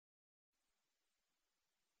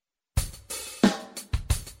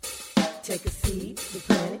take a seed, you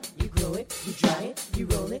plant it, you grow it, you dry it, you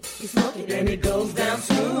roll it, you smoke it, and it goes down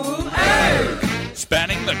smooth. Hey!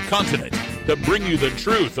 Spanning the continent to bring you the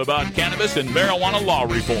truth about cannabis and marijuana law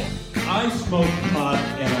reform. I smoke pot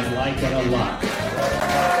and I like it a lot.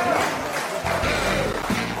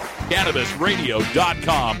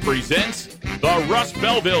 CannabisRadio.com presents The Russ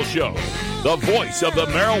Belville Show, the voice of the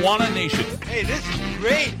marijuana nation. Hey, this is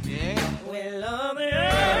great, man.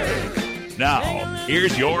 Now,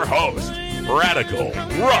 here's your host, Radical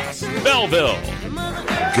Russ Belville.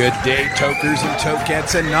 Good day, tokers and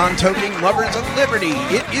tokettes and non-toking lovers of liberty.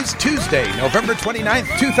 It is Tuesday, November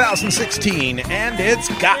 29th, 2016, and it's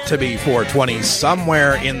got to be 420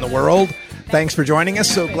 somewhere in the world. Thanks for joining us.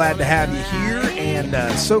 So glad to have you here, and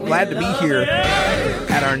so glad to be here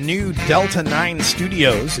at our new Delta 9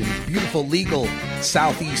 studios in beautiful, legal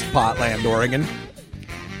Southeast Portland, Oregon.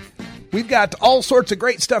 We've got all sorts of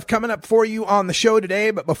great stuff coming up for you on the show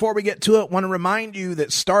today, but before we get to it, I want to remind you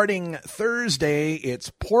that starting Thursday,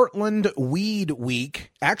 it's Portland Weed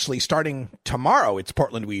Week. Actually, starting tomorrow, it's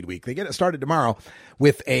Portland Weed Week. They get it started tomorrow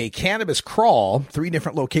with a cannabis crawl, 3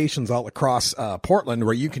 different locations all across Portland,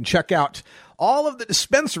 where you can check out all of the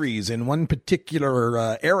dispensaries in one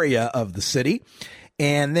particular area of the city.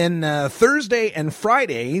 And then Thursday and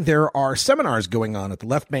Friday, there are seminars going on at the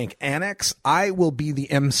Left Bank Annex. I will be the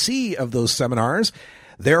MC of those seminars.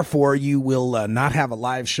 Therefore, you will not have a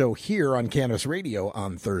live show here on Cannabis Radio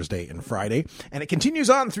on Thursday and Friday. And it continues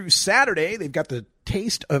on through Saturday. They've got the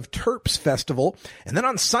Taste of Terps Festival. And then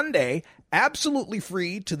on Sunday, absolutely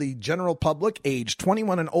free to the general public, age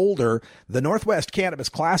 21 and older, the Northwest Cannabis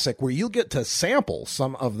Classic, where you'll get to sample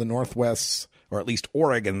some of the Northwest's, or at least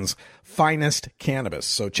Oregon's, finest cannabis.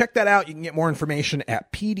 So check that out. You can get more information at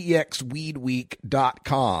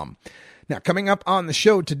pdxweedweek.com. Now, coming up on the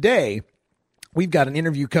show today, we've got an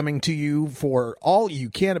interview coming to you for all you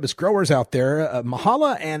cannabis growers out there.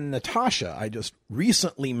 Mahalath and Natasha, I just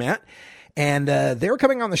recently met, and they're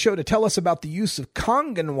coming on the show to tell us about the use of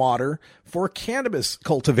Kangen Water for cannabis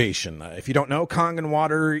cultivation. If you don't know, Kangen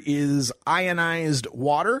Water is ionized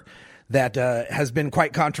water that has been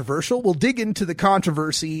quite controversial. We'll dig into the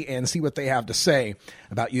controversy and see what they have to say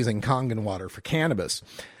about using Kangen water for cannabis.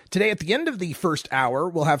 Today, at the end of the first hour,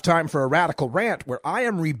 we'll have time for a radical rant where I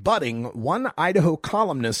am rebutting one Idaho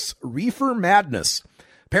columnist's Reefer madness.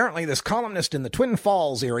 Apparently, this columnist in the Twin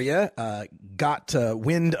Falls area got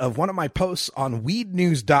wind of one of my posts on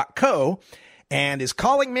weednews.co and is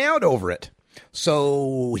calling me out over it.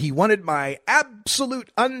 So he wanted my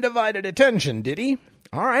absolute undivided attention, did he?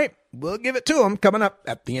 All right, we'll give it to him coming up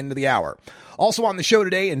at the end of the hour. Also on the show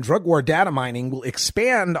today, in drug war data mining, we'll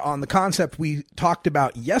expand on the concept we talked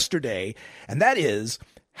about yesterday, and that is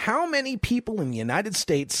how many people in the United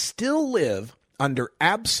States still live under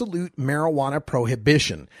absolute marijuana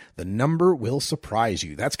prohibition. The number will surprise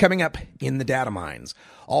you. That's coming up in the data mines.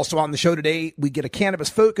 Also on the show today, we get a cannabis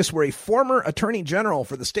focus where a former attorney general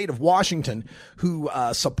for the state of Washington who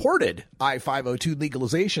supported I-502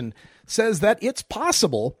 legalization says that it's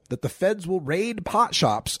possible that the feds will raid pot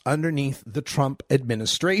shops underneath the Trump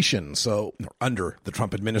administration. So, under the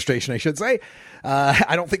Trump administration, I should say.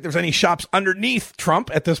 I don't think there's any shops underneath Trump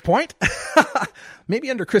at this point.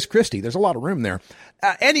 Maybe under Chris Christie. There's a lot of room there.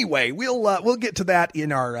 Anyway, we'll get to that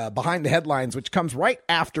in our Behind the Headlines, which comes right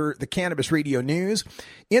after the Cannabis Radio News.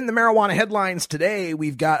 In the marijuana headlines today,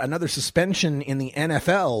 we've got another suspension in the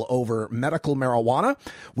NFL over medical marijuana.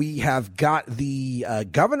 We have got the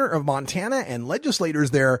governor of Montana and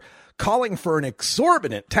legislators there calling for an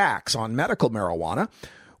exorbitant tax on medical marijuana.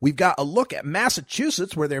 We've got a look at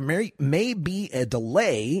Massachusetts, where there may be a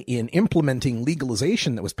delay in implementing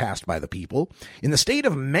legalization that was passed by the people. In the state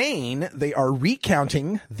of Maine, they are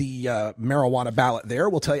recounting the marijuana ballot there.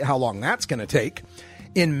 We'll tell you how long that's going to take.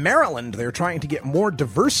 In Maryland, they're trying to get more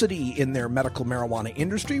diversity in their medical marijuana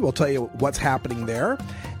industry. We'll tell you what's happening there.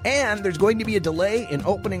 And there's going to be a delay in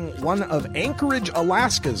opening one of Anchorage,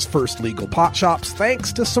 Alaska's first legal pot shops,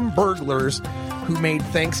 thanks to some burglars who made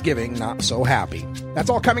Thanksgiving not so happy. That's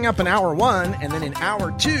all coming up in Hour 1, and then in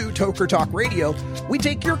Hour 2, Toker Talk Radio, we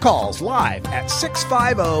take your calls live at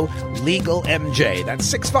 650-LEGAL-MJ.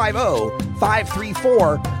 That's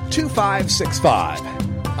 650-534-2565.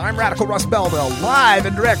 I'm Radical Russ Belville, live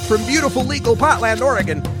and direct from beautiful legal Portland,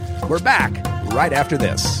 Oregon. We're back right after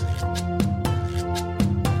this.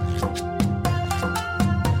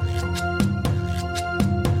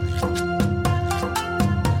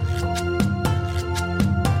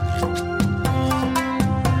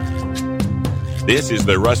 This is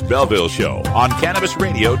the Russ Belville Show on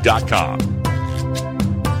CannabisRadio.com.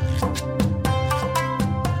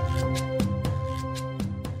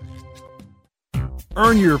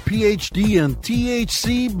 Earn your PhD in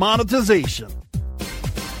THC monetization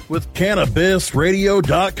with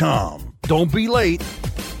CannabisRadio.com. Don't be late.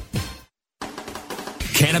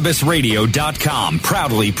 CannabisRadio.com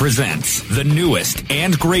proudly presents the newest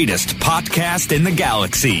and greatest podcast in the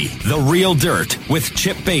galaxy, The Real Dirt with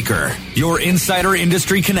Chip Baker, your insider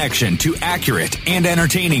industry connection to accurate and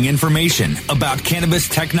entertaining information about cannabis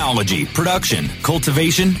technology, production,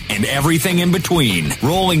 cultivation, and everything in between.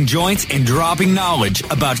 Rolling joints and dropping knowledge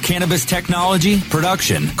about cannabis technology,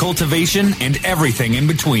 production, cultivation, and everything in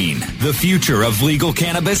between. The future of legal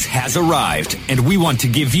cannabis has arrived, and we want to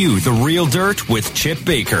give you The Real Dirt with Chip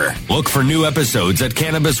Baker. Look for new episodes at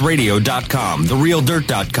CannabisRadio.com,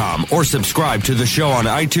 TheRealDirt.com, or subscribe to the show on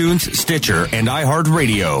iTunes, Stitcher, and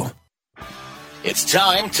iHeartRadio. It's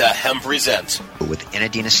time to Hemp Present with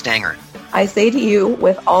Inadina Stanger. I say to you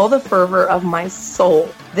with all the fervor of my soul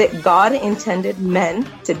that God intended men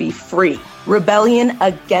to be free. Rebellion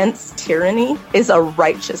against tyranny is a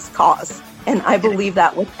righteous cause. And I believe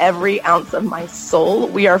that with every ounce of my soul,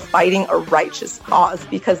 we are fighting a righteous cause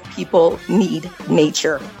because people need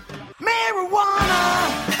nature.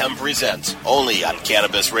 Marijuana! Hemp Present, only on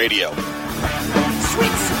Cannabis Radio.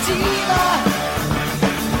 Sweet sativa!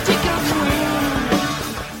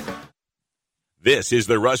 This is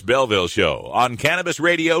the Russ Belville Show on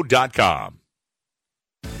CannabisRadio.com.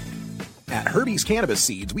 At Herbie's Cannabis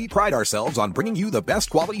Seeds, we pride ourselves on bringing you the best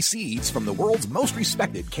quality seeds from the world's most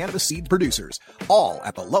respected cannabis seed producers, all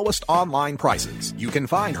at the lowest online prices. You can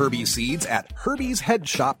find Herbie's Seeds at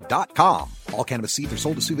herbiesheadshop.com. All cannabis seeds are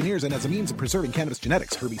sold as souvenirs and as a means of preserving cannabis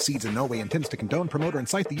genetics. Herbie's Seeds in no way intends to condone, promote, or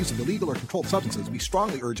incite the use of illegal or controlled substances. We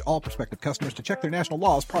strongly urge all prospective customers to check their national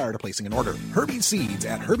laws prior to placing an order. Herbie's Seeds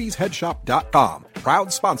at herbiesheadshop.com.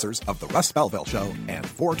 Proud sponsors of the Russ Belville Show and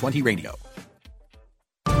 420 Radio.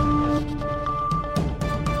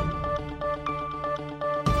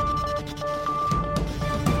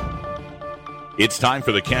 It's time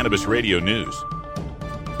for the Cannabis Radio News,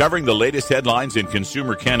 covering the latest headlines in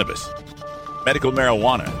consumer cannabis, medical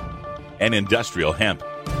marijuana, and industrial hemp.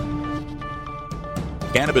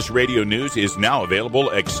 Cannabis Radio News is now available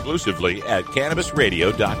exclusively at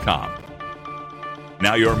CannabisRadio.com.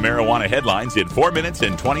 Now your marijuana headlines in 4 minutes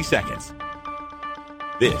and 20 seconds.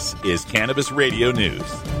 This is Cannabis Radio News.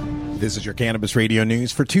 This is your Cannabis Radio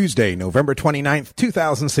News for Tuesday, November 29th,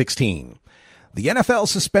 2016. The NFL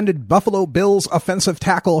suspended Buffalo Bills offensive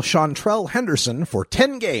tackle Chantrell Henderson for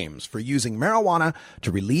 10 games for using marijuana to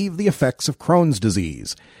relieve the effects of Crohn's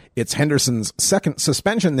disease. It's Henderson's second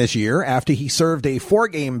suspension this year after he served a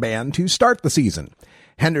 4-game ban to start the season.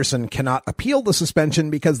 Henderson cannot appeal the suspension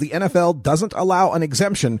because the NFL doesn't allow an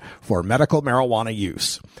exemption for medical marijuana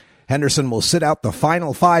use. Henderson will sit out the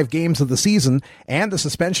final 5 games of the season, and the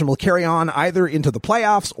suspension will carry on either into the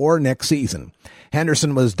playoffs or next season.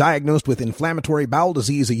 Henderson was diagnosed with inflammatory bowel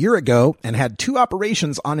disease a year ago and had 2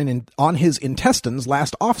 operations on his intestines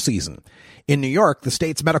last offseason. In New York, the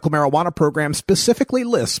state's medical marijuana program specifically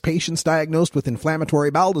lists patients diagnosed with inflammatory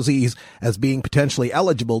bowel disease as being potentially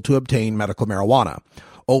eligible to obtain medical marijuana.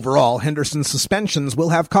 Overall, Henderson's suspensions will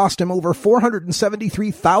have cost him over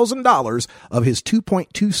 $473,000 of his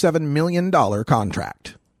 $2.27 million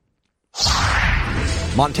contract.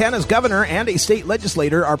 Montana's governor and a state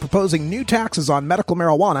legislator are proposing new taxes on medical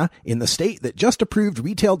marijuana in the state that just approved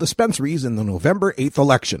retail dispensaries in the November 8th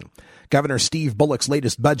election. Governor Steve Bullock's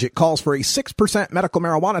latest budget calls for a 6% medical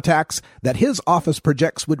marijuana tax that his office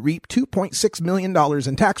projects would reap $2.6 million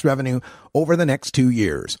in tax revenue over the next 2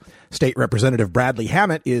 years. State Representative Bradley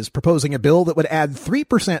Hammett is proposing a bill that would add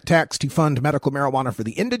 3% tax to fund medical marijuana for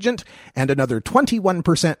the indigent and another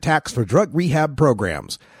 21% tax for drug rehab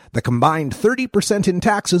programs. The combined 30% in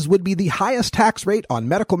taxes would be the highest tax rate on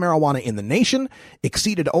medical marijuana in the nation,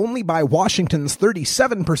 exceeded only by Washington's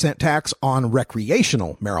 37% tax on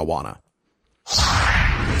recreational marijuana.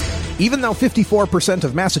 Even though 54%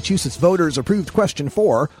 of Massachusetts voters approved Question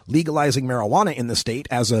 4, legalizing marijuana in the state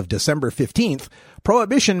as of December 15th,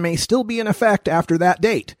 prohibition may still be in effect after that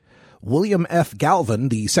date. William F. Galvin,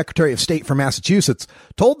 the Secretary of State for Massachusetts,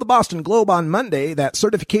 told the Boston Globe on Monday that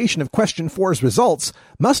certification of Question 4's results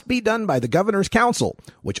must be done by the Governor's Council,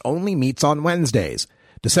 which only meets on Wednesdays.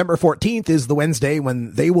 December 14th is the Wednesday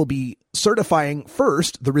when they will be certifying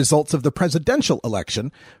first the results of the presidential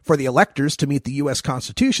election for the electors to meet the U.S.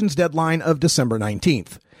 Constitution's deadline of December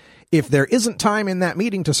 19th. If there isn't time in that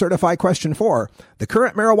meeting to certify Question 4, the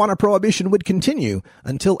current marijuana prohibition would continue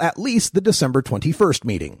until at least the December 21st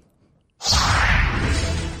meeting.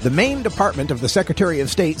 The Maine Department of the Secretary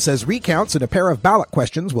of State says recounts in a pair of ballot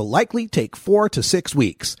questions will likely take 4 to 6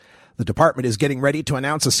 weeks. The department is getting ready to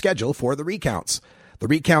announce a schedule for the recounts. The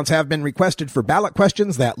recounts have been requested for ballot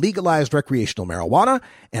questions that legalized recreational marijuana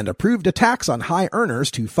and approved a tax on high earners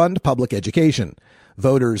to fund public education.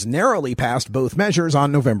 Voters narrowly passed both measures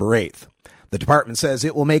on November 8th. The department says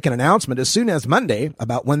it will make an announcement as soon as Monday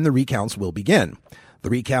about when the recounts will begin. The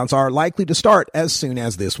recounts are likely to start as soon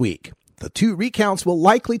as this week. The two recounts will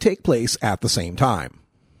likely take place at the same time.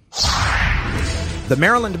 The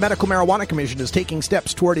Maryland Medical Marijuana Commission is taking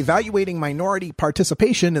steps toward evaluating minority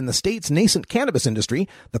participation in the state's nascent cannabis industry,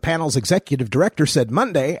 the panel's executive director said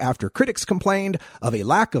Monday after critics complained of a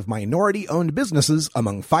lack of minority-owned businesses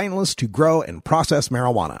among finalists to grow and process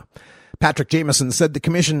marijuana. Patrick Jameson said the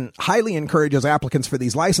commission highly encourages applicants for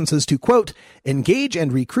these licenses to, quote, engage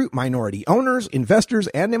and recruit minority owners, investors,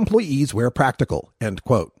 and employees where practical, end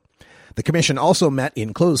quote. The commission also met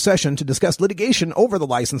in closed session to discuss litigation over the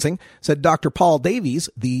licensing, said Dr. Paul Davies,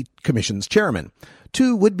 the commission's chairman.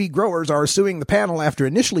 Two would-be growers are suing the panel after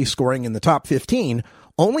initially scoring in the top 15,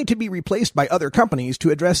 only to be replaced by other companies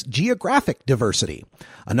to address geographic diversity.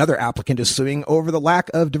 Another applicant is suing over the lack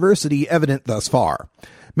of diversity evident thus far.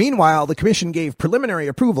 Meanwhile, the commission gave preliminary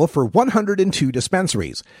approval for 102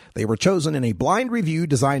 dispensaries. They were chosen in a blind review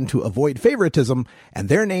designed to avoid favoritism, and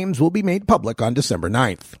their names will be made public on December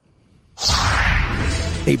 9th.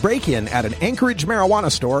 A break-in at an Anchorage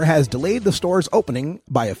marijuana store has delayed the store's opening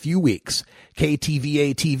by a few weeks.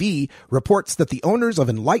 KTVA-TV reports that the owners of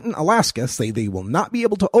Enlighten, Alaska say they will not be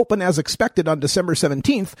able to open as expected on December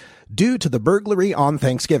 17th due to the burglary on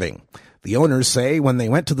Thanksgiving. The owners say when they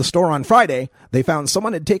went to the store on Friday, they found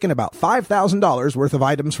someone had taken about $5,000 worth of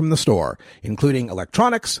items from the store, including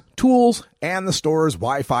electronics, tools, and the store's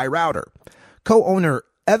Wi-Fi router. Co-owner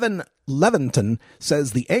Evan Leventon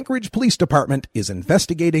says the Anchorage Police Department is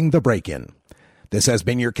investigating the break-in. This has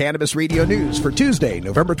been your Cannabis Radio News for Tuesday,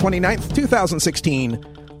 November 29th, 2016.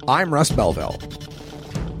 I'm Russ Belville.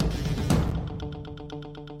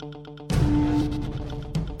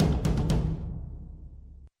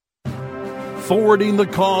 Forwarding the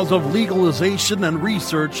cause of legalization and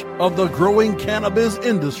research of the growing cannabis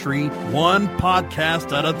industry, one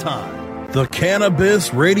podcast at a time. The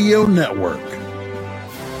Cannabis Radio Network.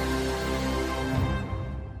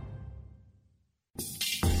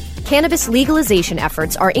 Cannabis legalization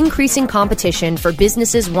efforts are increasing competition for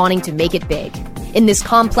businesses wanting to make it big. In this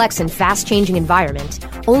complex and fast-changing environment,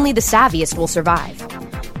 only the savviest will survive.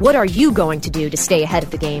 What are you going to do to stay ahead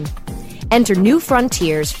of the game? Enter New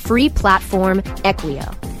Frontier's free platform,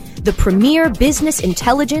 Equio, the premier business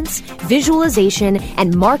intelligence, visualization,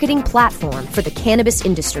 and marketing platform for the cannabis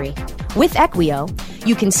industry. With Equio,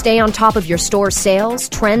 you can stay on top of your store's sales,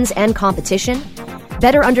 trends, and competition,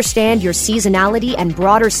 better understand your seasonality and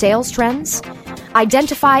broader sales trends,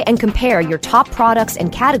 identify and compare your top products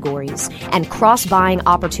and categories, and cross-buying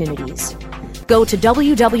opportunities. Go to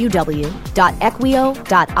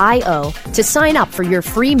www.equio.io to sign up for your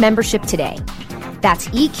free membership today. That's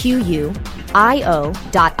EQUIO.io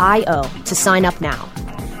to sign up now.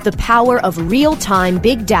 The power of real-time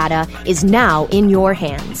big data is now in your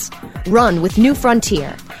hands. Run with New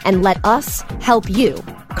Frontier and let us help you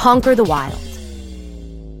conquer the wild.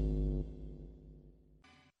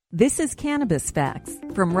 This is Cannabis Facts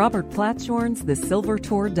from Robert Platshorn's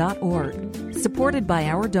thesilvertour.org, supported by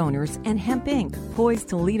our donors and Hemp Inc., poised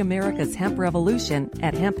to lead America's hemp revolution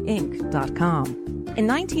at hempinc.com. In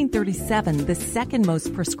 1937, the second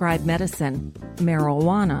most prescribed medicine,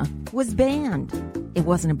 marijuana, was banned. It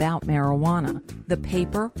wasn't about marijuana. The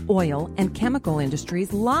paper, oil, and chemical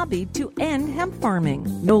industries lobbied to end hemp farming.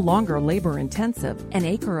 No longer labor-intensive, an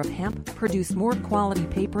acre of hemp produced more quality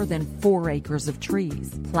paper than 4 acres of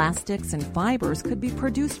trees. Plastics and fibers could be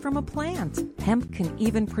produced from a plant. Hemp can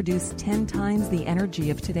even produce 10 times the energy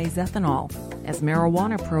of today's ethanol. As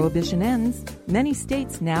marijuana prohibition ends, many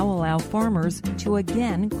states now allow farmers to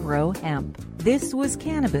again grow hemp. This was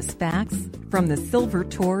Cannabis Facts from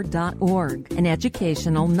thesilvertour.org, an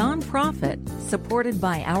educational nonprofit supported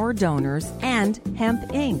by our donors and Hemp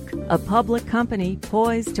Inc., a public company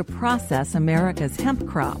poised to process America's hemp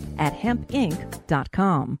crop at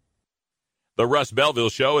hempinc.com. The Russ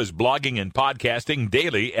Belville Show is blogging and podcasting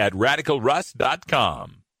daily at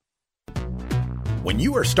radicalruss.com. When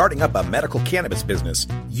you are starting up a medical cannabis business,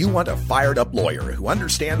 you want a fired-up lawyer who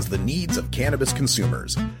understands the needs of cannabis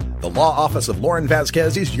consumers. The law office of Lauren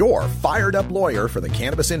Vasquez is your fired-up lawyer for the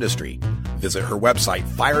cannabis industry. Visit her website,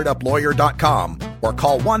 fireduplawyer.com, or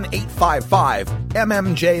call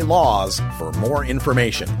 1-855-MMJ-LAWS for more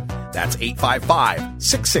information. That's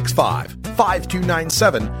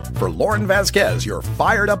 855-665-5297 for Lauren Vasquez, your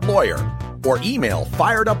fired-up lawyer, or email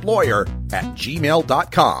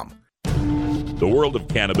fireduplawyer@gmail.com. The world of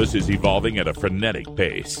cannabis is evolving at a frenetic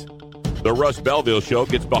pace. The Russ Belville Show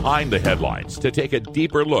gets behind the headlines to take a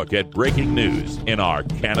deeper look at breaking news in our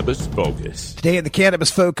Cannabis Focus. Today in the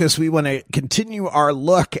Cannabis Focus, we want to continue our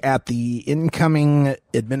look at the incoming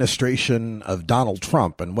administration of Donald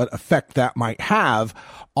Trump and what effect that might have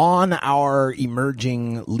on our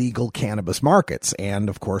emerging legal cannabis markets and,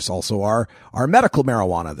 of course, also our medical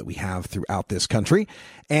marijuana that we have throughout this country.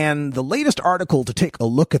 And the latest article to take a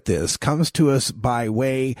look at this comes to us by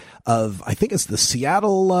way of, I think it's the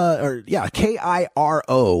Seattle,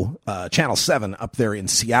 KIRO, Channel 7 up there in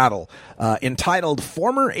Seattle, entitled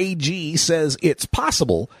Former AG Says It's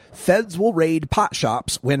Possible Feds Will Raid Pot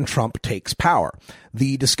Shops When Trump Takes Power.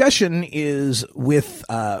 The discussion is with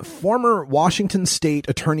former Washington State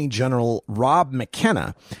Attorney General Rob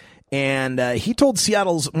McKenna, and he told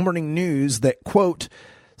Seattle's Morning News that, quote,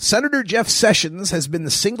 Senator Jeff Sessions has been the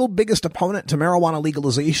single biggest opponent to marijuana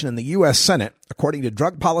legalization in the U.S. Senate, according to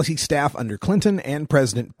drug policy staff under Clinton and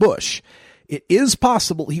President Bush. It is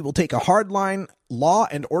possible he will take a hardline law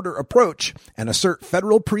and order approach and assert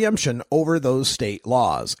federal preemption over those state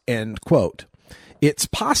laws, end quote. It's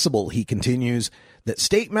possible, he continues, that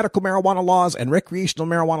state medical marijuana laws and recreational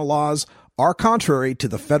marijuana laws are contrary to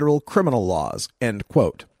the federal criminal laws, end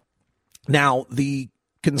quote. Now, the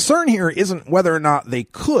concern here isn't whether or not they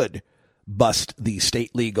could bust the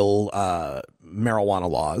state legal marijuana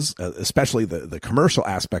laws, especially the commercial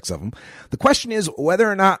aspects of them. The question is whether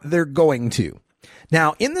or not they're going to.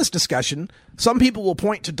 Now, in this discussion, some people will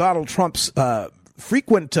point to Donald Trump's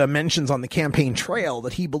frequent mentions on the campaign trail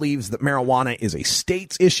that he believes that marijuana is a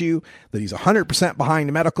state's issue, that he's 100%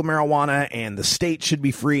 behind medical marijuana, and the state should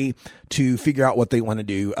be free to figure out what they want to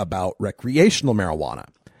do about recreational marijuana.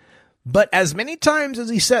 But as many times as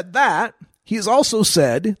he said that, he has also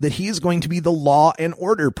said that he is going to be the law and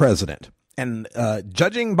order president. And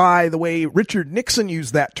judging by the way Richard Nixon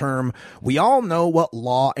used that term, we all know what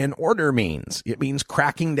law and order means. It means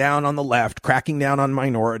cracking down on the left, cracking down on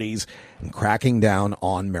minorities, and cracking down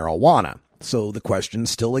on marijuana. So the question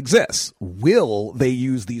still exists. Will they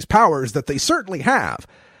use these powers that they certainly have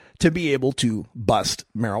to be able to bust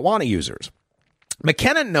marijuana users?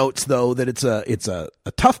 McKenna notes, though, that it's a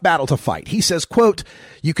tough battle to fight. He says, quote,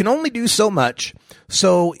 you can only do so much.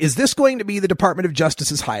 So is this going to be the Department of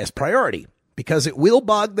Justice's highest priority? Because it will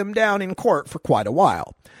bog them down in court for quite a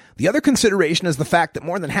while. The other consideration is the fact that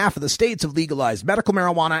more than half of the states have legalized medical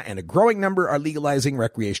marijuana and a growing number are legalizing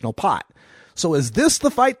recreational pot. So is this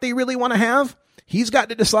the fight they really want to have? He's got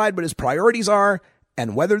to decide what his priorities are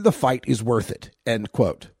and whether the fight is worth it, end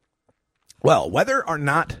quote. Well, whether or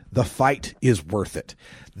not the fight is worth it,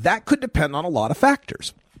 that could depend on a lot of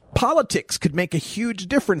factors. Politics could make a huge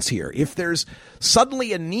difference here. If there's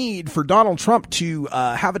suddenly a need for Donald Trump to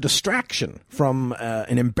have a distraction from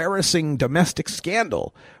an embarrassing domestic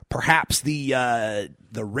scandal, perhaps the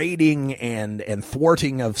raiding and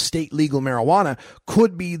thwarting of state legal marijuana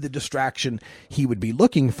could be the distraction he would be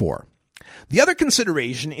looking for. The other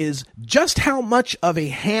consideration is just how much of a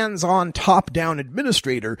hands-on, top-down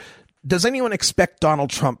administrator does anyone expect Donald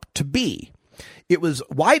Trump to be? It was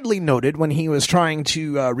widely noted when he was trying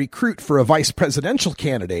to recruit for a vice presidential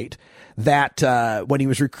candidate that when he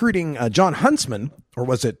was recruiting John Huntsman, or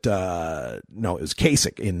was it, no, it was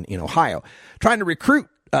Kasich in Ohio, trying to recruit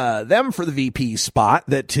them for the VP spot,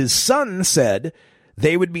 that his son said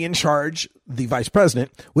they would be in charge, the vice president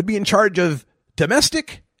would be in charge of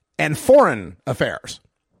domestic and foreign affairs,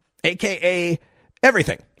 a.k.a.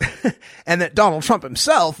 everything. And that Donald Trump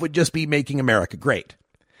himself would just be making America great.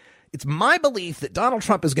 It's my belief that Donald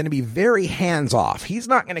Trump is going to be very hands-off. He's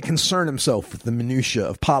not going to concern himself with the minutia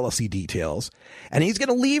of policy details, and he's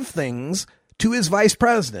going to leave things to his vice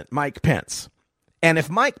president, Mike Pence. And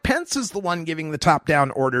if Mike Pence is the one giving the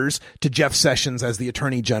top-down orders to Jeff Sessions as the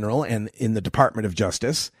Attorney General and in the Department of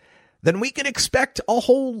Justice, then we can expect a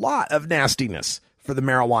whole lot of nastiness for the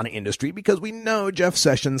marijuana industry, because we know Jeff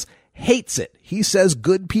Sessions hates it. He says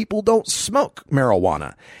good people don't smoke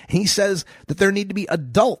marijuana. He says that there need to be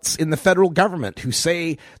adults in the federal government who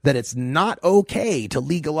say that it's not okay to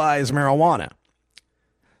legalize marijuana.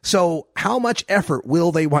 So how much effort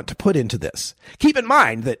will they want to put into this? Keep in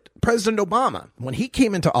mind that President Obama, when he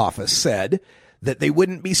came into office, said that they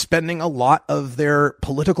wouldn't be spending a lot of their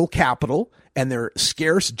political capital and their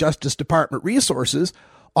scarce Justice Department resources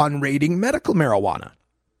on raiding medical marijuana.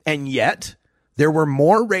 And yet, there were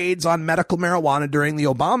more raids on medical marijuana during the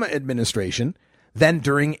Obama administration than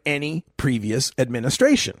during any previous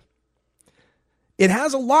administration. It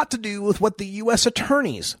has a lot to do with what the U.S.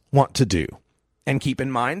 attorneys want to do. And keep in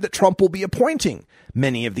mind that Trump will be appointing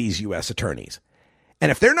many of these U.S. attorneys.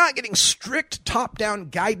 And if they're not getting strict top-down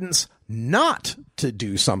guidance not to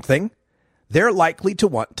do something, they're likely to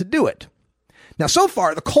want to do it. Now, so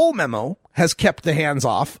far, the Cole memo has kept the hands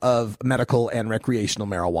off of medical and recreational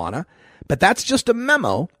marijuana, but that's just a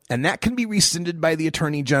memo, and that can be rescinded by the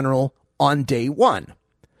Attorney General on day one.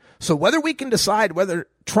 So whether we can decide whether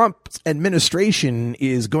Trump's administration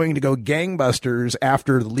is going to go gangbusters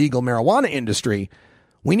after the legal marijuana industry,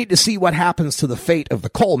 we need to see what happens to the fate of the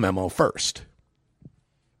Cole memo first.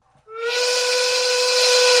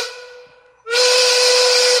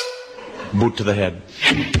 Boot to the head.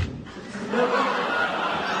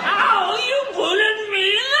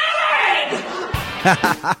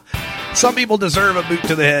 Some people deserve a boot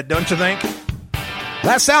to the head, don't you think?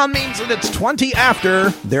 That sound means that it's 20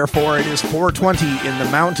 after, therefore it is 4:20 in the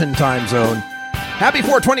Mountain Time Zone. Happy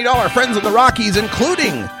 $420 friends of the Rockies,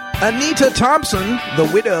 including Anita Thompson, the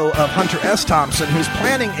widow of Hunter S. Thompson, who's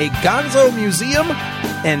planning a Gonzo Museum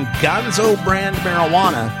and Gonzo brand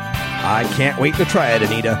marijuana. I can't wait to try it,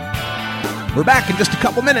 Anita. We're back in just a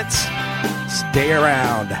couple minutes. Stay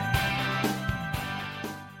around.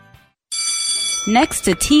 Next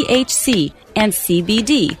to THC and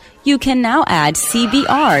CBD, you can now add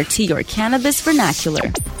CBR to your cannabis vernacular.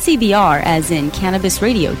 CBR as in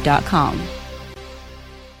cannabisradio.com.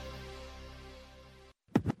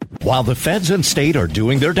 While the feds and state are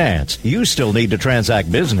doing their dance, you still need to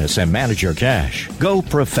transact business and manage your cash. Go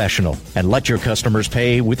professional and let your customers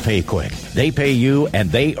pay with PayQuick. They pay you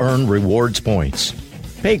and they earn rewards points.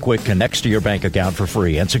 PayQuick connects to your bank account for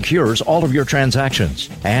free and secures all of your transactions.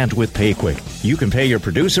 And with PayQuick, you can pay your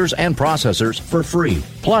producers and processors for free.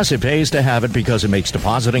 Plus, it pays to have it because it makes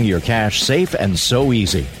depositing your cash safe and so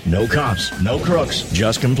easy. No cops, no crooks,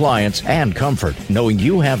 just compliance and comfort, knowing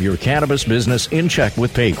you have your cannabis business in check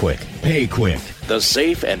with PayQuick. PayQuick, the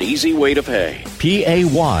safe and easy way to pay.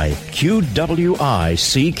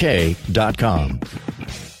 PayQuick.com.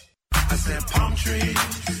 I said palm trees.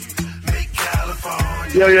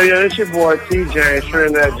 Yo, it's your boy TJ,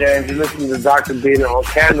 Trinidad James. You're listening to Dr. Bina on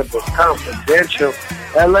Cannabis Confidential.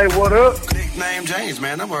 LA, what up? Nickname James,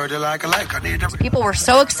 man. I'm worried like a lake. I need to... People were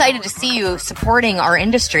so excited to see you supporting our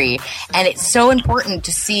industry, and it's so important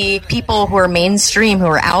to see people who are mainstream, who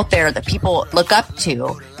are out there, that people look up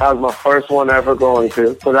to. That was my first one ever going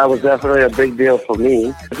to, so that was definitely a big deal for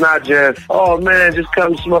me. It's not just, oh man, just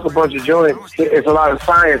come smoke a bunch of joints. It's a lot of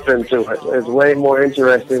science into it. It's way more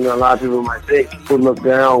interesting than a lot of people might think who look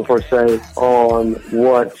down, per se, on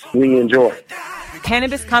what we enjoy.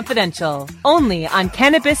 Cannabis Confidential, only on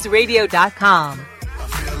cannabisradio.com.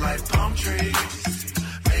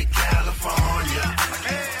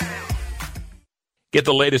 Get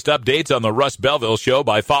the latest updates on the Russ Belville Show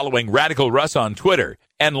by following Radical Russ on Twitter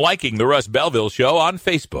and liking the Russ Belville Show on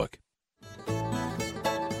Facebook.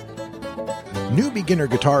 New beginner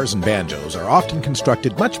guitars and banjos are often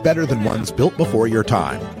constructed much better than ones built before your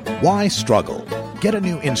time. Why struggle? Get a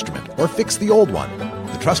new instrument or fix the old one.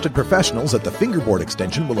 The trusted professionals at the Fingerboard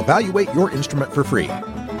Extension will evaluate your instrument for free.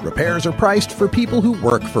 Repairs are priced for people who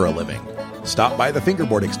work for a living. Stop by the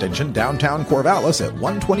Fingerboard Extension downtown Corvallis at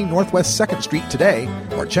 120 Northwest 2nd Street today,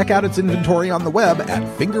 or check out its inventory on the web at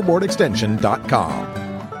fingerboardextension.com.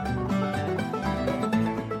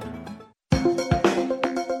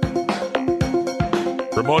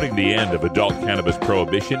 Promoting the end of adult cannabis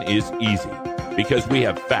prohibition is easy because we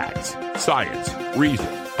have facts, science, reason,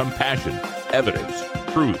 compassion, evidence,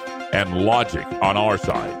 truth, and logic on our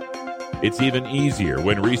side. It's even easier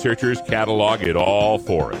when researchers catalog it all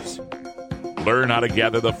for us. Learn how to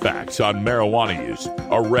gather the facts on marijuana use,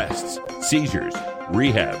 arrests, seizures,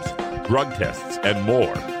 rehabs, drug tests, and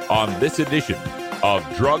more on this edition of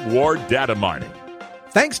Drug War Data Mining.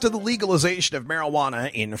 Thanks to the legalization of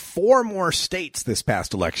marijuana in 4 more states this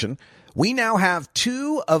past election, we now have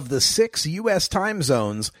 2 of the 6 U.S. time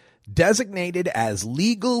zones designated as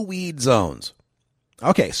legal weed zones.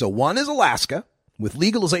 Okay, so one is Alaska. With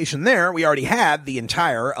legalization there, we already had the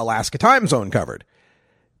entire Alaska time zone covered.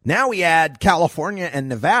 Now we add California and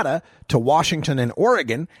Nevada to Washington and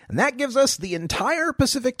Oregon, and that gives us the entire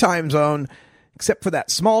Pacific time zone, except for that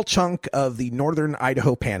small chunk of the northern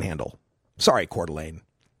Idaho panhandle. Sorry, Coeur d'Alene.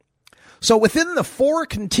 So within the 4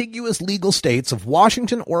 contiguous legal states of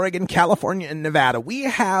Washington, Oregon, California, and Nevada, we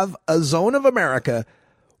have a zone of America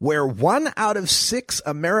where 1 out of 6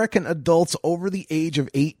 American adults over the age of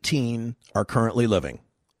 18 are currently living.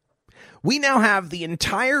 We now have the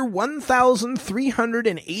entire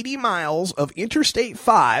 1,380 miles of Interstate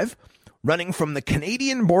 5 running from the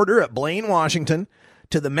Canadian border at Blaine, Washington,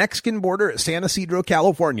 to the Mexican border at San Ysidro,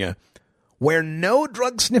 California, where no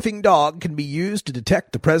drug-sniffing dog can be used to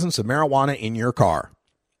detect the presence of marijuana in your car.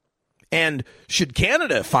 And should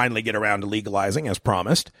Canada finally get around to legalizing, as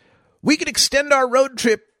promised, we could extend our road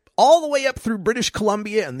trip all the way up through British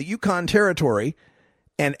Columbia and the Yukon Territory,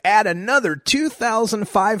 and add another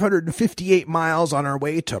 2,558 miles on our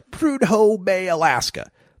way to Prudhoe Bay,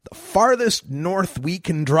 Alaska, the farthest north we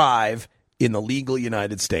can drive in the legal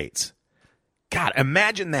United States. God,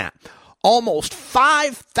 imagine that. Almost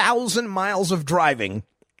 5,000 miles of driving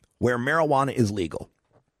where marijuana is legal.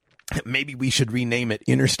 Maybe we should rename it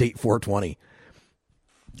Interstate 420.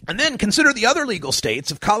 And then consider the other legal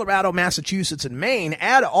states of Colorado, Massachusetts, and Maine.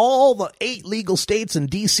 Add all the 8 legal states in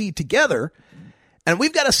D.C. together, and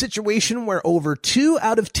we've got a situation where over 2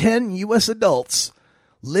 out of 10 U.S. adults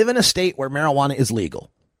live in a state where marijuana is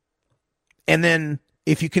legal. And then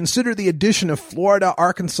if you consider the addition of Florida,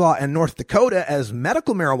 Arkansas, and North Dakota as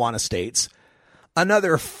medical marijuana states,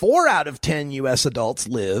 another 4 out of 10 U.S. adults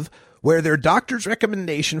live where their doctor's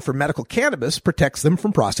recommendation for medical cannabis protects them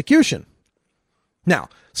from prosecution. Now,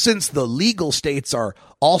 since the legal states are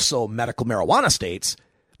also medical marijuana states,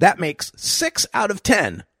 that makes 6 out of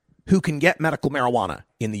 10 who can get medical marijuana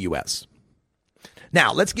in the U.S.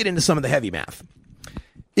 Now, let's get into some of the heavy math.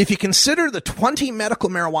 If you consider the 20 medical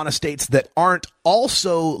marijuana states that aren't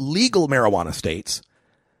also legal marijuana states,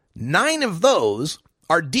 9 of those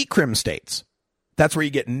are decrim states. That's where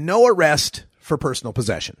you get no arrest for personal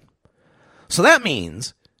possession. So that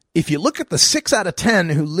means if you look at the 6 out of 10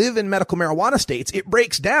 who live in medical marijuana states, it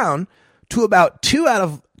breaks down to about 2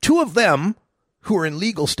 of them who are in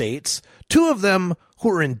legal states, 2 of them who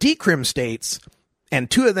are in decrim states, and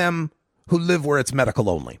 2 of them who live where it's medical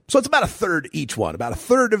only. So it's about a third each one. About a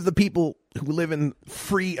third of the people who live in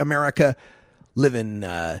free America live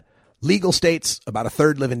in legal states. About a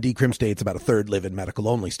third live in decrim states. About a third live in medical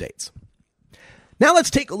only states. Now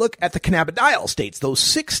let's take a look at the cannabidiol states, those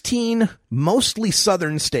 16 mostly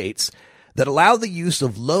southern states that allow the use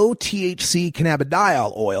of low THC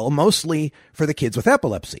cannabidiol oil, mostly for the kids with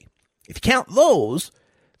epilepsy. If you count those,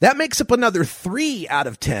 that makes up another 3 out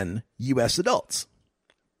of 10 U.S. adults.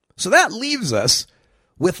 So that leaves us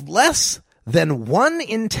with less than 1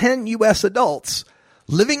 in 10 U.S. adults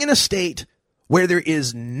living in a state where there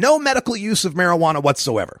is no medical use of marijuana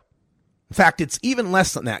whatsoever. In fact, it's even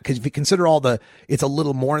less than that, because if you consider it's a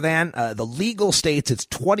little more than. The legal states, it's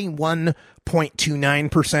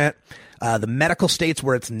 21.29%. The medical states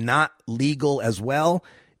where it's not legal as well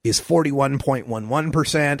is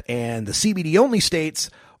 41.11%. And the CBD only states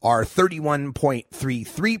are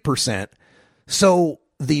 31.33%. So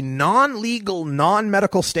the non-legal,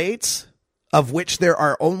 non-medical states, of which there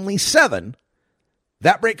are only 7,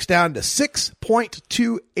 that breaks down to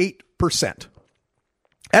 6.28%.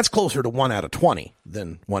 That's closer to 1 out of 20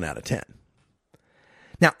 than 1 out of 10.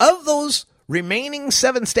 Now, of those remaining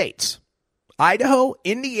 7 states, Idaho,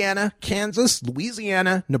 Indiana, Kansas,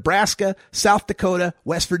 Louisiana, Nebraska, South Dakota,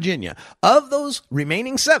 West Virginia, of those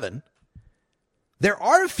remaining 7, there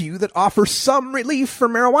are a few that offer some relief for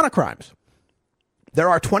marijuana crimes. There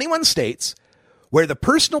are 21 states where the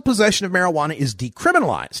personal possession of marijuana is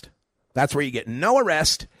decriminalized. That's where you get no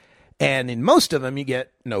arrest, and in most of them, you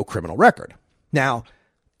get no criminal record. Now,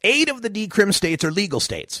 8 of the decrim states are legal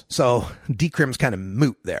states, so decrim's kind of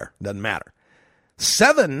moot there. Doesn't matter.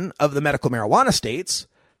 7 of the medical marijuana states,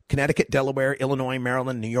 Connecticut, Delaware, Illinois,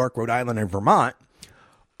 Maryland, New York, Rhode Island, and Vermont,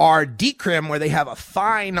 are decrim where they have a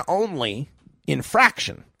fine-only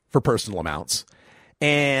infraction for personal amounts.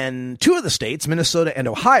 And 2 of the states, Minnesota and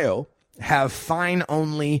Ohio, have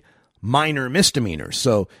fine-only minor misdemeanors.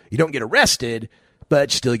 So you don't get arrested,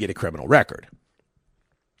 but you still get a criminal record.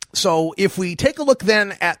 So if we take a look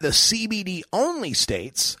then at the CBD-only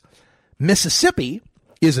states, Mississippi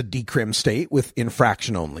is a decrim state with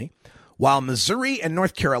infraction only, while Missouri and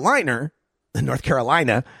North Carolina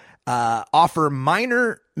offer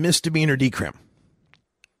minor misdemeanor decrim.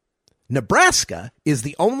 Nebraska is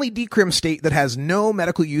the only decrim state that has no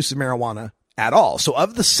medical use of marijuana at all. So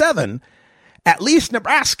of the 7, at least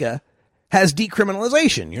Nebraska has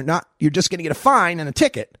decriminalization. You're just going to get a fine and a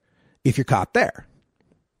ticket if you're caught there.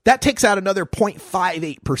 That takes out another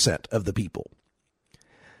 0.58% of the people.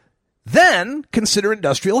 Then consider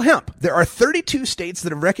industrial hemp. There are 32 states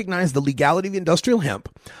that have recognized the legality of industrial hemp.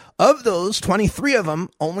 Of those, 23 of them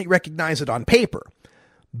only recognize it on paper.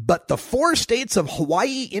 But the 4 states of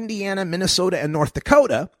Hawaii, Indiana, Minnesota, and North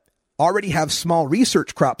Dakota already have small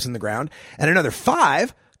research crops in the ground. And another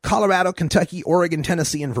 5, Colorado, Kentucky, Oregon,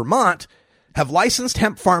 Tennessee, and Vermont, have licensed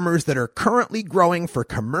hemp farmers that are currently growing for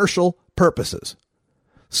commercial purposes.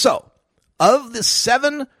 So, of the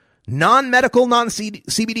 7 non-medical,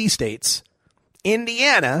 non-CBD states,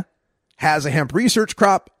 Indiana has a hemp research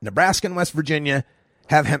crop. Nebraska and West Virginia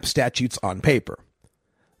have hemp statutes on paper.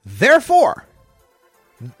 Therefore,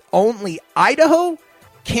 only Idaho,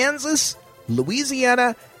 Kansas,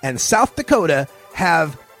 Louisiana, and South Dakota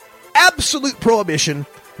have absolute prohibition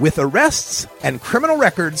with arrests and criminal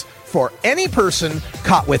records for any person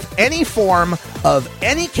caught with any form of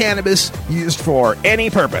any cannabis used for any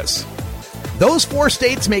purpose. Those 4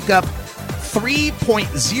 states make up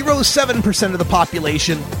 3.07% of the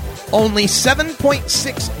population. Only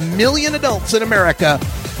 7.6 million adults in America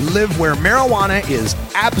live where marijuana is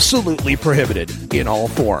absolutely prohibited in all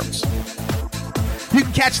forms. You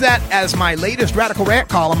can catch that as my latest Radical Rant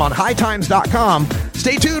column on hightimes.com.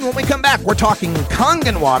 Stay tuned. When we come back, we're talking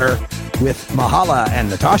Kangen Water with Mahalath and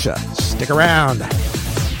Natasha. Stick around.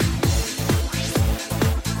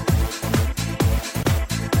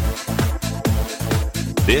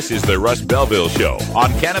 This is the Russ Belville Show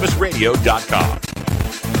on CannabisRadio.com.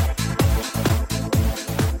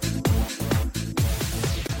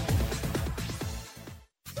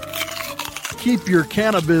 Keep your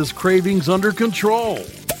cannabis cravings under control.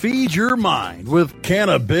 Feed your mind with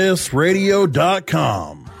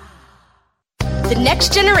CannabisRadio.com. The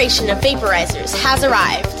next generation of vaporizers has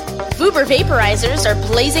arrived. Vuber vaporizers are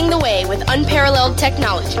blazing the way with unparalleled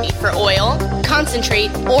technology for oil,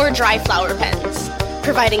 concentrate, or dry flower pens.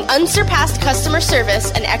 Providing unsurpassed customer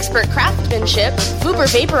service and expert craftsmanship, Vuber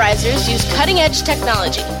vaporizers use cutting-edge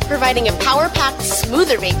technology, providing a power-packed,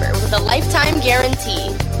 smoother vapor with a lifetime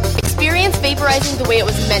guarantee. Experience vaporizing the way it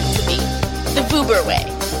was meant to be. The Vuber way.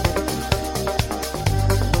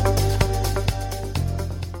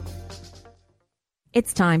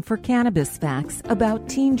 It's time for Cannabis Facts about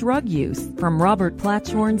teen drug use from Robert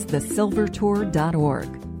Platshorn's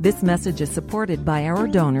thesilvertour.org. This message is supported by our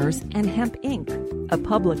donors and Hemp Inc., a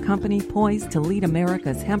public company poised to lead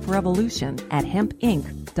America's hemp revolution at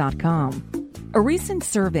hempinc.com. A recent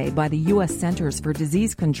survey by the U.S. Centers for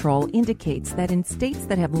Disease Control indicates that in states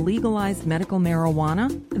that have legalized medical marijuana,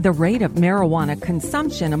 the rate of marijuana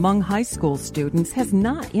consumption among high school students has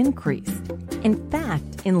not increased. In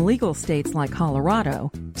fact, in legal states like Colorado,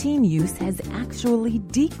 teen use has actually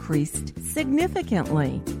decreased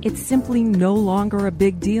significantly. It's simply no longer a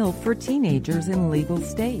big deal for teenagers in legal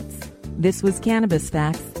states. This was Cannabis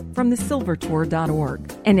Facts from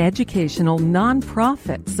thesilvertour.org, an educational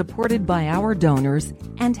nonprofit supported by our donors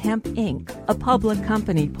and Hemp Inc., a public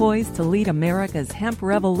company poised to lead America's hemp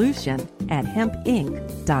revolution at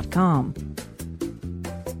hempinc.com.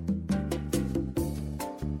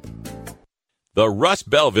 The Russ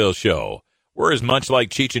Belville Show. We're as much like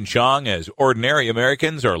Cheech and Chong as ordinary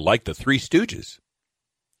Americans are like the Three Stooges.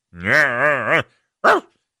 Hey,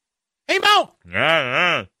 Mo!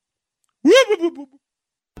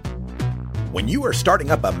 When you are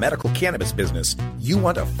starting up a medical cannabis business, you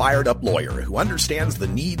want a fired-up lawyer who understands the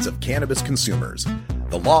needs of cannabis consumers.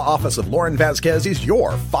 The law office of Lauren Vasquez is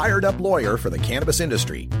your fired-up lawyer for the cannabis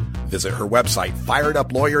industry. Visit her website,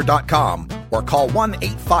 fireduplawyer.com, or call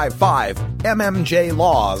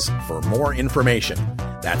 1-855-MMJ-LAWS for more information.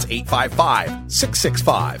 That's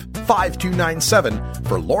 855-665-5297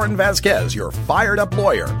 for Lauren Vasquez, your fired-up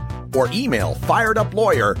lawyer, or email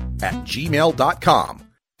fireduplawyer@gmail.com.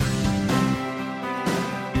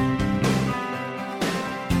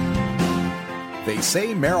 They say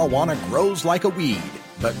marijuana grows like a weed,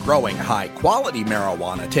 but growing high-quality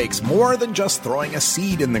marijuana takes more than just throwing a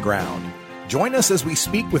seed in the ground. Join us as we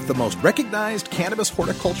speak with the most recognized cannabis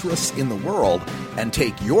horticulturists in the world and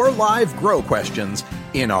take your live grow questions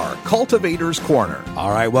in our Cultivators Corner.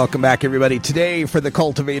 All right, welcome back, everybody. Today for the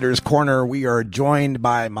Cultivators Corner, we are joined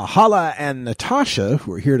by Mahalath and Natasha,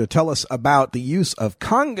 who are here to tell us about the use of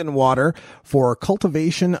Kangen water for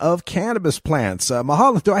cultivation of cannabis plants.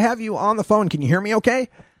 Mahalath, do I have you on the phone? Can you hear me okay?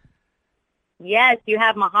 Yes, you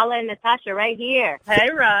have Mahalath and Natasha right here. Hey,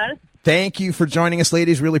 Russ. Thank you for joining us,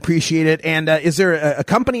 ladies. Really appreciate it. And is there a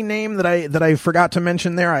company name that I forgot to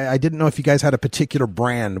mention there? I didn't know if you guys had a particular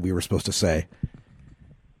brand we were supposed to say.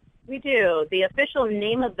 We do. The official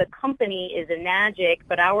name of the company is Enagic,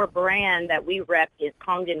 but our brand that we rep is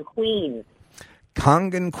Kangen Queens.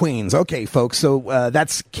 Kangen Queens. Okay, folks. So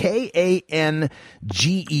that's Kangen,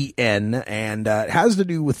 and it has to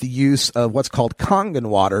do with the use of what's called Kangen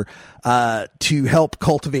water to help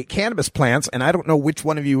cultivate cannabis plants. And I don't know which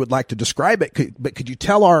one of you would like to describe it, but could you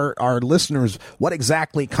tell our listeners what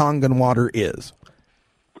exactly Kangen water is?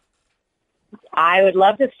 I would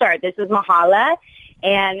love to start. This is Mahalath.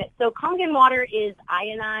 And so Kangen water is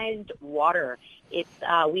ionized water. It's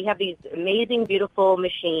we have these amazing, beautiful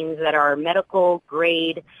machines that are medical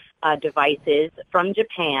grade devices from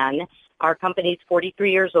Japan. Our company's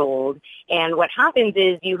 43 years old. And what happens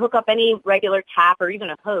is you hook up any regular tap or even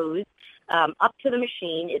a hose up to the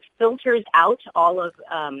machine. It filters out all of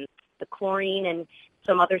the chlorine and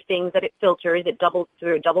some other things that it filters. It doubles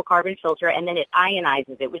through a double carbon filter, and then it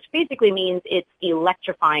ionizes it, which basically means it's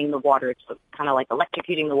electrifying the water. It's kind of like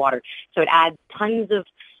electrocuting the water. So it adds tons of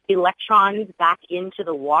electrons back into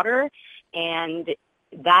the water, and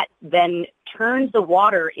that then turns the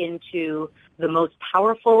water into the most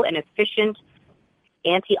powerful and efficient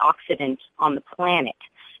antioxidant on the planet.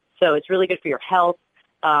 So it's really good for your health.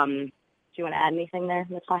 Do you want to add anything there,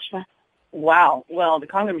 Natasha? Wow. Well, the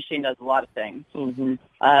Kangen machine does a lot of things.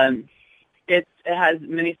 Mm-hmm. It has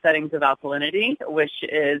many settings of alkalinity, which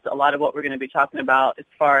is a lot of what we're going to be talking about as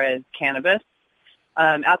far as cannabis,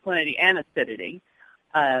 alkalinity and acidity.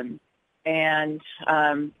 I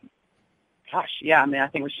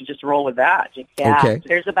think we should just roll with that. Yeah. Okay.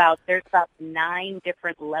 There's about 9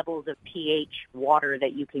 different levels of pH water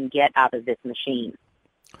that you can get out of this machine.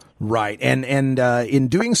 Right. And in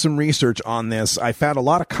doing some research on this, I found a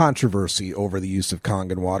lot of controversy over the use of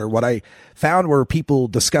Kangen water. What I found were people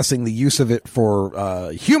discussing the use of it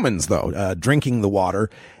for humans, though, drinking the water,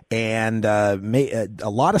 and a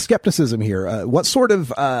lot of skepticism here. What sort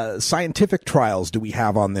of scientific trials do we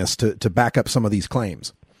have on this to back up some of these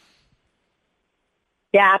claims?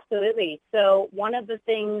 Yeah, absolutely. So one of the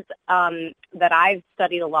things that I've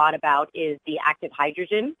studied a lot about is the active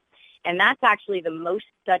hydrogen. And that's actually the most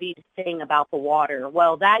studied thing about the water.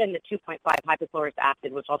 Well, that and the 2.5 hypochlorous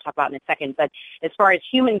acid, which I'll talk about in a second. But as far as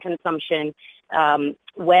human consumption,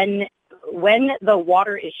 when the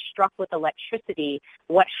water is struck with electricity,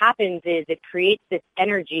 what happens is it creates this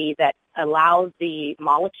energy that allows the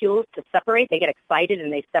molecules to separate. They get excited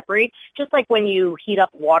and they separate, just like when you heat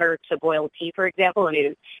up water to boil tea, for example,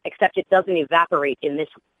 except it doesn't evaporate in this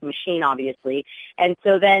machine, obviously. And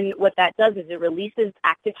so then what that does is it releases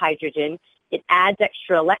active hydrogen. It adds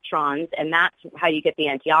extra electrons, and that's how you get the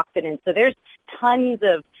antioxidants. So there's tons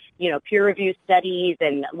of, peer-reviewed studies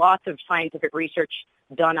and lots of scientific research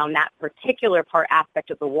done on that particular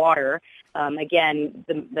aspect of the water. Again,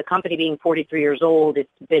 the company being 43 years old, it's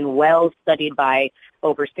been well studied by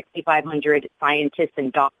over 6,500 scientists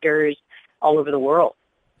and doctors all over the world.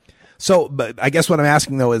 So, but I guess what I'm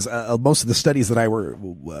asking though is most of the studies that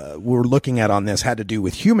we're looking at on this had to do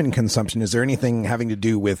with human consumption. Is there anything having to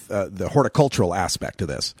do with the horticultural aspect of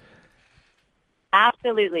this?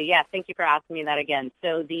 Absolutely, yes. Thank you for asking me that again.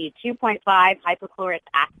 So the 2.5 hypochlorous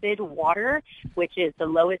acid water, which is the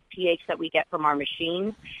lowest pH that we get from our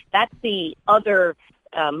machines, that's the other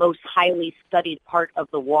most highly studied part of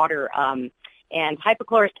the water. And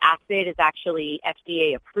hypochlorous acid is actually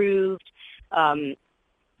FDA approved.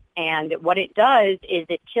 And what it does is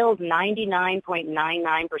it kills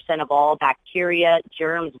 99.99% of all bacteria,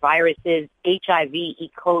 germs, viruses, HIV,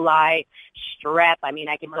 E. coli, strep. I mean,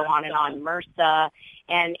 I could go on and on, MRSA.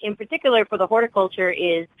 And in particular for the horticulture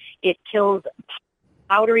is it kills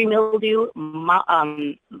powdery mildew,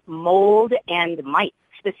 mold, and mites,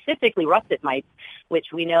 specifically russet mites, which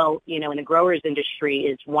we know, in the growers industry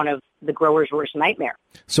is one of the growers' worst nightmare.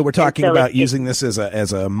 So we're talking about using this as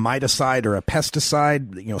a miticide or a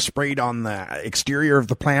pesticide, sprayed on the exterior of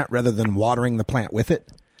the plant rather than watering the plant with it?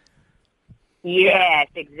 Yes,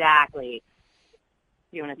 exactly.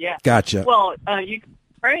 You want to? Yeah. Gotcha. Well, you can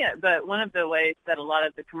spray it, but one of the ways that a lot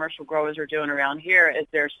of the commercial growers are doing around here is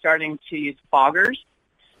they're starting to use foggers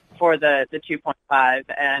for the 2.5,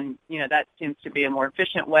 and that seems to be a more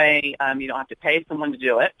efficient way. You don't have to pay someone to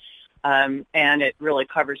do it, and it really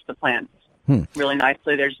covers the plants really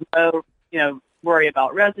nicely. There's no worry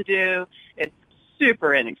about residue. It's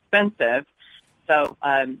super inexpensive, so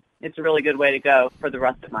it's a really good way to go for the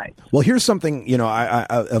russet mites. Well, here's something,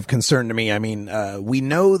 of concern to me. I mean, we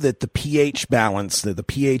know that the pH balance, the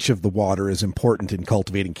pH of the water is important in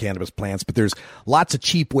cultivating cannabis plants, but there's lots of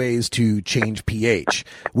cheap ways to change pH.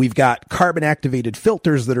 We've got carbon activated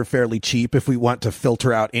filters that are fairly cheap if we want to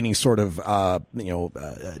filter out any sort of,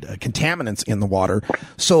 contaminants in the water.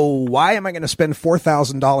 So why am I going to spend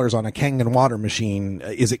 $4,000 on a Kangen water machine?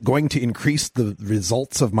 Is it going to increase the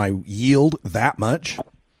results of my yield that much?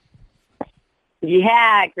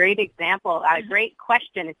 Yeah, great example. Great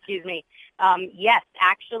question, excuse me. Yes,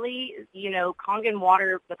 actually, Kangen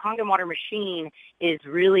Water, the Kangen Water machine is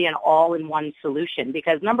really an all-in-one solution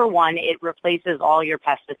because, number one, it replaces all your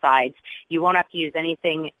pesticides. You won't have to use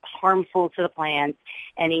anything harmful to the plants,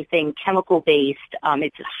 anything chemical-based.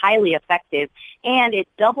 It's highly effective, and it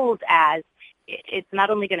doubles as it's not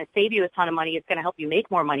only going to save you a ton of money, it's going to help you make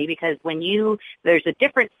more money because there's a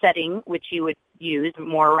different setting which you would use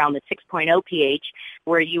more around the 6.0 pH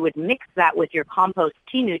where you would mix that with your compost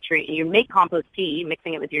tea nutrient. You make compost tea,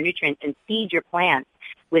 mixing it with your nutrients and feed your plants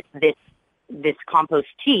with this this compost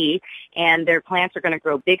tea, and their plants are going to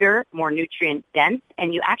grow bigger, more nutrient dense,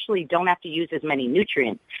 and you actually don't have to use as many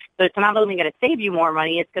nutrients. So it's not only going to save you more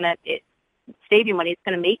money, it's going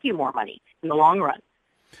to make you more money in the long run.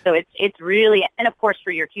 So it's really, and of course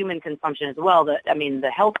for your human consumption as well.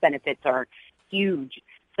 The health benefits are huge.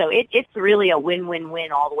 So it's really a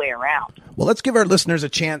win-win-win all the way around. Well, let's give our listeners a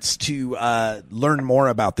chance to learn more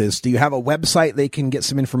about this. Do you have a website they can get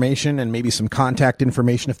some information and maybe some contact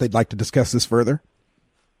information if they'd like to discuss this further?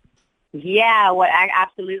 Yeah,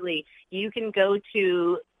 absolutely. You can go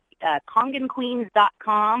to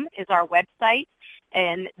KangenQueens.com is our website.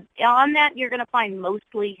 And on that, you're going to find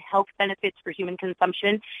mostly health benefits for human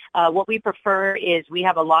consumption. What we prefer is we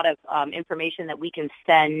have a lot of information that we can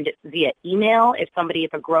send via email if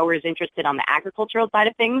a grower is interested on the agricultural side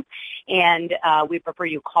of things. And we prefer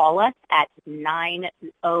you call us at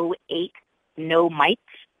 908-NO-MITES.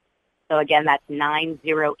 So again, that's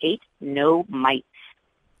 908-NO-MITES.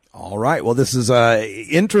 All right. Well, this is a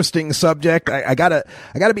interesting subject. I gotta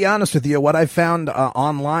be honest with you. What I found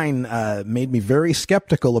online made me very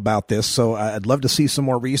skeptical about this. So I'd love to see some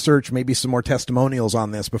more research, maybe some more testimonials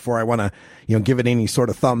on this before I want to, give it any sort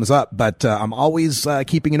of thumbs up. But I'm always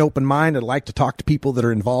keeping an open mind. I'd like to talk to people that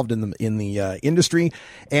are involved in the industry.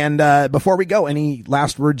 And before we go, any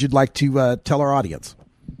last words you'd like to tell our audience?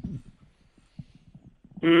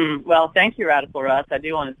 Well, thank you, Radical Russ. I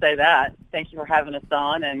do want to say that. Thank you for having us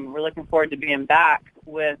on, and we're looking forward to being back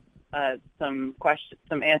with some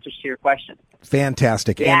answers to your questions.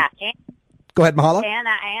 Fantastic. Yeah. Go ahead, Mahalath.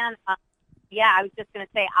 I was just going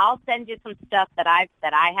to say, I'll send you some stuff that I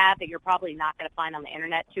have that you're probably not going to find on the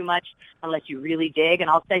internet too much unless you really dig, and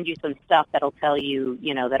I'll send you some stuff that'll tell you,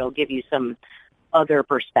 that'll give you some other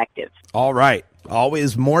perspective. All right.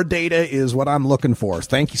 Always more data is what I'm looking for.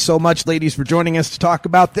 Thank you so much, ladies, for joining us to talk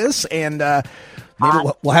about this, and maybe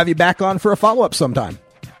we'll have you back on for a follow-up sometime.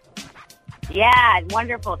 Yeah,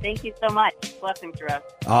 wonderful. Thank you so much. Blessings, Russ.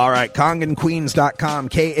 All right, KangenQueens.com,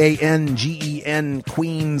 KANGEN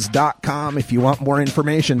Queens.com if you want more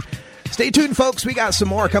information. Stay tuned, folks. We got some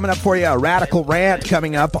more coming up for you. A radical rant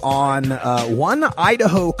coming up on one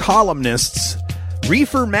Idaho columnist's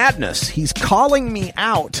Reefer madness. He's calling me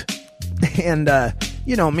out. And,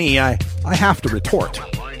 you know me, I have to retort.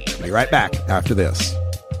 Be right back after this.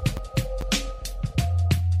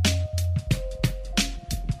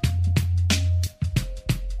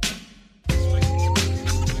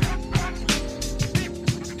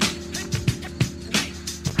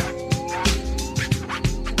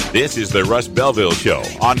 This is the Russ Belville Show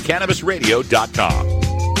on CannabisRadio.com.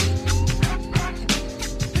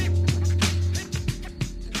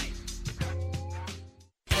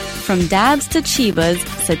 From dabs to chibas,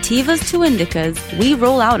 sativas to indicas, we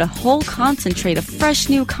roll out a whole concentrate of fresh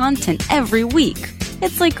new content every week.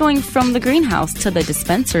 It's like going from the greenhouse to the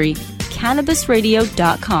dispensary.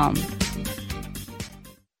 CannabisRadio.com.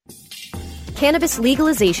 Cannabis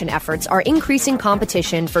legalization efforts are increasing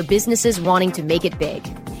competition for businesses wanting to make it big.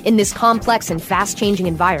 In this complex and fast-changing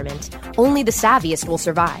environment, only the savviest will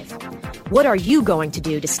survive. What are you going to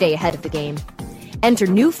do to stay ahead of the game? Enter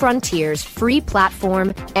New Frontier's free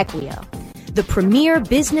platform, Equio, the premier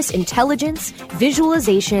business intelligence,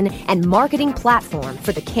 visualization, and marketing platform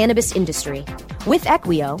for the cannabis industry. With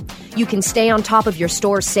Equio, you can stay on top of your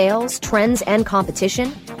store's sales, trends, and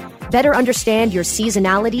competition, better understand your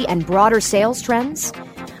seasonality and broader sales trends,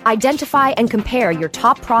 identify and compare your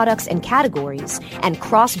top products and categories, and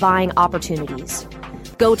cross-buying opportunities.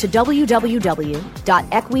 Go to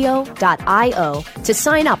www.equio.io to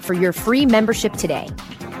sign up for your free membership today.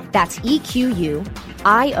 That's EQUIO.io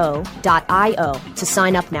to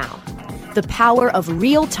sign up now. The power of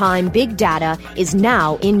real-time big data is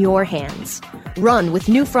now in your hands. Run with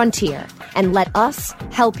New Frontier and let us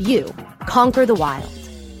help you conquer the wild.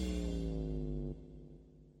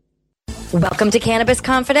 Welcome to Cannabis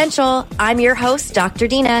Confidential. I'm your host, Dr.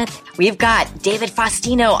 Dina. We've got David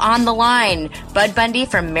Faustino on the line, Bud Bundy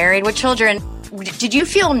from Married with Children. Did you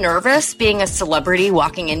feel nervous being a celebrity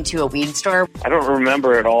walking into a weed store? I don't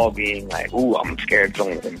remember it all being like, ooh, I'm scared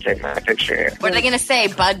someone's going to take my picture here. What are they going to say?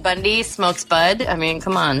 Bud Bundy smokes bud? I mean,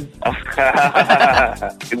 come on.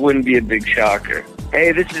 It wouldn't be a big shocker.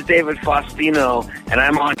 Hey, this is David Faustino, and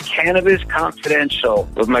I'm on Cannabis Confidential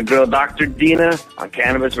with my girl, Dr. Dina, on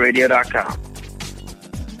CannabisRadio.com.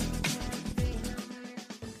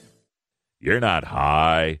 You're not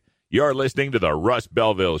high. You're listening to the Russ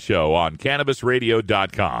Belville Show on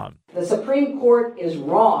CannabisRadio.com. The Supreme Court is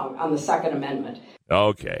wrong on the Second Amendment.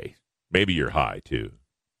 Okay. Maybe you're high, too.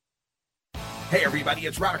 Hey everybody,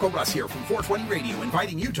 it's Radical Russ here from 420 Radio,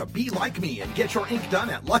 inviting you to be like me and get your ink done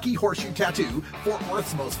at Lucky Horseshoe Tattoo, Fort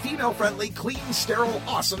Worth's most female-friendly, clean, sterile,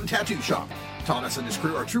 awesome tattoo shop. Thomas and his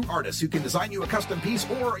crew are true artists who can design you a custom piece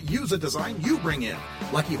or use a design you bring in.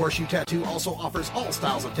 Lucky Horseshoe Tattoo also offers all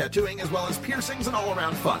styles of tattooing as well as piercings and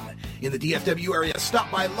all-around fun. In the DFW area, stop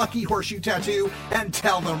by Lucky Horseshoe Tattoo and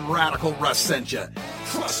tell them Radical Russ sent you.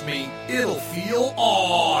 Trust me, it'll feel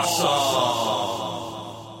awesome.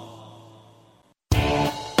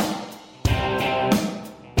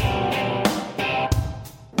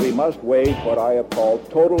 We must wage what I have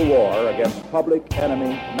called total war against public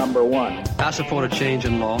enemy number one. I support a change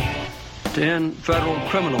in law to end federal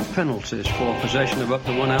criminal penalties for possession of up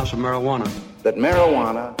to 1 ounce of marijuana. That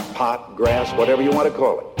marijuana, pot, grass, whatever you want to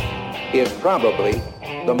call it, is probably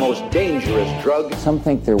the most dangerous drug. Some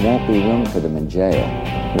think there won't be room for them in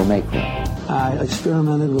jail. We'll make room. I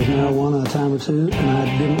experimented with marijuana a time or two, and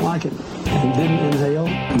I didn't like it and didn't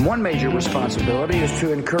inhale. One major responsibility is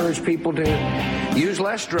to encourage people to use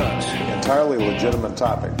less drugs. Entirely legitimate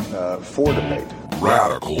topic for debate.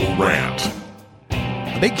 Radical Rant.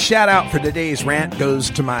 A big shout out for today's rant goes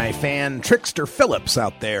to my fan Trickster Phillips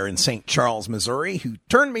out there in St. Charles, Missouri, who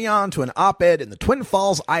turned me on to an op-ed in the Twin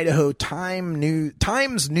Falls, Idaho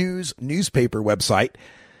Times News newspaper website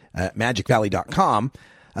at magicvalley.com.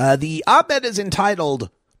 The op-ed is entitled,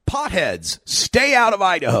 "Potheads, Stay Out of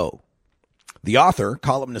Idaho." The author,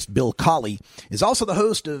 columnist Bill Colley, is also the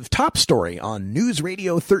host of Top Story on News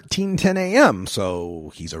Radio 1310 AM,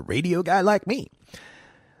 so he's a radio guy like me.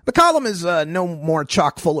 The column is no more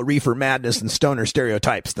chock full of reefer madness and stoner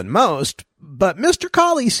stereotypes than most, but Mr.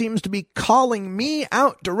 Colley seems to be calling me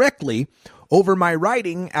out directly over my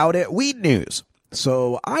writing out at Weed News,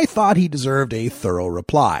 so I thought he deserved a thorough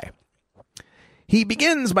reply. He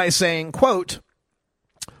begins by saying, quote,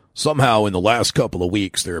 "Somehow in the last couple of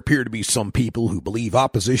weeks, there appear to be some people who believe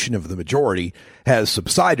opposition of the majority has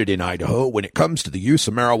subsided in Idaho when it comes to the use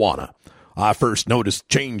of marijuana. I first noticed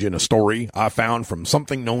change in a story I found from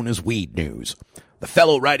something known as Weed News. The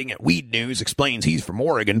fellow writing at Weed News explains he's from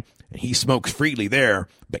Oregon, and he smokes freely there,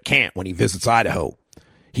 but can't when he visits Idaho.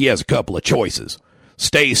 He has a couple of choices.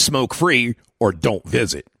 Stay smoke-free or don't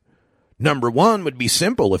visit. Number one would be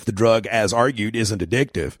simple if the drug, as argued, isn't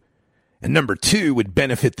addictive. And number two would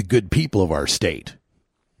benefit the good people of our state."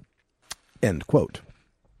 End quote.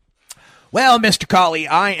 Well, Mr. Colley,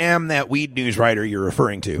 I am that Weed News writer you're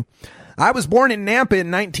referring to. I was born in Nampa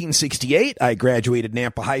in 1968. I graduated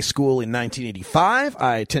Nampa High School in 1985.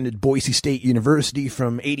 I attended Boise State University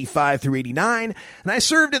from 85 through 89, and I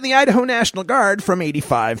served in the Idaho National Guard from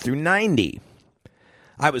 85 through 90.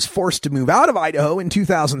 I was forced to move out of Idaho in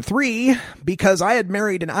 2003 because I had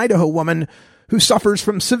married an Idaho woman who suffers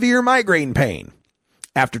from severe migraine pain.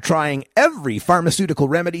 After trying every pharmaceutical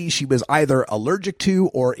remedy she was either allergic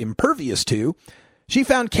to or impervious to, she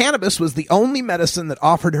found cannabis was the only medicine that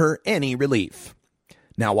offered her any relief.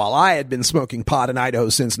 Now, while I had been smoking pot in Idaho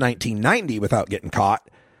since 1990 without getting caught,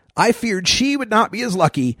 I feared she would not be as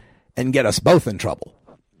lucky and get us both in trouble.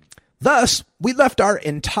 Thus, we left our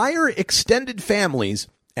entire extended families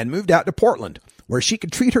and moved out to Portland, where she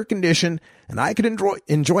could treat her condition and I could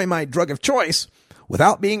enjoy my drug of choice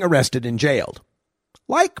without being arrested and jailed.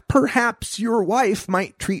 Like perhaps your wife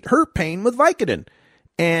might treat her pain with Vicodin,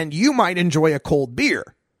 and you might enjoy a cold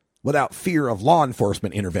beer without fear of law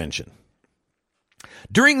enforcement intervention.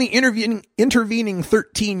 During the intervening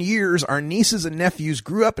 13 years, our nieces and nephews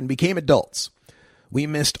grew up and became adults. We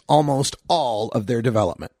missed almost all of their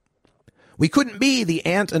development. We couldn't be the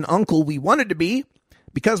aunt and uncle we wanted to be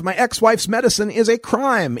because my ex-wife's medicine is a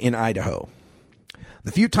crime in Idaho.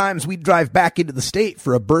 The few times we'd drive back into the state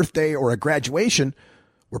for a birthday or a graduation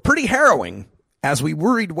were pretty harrowing, as we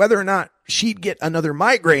worried whether or not she'd get another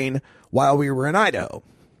migraine while we were in Idaho.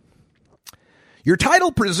 Your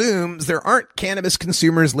title presumes there aren't cannabis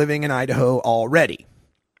consumers living in Idaho already.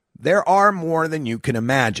 There are more than you can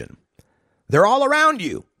imagine. They're all around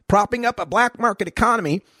you, propping up a black market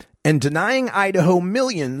economy and denying Idaho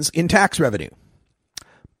millions in tax revenue.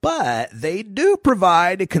 But they do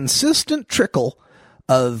provide a consistent trickle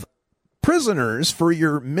of prisoners for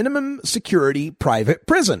your minimum security private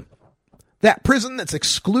prison. That prison that's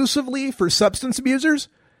exclusively for substance abusers,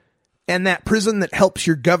 and that prison that helps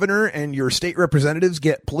your governor and your state representatives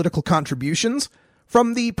get political contributions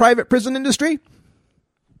from the private prison industry.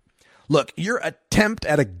 Look, your attempt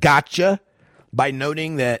at a gotcha by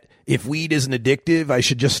noting that if weed isn't addictive, I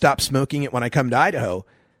should just stop smoking it when I come to Idaho,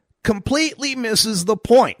 completely misses the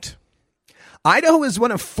point. Idaho is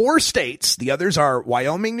one of 4 states, the others are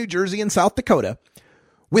Wyoming, New Jersey, and South Dakota,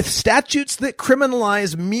 with statutes that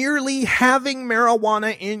criminalize merely having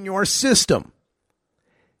marijuana in your system.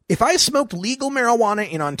 If I smoked legal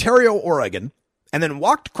marijuana in Ontario, Oregon, and then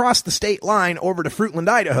walked across the state line over to Fruitland,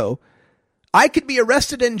 Idaho, I could be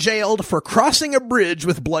arrested and jailed for crossing a bridge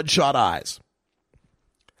with bloodshot eyes.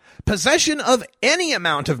 Possession of any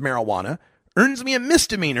amount of marijuana earns me a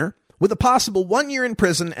misdemeanor with a possible 1 year in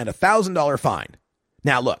prison and $1,000 fine.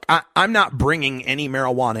 Now, look, I'm not bringing any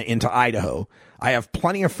marijuana into Idaho. I have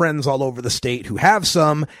plenty of friends all over the state who have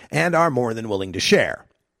some and are more than willing to share.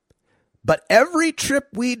 But every trip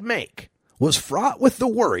we'd make was fraught with the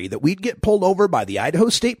worry that we'd get pulled over by the Idaho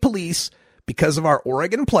State Police because of our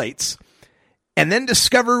Oregon plates, and then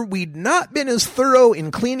discover we'd not been as thorough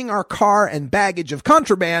in cleaning our car and baggage of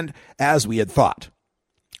contraband as we had thought.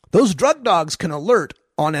 Those drug dogs can alert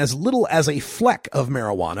on as little as a fleck of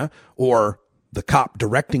marijuana, or the cop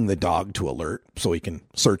directing the dog to alert so he can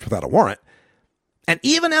search without a warrant. And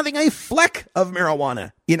even having a fleck of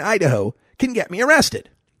marijuana in Idaho can get me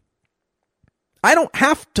arrested. I don't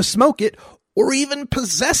have to smoke it or even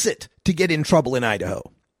possess it to get in trouble in Idaho.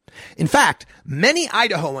 In fact, many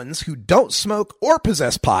Idahoans who don't smoke or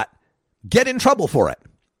possess pot get in trouble for it.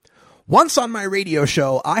 Once on my radio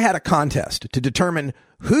show, I had a contest to determine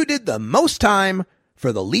who did the most time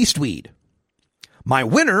for the least weed. My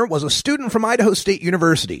winner was a student from Idaho State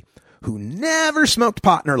University who never smoked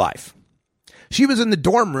pot in her life. She was in the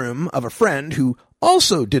dorm room of a friend who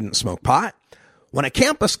also didn't smoke pot when a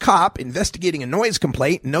campus cop investigating a noise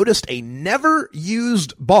complaint noticed a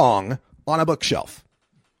never-used bong on a bookshelf.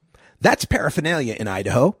 That's paraphernalia in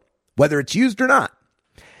Idaho, whether it's used or not.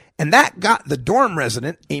 And that got the dorm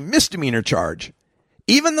resident a misdemeanor charge,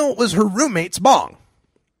 even though it was her roommate's bong.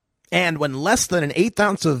 And when less than an 1/8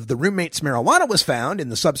 ounce of the roommate's marijuana was found in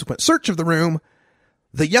the subsequent search of the room,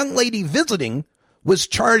 the young lady visiting was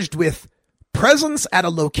charged with presence at a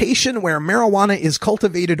location where marijuana is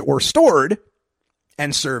cultivated or stored,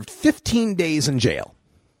 and served 15 days in jail.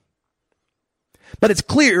 But it's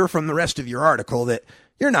clear from the rest of your article that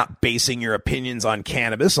you're not basing your opinions on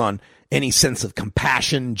cannabis on any sense of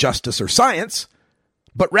compassion, justice, or science,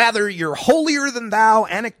 but rather your holier-than-thou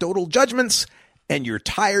anecdotal judgments and your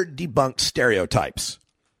tired, debunked stereotypes.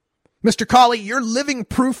 Mr. Colley, you're living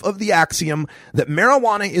proof of the axiom that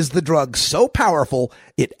marijuana is the drug so powerful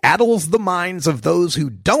it addles the minds of those who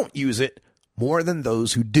don't use it more than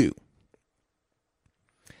those who do.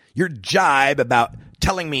 Your jibe about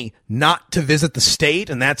telling me not to visit the state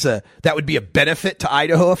and that would be a benefit to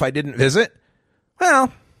Idaho if I didn't visit?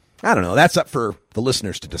 Well, I don't know. That's up for the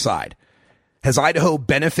listeners to decide. Has Idaho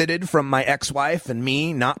benefited from my ex-wife and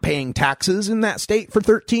me not paying taxes in that state for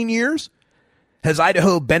 13 years? Has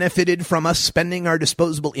Idaho benefited from us spending our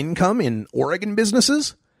disposable income in Oregon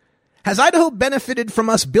businesses? Has Idaho benefited from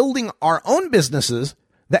us building our own businesses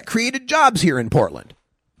that created jobs here in Portland?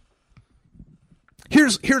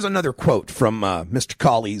 Here's another quote from Mr.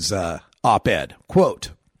 Colley's op-ed.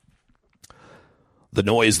 Quote, "The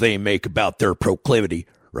noise they make about their proclivity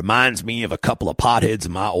reminds me of a couple of potheads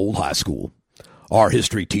in my old high school. Our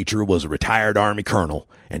history teacher was a retired Army colonel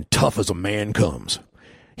and tough as a man comes.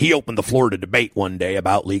 He opened the floor to debate one day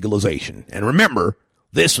about legalization. And remember,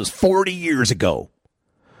 this was 40 years ago.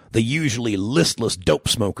 The usually listless dope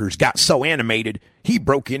smokers got so animated, he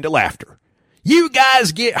broke into laughter. 'You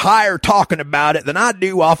guys get higher talking about it than I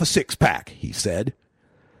do off a six-pack,' he said.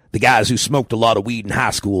 The guys who smoked a lot of weed in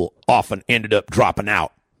high school often ended up dropping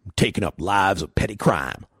out, taking up lives of petty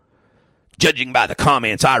crime. Judging by the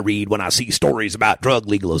comments I read when I see stories about drug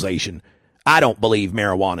legalization, I don't believe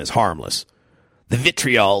marijuana is harmless. The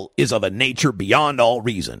vitriol is of a nature beyond all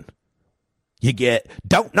reason. You get,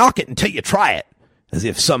 don't knock it until you try it, as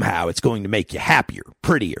if somehow it's going to make you happier,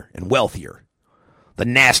 prettier, and wealthier. The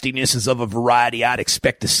nastiness is of a variety I'd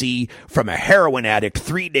expect to see from a heroin addict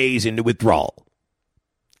 3 days into withdrawal."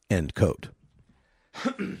 End quote.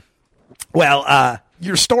 Well,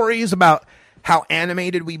 your stories about how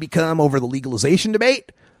animated we become over the legalization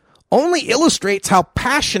debate only illustrates how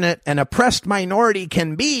passionate an oppressed minority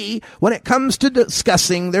can be when it comes to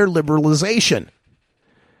discussing their liberalization.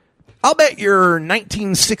 I'll bet your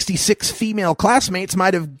 1966 female classmates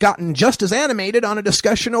might have gotten just as animated on a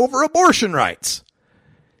discussion over abortion rights.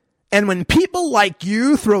 And when people like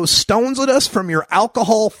you throw stones at us from your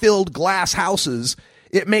alcohol-filled glass houses,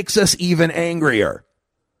 it makes us even angrier.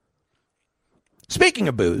 Speaking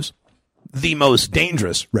of booze, the most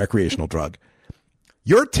dangerous recreational drug,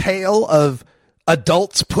 your tale of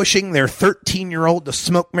adults pushing their 13-year-old to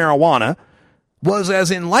smoke marijuana was as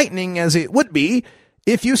enlightening as it would be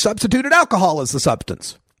if you substituted alcohol as the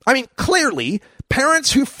substance. I mean, clearly,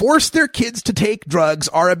 parents who force their kids to take drugs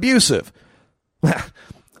are abusive.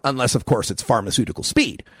 Unless, of course, it's pharmaceutical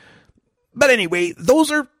speed. But anyway, those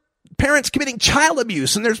are parents committing child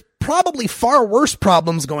abuse, and there's probably far worse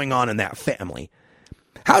problems going on in that family.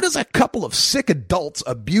 How does a couple of sick adults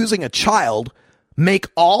abusing a child make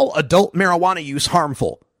all adult marijuana use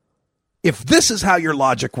harmful? If this is how your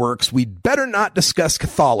logic works, we'd better not discuss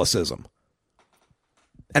Catholicism.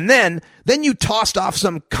 And then you tossed off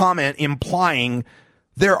some comment implying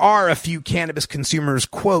there are a few cannabis consumers,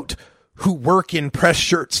 quote, who work in press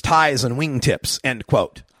shirts, ties, and wingtips, end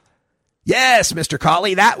quote. Yes, Mr.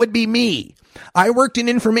 Colley, that would be me. I worked in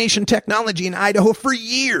information technology in Idaho for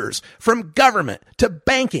years, from government to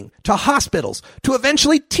banking to hospitals to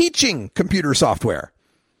eventually teaching computer software.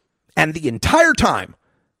 And the entire time,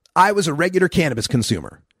 I was a regular cannabis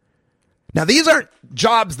consumer. Now, these aren't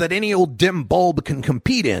jobs that any old dim bulb can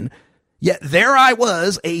compete in, yet there I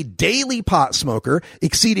was, a daily pot smoker,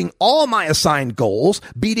 exceeding all my assigned goals,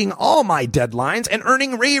 beating all my deadlines, and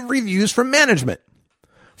earning rave reviews from management.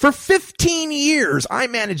 For 15 years, I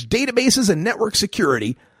managed databases and network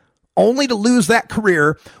security, only to lose that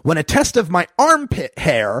career when a test of my armpit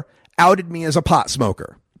hair outed me as a pot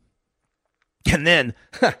smoker. And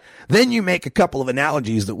then you make a couple of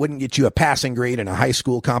analogies that wouldn't get you a passing grade in a high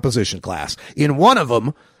school composition class. In one of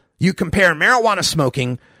them, you compare marijuana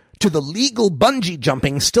smoking to the legal bungee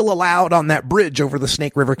jumping still allowed on that bridge over the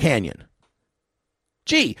Snake River Canyon.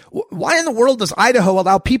 Gee, why in the world does Idaho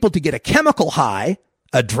allow people to get a chemical high,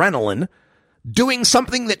 adrenaline, doing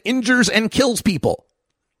something that injures and kills people?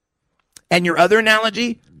 And your other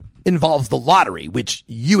analogy involves the lottery, which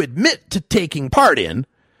you admit to taking part in,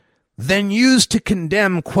 then used to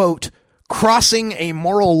condemn, quote, crossing a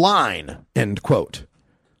moral line, end quote.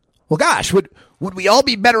 Well, gosh, would we all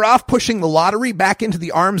be better off pushing the lottery back into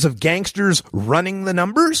the arms of gangsters running the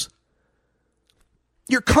numbers?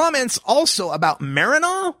 Your comments also about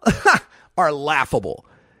Marinol are laughable.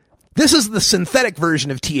 This is the synthetic version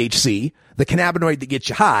of THC, the cannabinoid that gets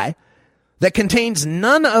you high, that contains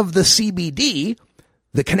none of the CBD,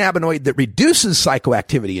 the cannabinoid that reduces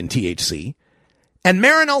psychoactivity in THC, and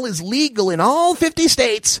Marinol is legal in all 50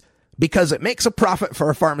 states because it makes a profit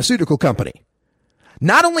for a pharmaceutical company.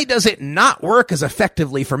 Not only does it not work as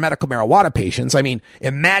effectively for medical marijuana patients, I mean,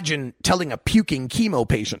 imagine telling a puking chemo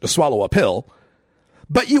patient to swallow a pill,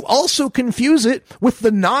 but you also confuse it with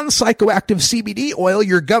the non-psychoactive CBD oil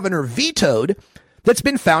your governor vetoed that's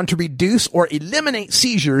been found to reduce or eliminate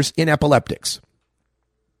seizures in epileptics.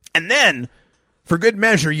 And then, for good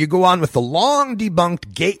measure, you go on with the long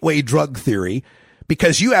debunked gateway drug theory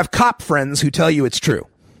because you have cop friends who tell you it's true.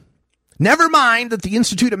 Never mind that the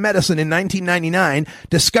Institute of Medicine in 1999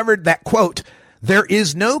 discovered that, quote, there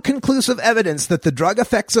is no conclusive evidence that the drug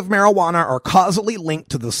effects of marijuana are causally linked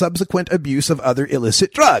to the subsequent abuse of other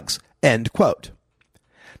illicit drugs, end quote.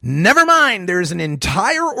 Never mind, there's an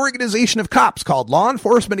entire organization of cops called Law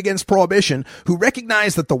Enforcement Against Prohibition who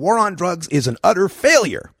recognize that the war on drugs is an utter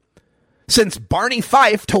failure. Since Barney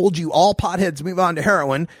Fife told you all potheads move on to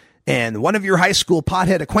heroin, and one of your high school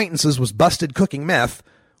pothead acquaintances was busted cooking meth,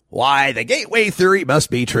 why, the gateway theory must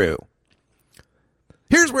be true.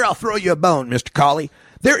 Here's where I'll throw you a bone, Mr. Colley.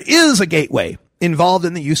 There is a gateway involved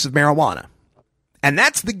in the use of marijuana, and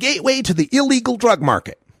that's the gateway to the illegal drug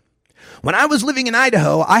market. When I was living in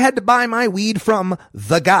Idaho, I had to buy my weed from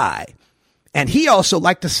the guy, and he also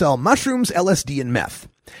liked to sell mushrooms, LSD, and meth.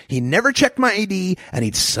 He never checked my ID, and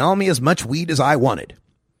he'd sell me as much weed as I wanted.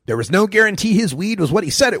 There was no guarantee his weed was what he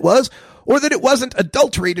said it was, or that it wasn't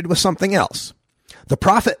adulterated with something else. The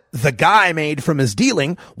profit the guy made from his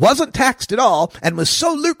dealing wasn't taxed at all and was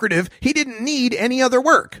so lucrative he didn't need any other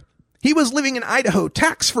work. He was living in Idaho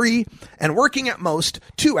tax-free and working at most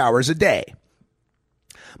 2 hours a day.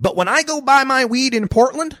 But when I go buy my weed in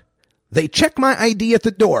Portland, they check my ID at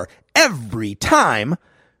the door every time,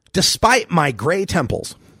 despite my gray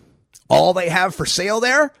temples. All they have for sale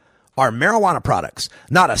there are marijuana products,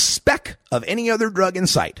 not a speck of any other drug in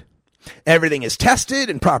sight. Everything is tested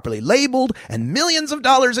and properly labeled, and millions of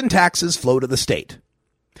dollars in taxes flow to the state.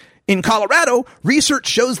 In Colorado, research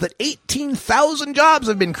shows that 18,000 jobs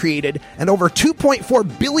have been created and over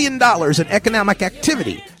 $2.4 billion in economic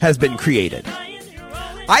activity has been created.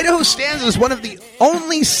 Idaho stands as one of the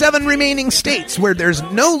only 7 remaining states where there's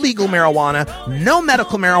no legal marijuana, no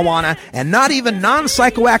medical marijuana, and not even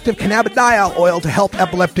non-psychoactive cannabidiol oil to help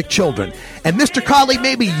epileptic children. And Mr. Colley,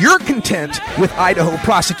 maybe you're content with Idaho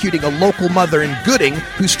prosecuting a local mother in Gooding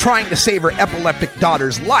who's trying to save her epileptic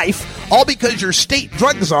daughter's life, all because your state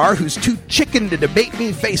drug czar, who's too chicken to debate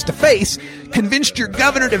me face to face, convinced your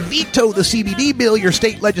governor to veto the CBD bill your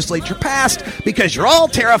state legislature passed because you're all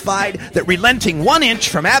terrified that relenting 1 inch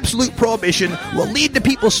from absolute prohibition will lead to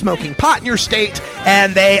people smoking pot in your state,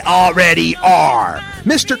 and they already are.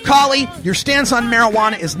 Mr. Colley, your stance on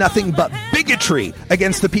marijuana is nothing but bigotry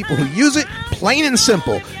against the people who use it, plain and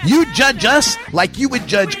simple. You judge us like you would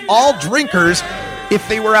judge all drinkers if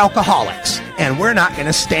they were alcoholics, and we're not going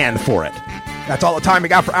to stand for it. That's all the time we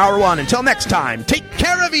got for Hour 1. Until next time, take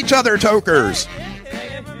care of each other, tokers.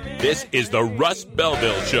 This is the Russ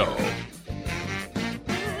Belville Show.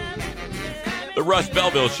 The Russ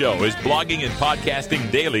Belville Show is blogging and podcasting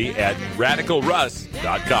daily at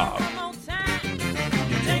RadicalRuss.com.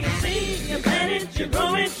 You take a seed, you plant it, you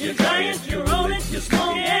grow it, you dry it, you roll it, you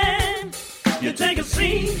smoke it. You take a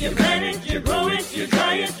seed, you plant it, you grow it, you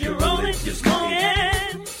dry it, you roll it, you smoke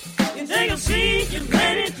it. You take a seed, you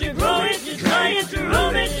plant it, you grow it, you dry it, you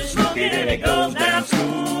roll it, you smoke it, and it goes down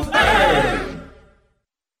smooth.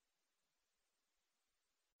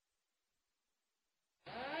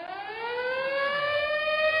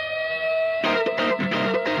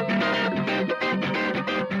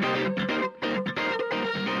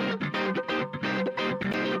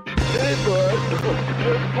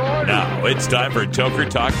 Now it's time for Toker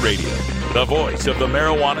Talk Radio, the voice of the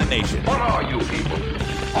marijuana nation. What are you people?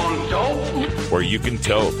 On dope? Where you can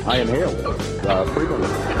toke. I inhale frequently.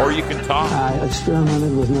 Or you can talk. I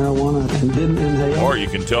experimented with marijuana and didn't inhale. Or you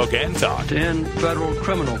can toke and talk. 10 federal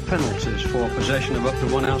criminal penalties for possession of up to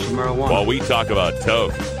 1 ounce of marijuana. While we talk about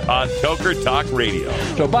toke on Toker Talk Radio.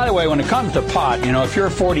 So, by the way, when it comes to pot, you know, if you're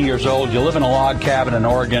 40 years old, you live in a log cabin in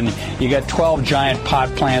Oregon, you got 12 giant pot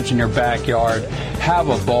plants in your backyard, have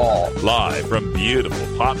a ball. Live from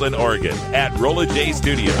beautiful Portland, Oregon at Rolla J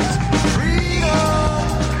Studios.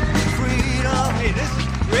 Hey, this is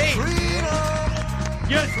great.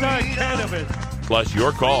 Just like cannabis. Plus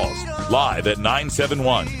your calls live at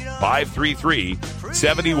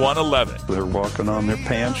 971-533-7111. They're walking on their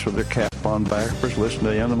pants with their cap on backwards,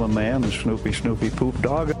 listening to Enema Man and Snoopy Poop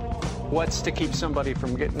Dog. What's to keep somebody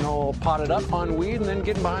from getting all potted up on weed and then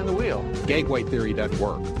getting behind the wheel? Gateway theory doesn't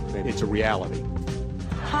work. It's a reality.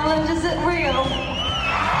 Holland, is it real?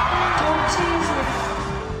 Don't tease me.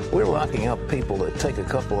 We're locking up people that take a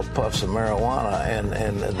couple of puffs of marijuana,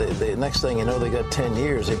 and the next thing you know, they got 10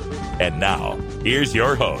 years. And now, here's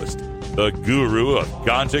your host, the guru of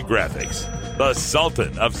ganja graphics, the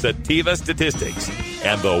sultan of sativa statistics,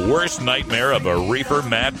 and the worst nightmare of a reefer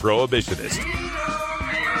mad prohibitionist.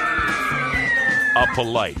 A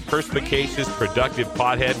polite, perspicacious, productive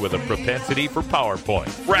pothead with a propensity for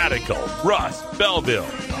PowerPoint. Radical Russ Belville.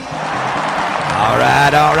 All right.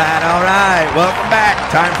 Welcome back.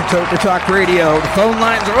 Time for Toker Talk Radio. The phone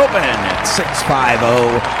lines are open at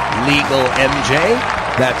 650-LEGAL-MJ.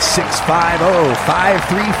 That's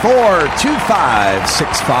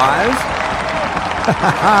 650-534-2565.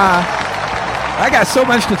 I got so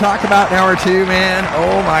much to talk about in hour 2, man.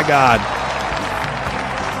 Oh, my God.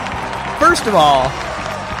 First of all,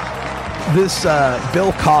 this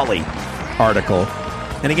Bill Colley article.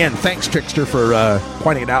 And again, thanks, Trickster, for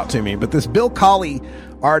pointing it out to me. But this Bill Colley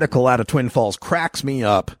article out of Twin Falls cracks me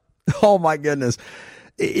up. Oh, my goodness.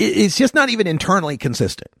 It's just not even internally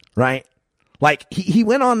consistent, right? Like, he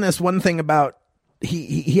went on this one thing about,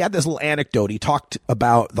 he had this little anecdote. He talked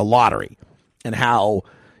about the lottery and how,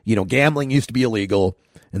 you know, gambling used to be illegal.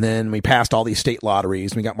 And then we passed all these state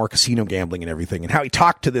lotteries. And we got more casino gambling and everything. And how he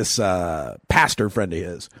talked to this pastor friend of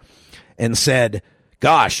his and said,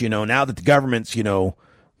 gosh, you know, now that the government's, you know,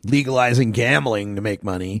 legalizing gambling to make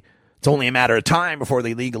money, it's only a matter of time before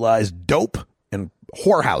they legalize dope and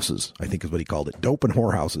whorehouses, I think is what he called it, dope and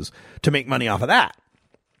whorehouses, to make money off of that.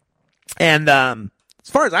 And as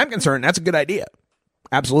far as I'm concerned, that's a good idea.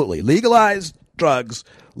 Absolutely. Legalize drugs,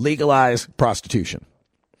 legalize prostitution.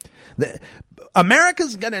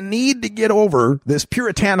 America's going to need to get over this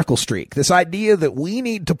puritanical streak, this idea that we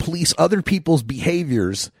need to police other people's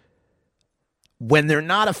behaviors when they're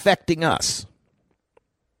not affecting us.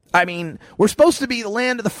 I mean, we're supposed to be the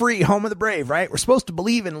land of the free, home of the brave, right? We're supposed to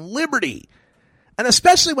believe in liberty. And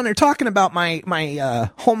especially when they're talking about my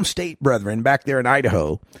home state brethren back there in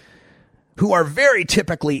Idaho, who are very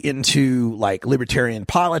typically into like libertarian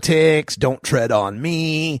politics, don't tread on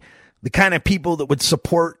me, the kind of people that would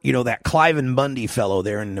support, you know, that Cliven Bundy fellow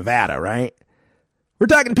there in Nevada, right? We're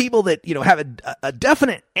talking people that, you know, have a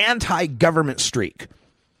definite anti-government streak.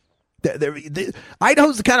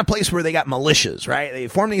 Idaho's the kind of place where they got militias, right? They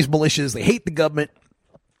form these militias. They hate the government,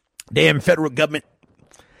 damn federal government.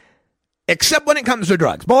 Except when it comes to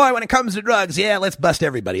drugs. Boy, when it comes to drugs, yeah, let's bust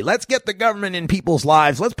everybody. Let's get the government in people's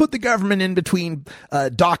lives. Let's put the government in between a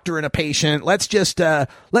doctor and a patient. Let's just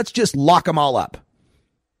lock them all up.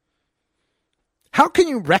 How can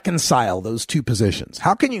you reconcile those two positions?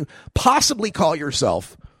 How can you possibly call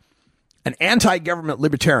yourself an anti-government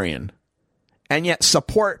libertarian and yet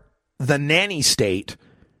support the nanny state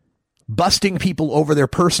busting people over their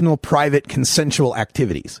personal, private, consensual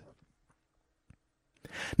activities?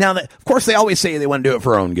 Now, of course, they always say they want to do it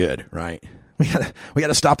for our own good, right? We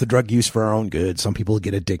gotta stop the drug use for our own good. Some people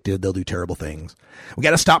get addicted. They'll do terrible things. We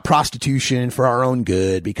gotta stop prostitution for our own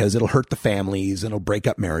good because it'll hurt the families and it'll break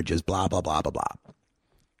up marriages, blah, blah, blah, blah, blah.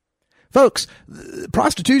 Folks,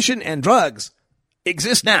 prostitution and drugs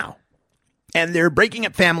exist now. And they're breaking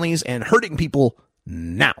up families and hurting people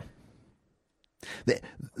now.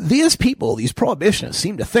 These people, these prohibitionists,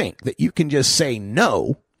 seem to think that you can just say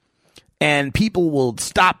no and people will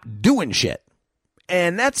stop doing shit.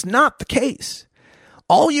 And that's not the case.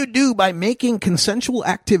 All you do by making consensual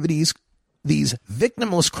activities, these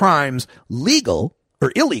victimless crimes, legal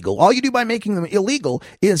or illegal, all you do by making them illegal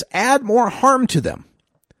is add more harm to them.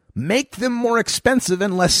 Make them more expensive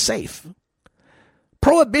and less safe.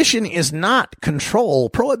 Prohibition is not control.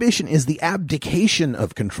 Prohibition is the abdication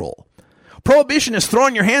of control. Prohibition is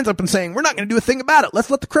throwing your hands up and saying, we're not going to do a thing about it. Let's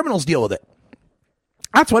let the criminals deal with it.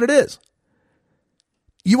 That's what it is.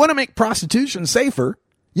 You want to make prostitution safer,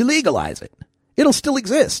 you legalize it. It'll still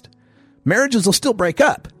exist. Marriages will still break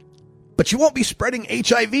up. But you won't be spreading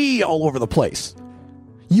HIV all over the place.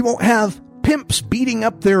 You won't have pimps beating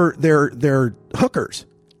up their hookers.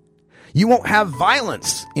 You won't have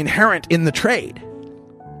violence inherent in the trade.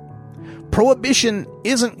 Prohibition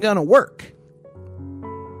isn't going to work.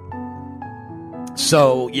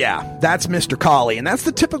 So, yeah, that's Mr. Colley. And that's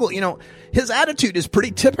the typical, his attitude is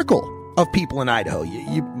pretty typical of people in Idaho.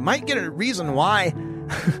 You might get a reason why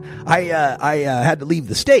I had to leave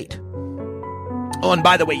the state. Oh, and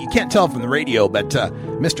by the way, you can't tell from the radio, but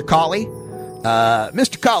Mr. Colley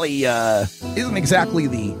isn't exactly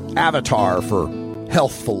the avatar for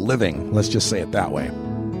healthful living. Let's just say it that way.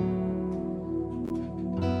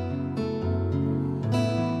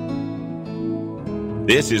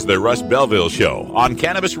 This is the Russ Belville Show on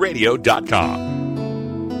CannabisRadio.com.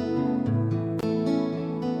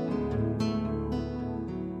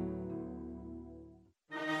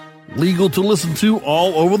 Legal to listen to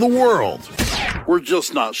all over the world. We're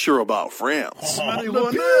just not sure about France.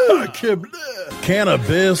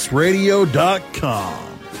 CannabisRadio.com.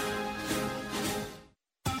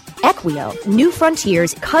 Equio, New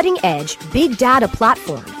Frontier's cutting-edge big data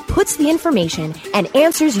platform, puts the information and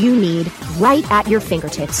answers you need right at your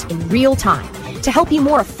fingertips in real time to help you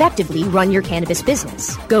more effectively run your cannabis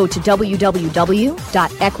business. Go to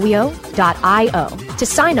www.equio.io to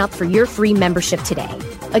sign up for your free membership today.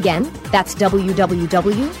 Again, that's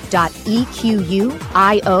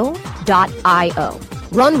www.equio.io.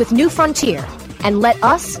 Run with New Frontier and let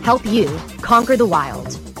us help you conquer the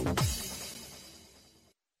wild.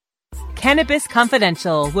 Cannabis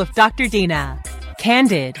Confidential with Dr. Dina.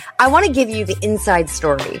 Candid. I want to give you the inside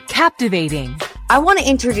story. Captivating. I want to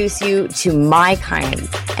introduce you to my kind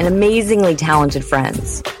and amazingly talented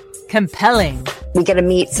friends. Compelling. We get to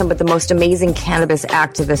meet some of the most amazing cannabis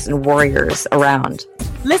activists and warriors around.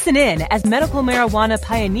 Listen in as medical marijuana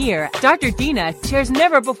pioneer Dr. Dina shares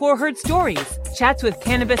never-before-heard stories, chats with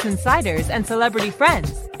cannabis insiders and celebrity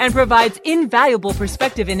friends, and provides invaluable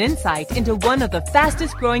perspective and insight into one of the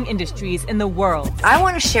fastest-growing industries in the world. I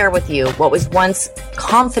want to share with you what was once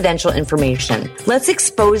confidential information. Let's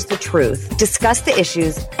expose the truth, discuss the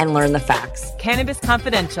issues, and learn the facts. Cannabis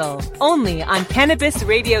Confidential, only on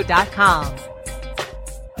CannabisRadio.com.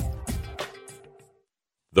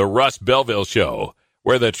 The Russ Belville Show,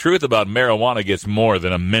 where the truth about marijuana gets more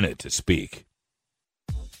than a minute to speak.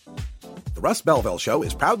 The Russ Belville Show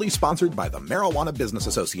is proudly sponsored by the Marijuana Business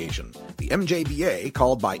Association. The MJBA,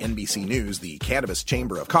 called by NBC News the Cannabis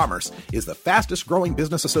Chamber of Commerce, is the fastest growing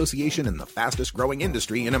business association in the fastest growing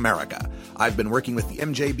industry in America. I've been working with the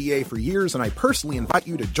MJBA for years, and I personally invite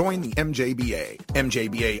you to join the MJBA.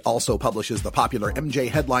 MJBA also publishes the popular MJ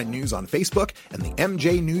Headline News on Facebook and the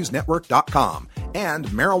MJNewsNetwork.com and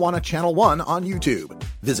Marijuana Channel 1 on YouTube.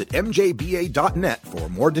 Visit mjba.net for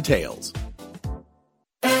more details.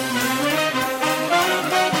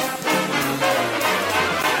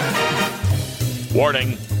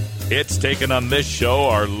 Warning, hits taken on this show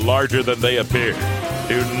are larger than they appear.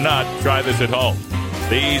 Do not try this at home.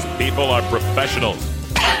 These people are professionals.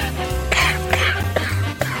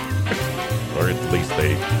 Or at least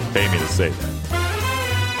they pay me to say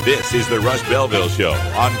that. This is the Russ Belville Show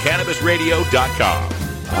on CannabisRadio.com.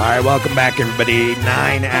 All right, welcome back, everybody.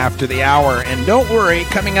 9 after the hour. And don't worry,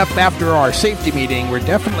 coming up after our safety meeting, we're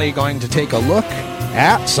definitely going to take a look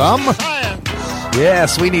at some science.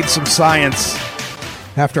 Yes, we need some science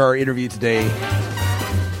after our interview today. Good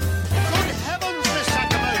heavens, Miss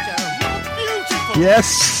Sakamoto, you're beautiful.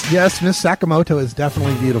 Yes, Miss Sakamoto is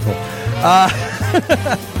definitely beautiful.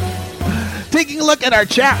 Taking a look at our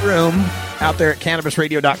chat room out there at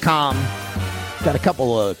cannabisradio.com. Got a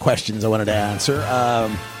couple of questions I wanted to answer.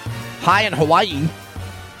 Hi in Hawaii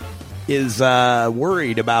is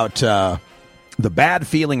worried about the bad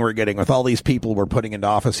feeling we're getting with all these people we're putting into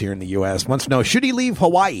office here in the U.S. Wants to know, should he leave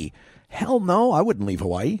Hawaii? Hell no, I wouldn't leave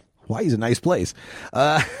Hawaii. Hawaii's a nice place.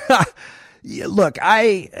 Look,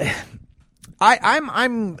 I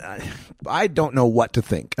don't know what to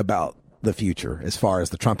think about the future as far as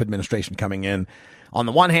the Trump administration coming in. On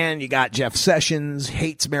the one hand, you got Jeff Sessions,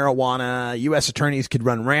 hates marijuana. U.S. attorneys could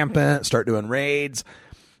run rampant, start doing raids.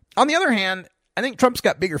 On the other hand, I think Trump's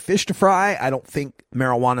got bigger fish to fry. I don't think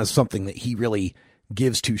marijuana is something that he really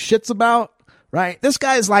gives two shits about, right? This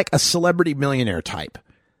guy's like a celebrity millionaire type.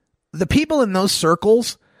 The people in those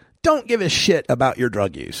circles don't give a shit about your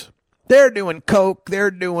drug use. They're doing coke.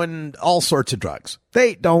 They're doing all sorts of drugs.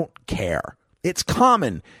 They don't care. It's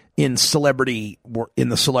common in the celebrity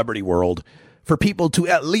world for people to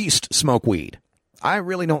at least smoke weed. I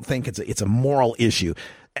really don't think it's a moral issue.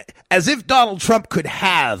 As if Donald Trump could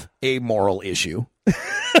have a moral issue,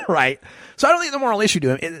 right? So I don't think it's a moral issue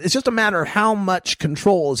to him. It's just a matter of how much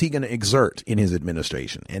control is he going to exert in his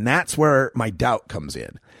administration. And that's where my doubt comes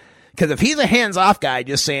in. Because if he's a hands-off guy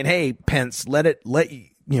just saying, hey, Pence, let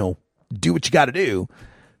you do what you got to do,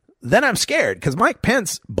 then I'm scared. Because Mike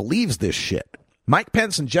Pence believes this shit. Mike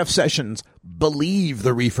Pence and Jeff Sessions believe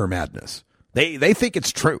the reefer madness. They think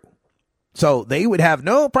it's true. So they would have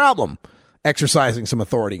no problem exercising some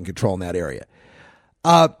authority and control in that area.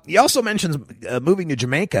 He also mentions moving to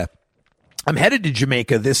Jamaica. I'm headed to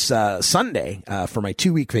Jamaica this Sunday for my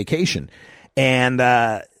 2-week vacation. And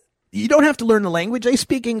you don't have to learn the language. They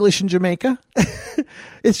speak English in Jamaica.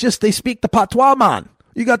 It's just they speak the patois, man.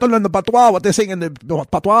 You got to learn the patois, what they're saying in the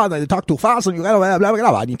patois, and they talk too fast, and you got to blah, blah,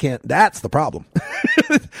 blah, and you can't. That's the problem.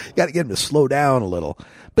 You got to get them to slow down a little.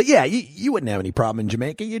 But yeah, you wouldn't have any problem in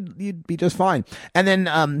Jamaica. You'd be just fine. And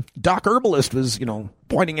then Doc Herbalist was,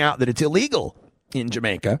 pointing out that it's illegal in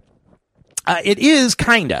Jamaica. It is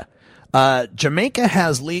kinda. Jamaica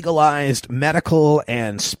has legalized medical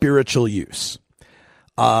and spiritual use.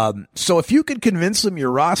 So if you could convince them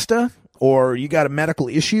you're Rasta or you got a medical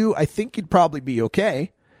issue, I think you'd probably be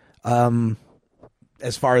okay.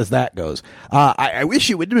 As far as that goes, I wish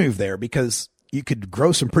you would move there because you could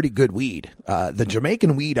grow some pretty good weed. The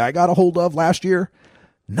Jamaican weed I got a hold of last year,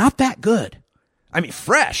 not that good. I mean,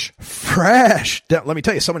 fresh. Let me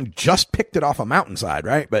tell you, someone just picked it off a mountainside,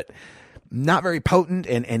 right? But not very potent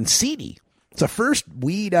and seedy. It's the first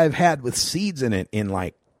weed I've had with seeds in it in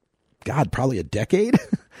probably a decade.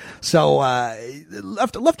 So it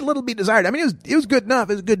left a little bit desired. I mean, it was good enough.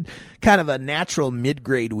 It was a good kind of a natural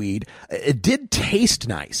mid-grade weed. It did taste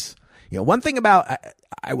nice. One thing about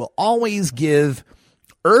I will always give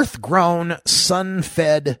earth-grown,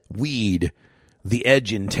 sun-fed weed the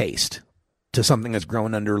edge in taste to something that's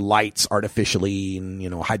grown under lights artificially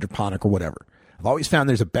and, hydroponic or whatever. I've always found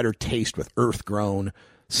there's a better taste with earth-grown,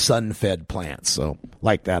 sun-fed plants. So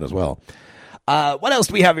like that as well. What else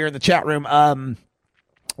do we have here in the chat room?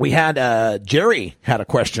 We had Jerry had a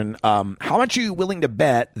question. How much are you willing to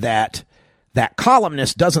bet that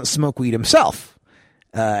columnist doesn't smoke weed himself?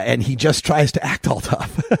 And he just tries to act all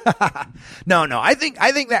tough. No. I think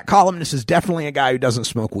that columnist is definitely a guy who doesn't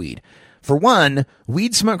smoke weed. For one,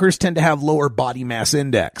 weed smokers tend to have lower body mass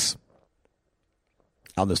index.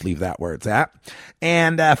 I'll just leave that where it's at.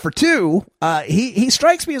 And for two, he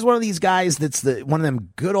strikes me as one of these guys that's one of them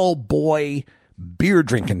good old boy beer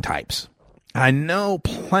drinking types. I know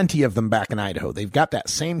plenty of them back in Idaho. They've got that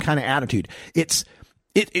same kind of attitude. It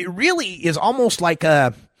really is almost like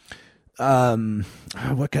a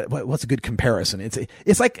what's a good comparison?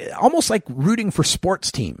 It's like almost like rooting for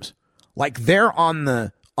sports teams. Like they're on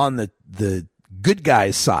the good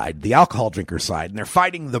guys side, the alcohol drinker side, and they're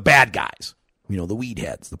fighting the bad guys. The weed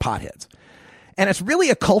heads, the pot heads. And it's really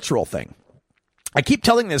a cultural thing. I keep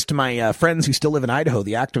telling this to my friends who still live in Idaho,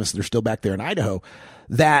 the activists that are still back there in Idaho,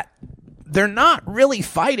 that they're not really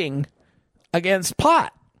fighting against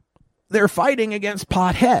pot. They're fighting against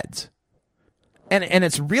pot heads. And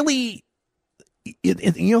it's really,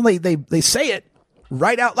 they say it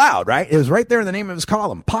right out loud, right? It was right there in the name of his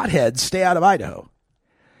column. Potheads, stay out of Idaho.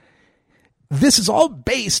 This is all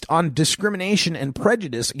based on discrimination and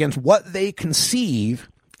prejudice against what they conceive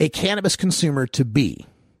a cannabis consumer to be.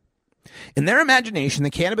 In their imagination, the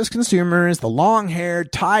cannabis consumer is the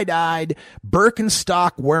long-haired, tie-dyed,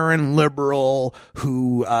 Birkenstock-wearing liberal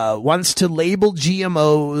who wants to label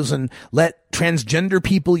GMOs and let transgender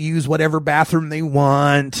people use whatever bathroom they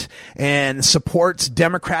want and supports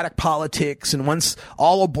democratic politics and wants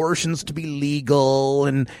all abortions to be legal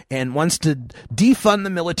and wants to defund the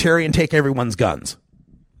military and take everyone's guns.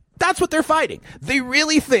 That's what they're fighting. They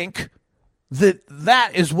really think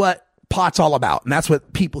that is what pot's all about. And that's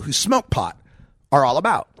what people who smoke pot are all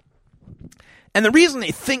about. And the reason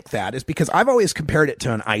they think that is because I've always compared it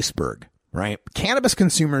to an iceberg, right? Cannabis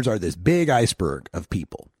consumers are this big iceberg of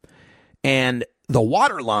people. And the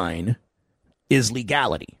waterline is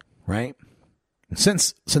legality, right?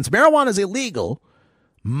 Since marijuana is illegal,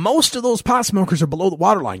 most of those pot smokers are below the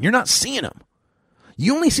waterline. You're not seeing them.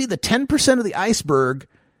 You only see the 10% of the iceberg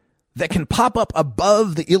that can pop up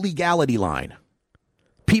above the illegality line.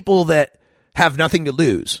 People that have nothing to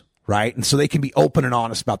lose, right? And so they can be open and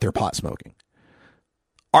honest about their pot smoking.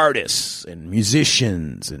 Artists and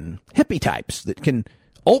musicians and hippie types that can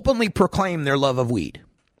openly proclaim their love of weed.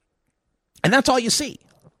 And that's all you see.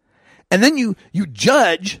 And then you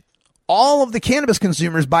judge all of the cannabis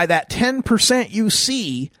consumers by that 10% you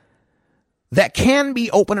see that can be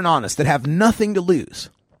open and honest, that have nothing to lose.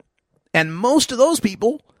 And most of those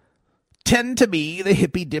people tend to be the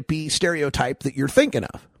hippy-dippy stereotype that you're thinking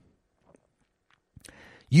of.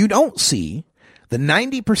 You don't see the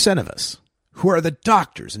 90% of us who are the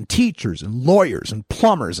doctors and teachers and lawyers and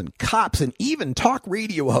plumbers and cops and even talk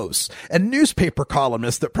radio hosts and newspaper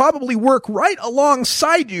columnists that probably work right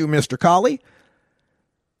alongside you, Mr. Colley.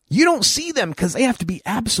 You don't see them because they have to be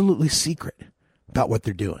absolutely secret about what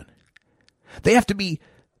they're doing. They have to be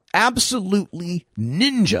absolutely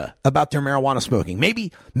ninja about their marijuana smoking.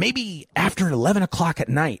 Maybe after 11 o'clock at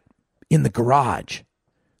night in the garage,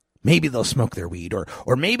 maybe they'll smoke their weed,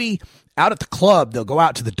 or maybe out at the club, they'll go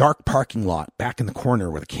out to the dark parking lot back in the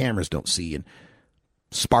corner where the cameras don't see and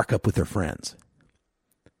spark up with their friends.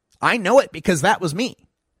 I know it because that was me.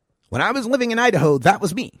 When I was living in Idaho, that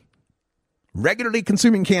was me. Regularly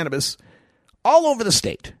consuming cannabis all over the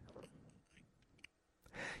state.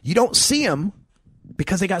 You don't see them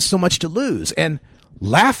because they got so much to lose, and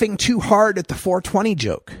laughing too hard at the 420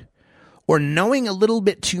 joke, or knowing a little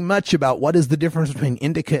bit too much about what is the difference between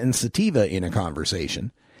indica and sativa in a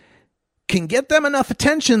conversation can get them enough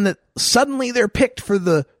attention that suddenly they're picked for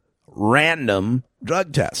the random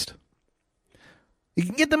drug test. You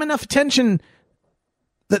can get them enough attention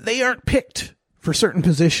that they aren't picked for certain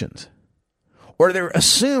positions, or they're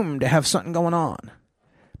assumed to have something going on.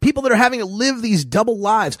 People that are having to live these double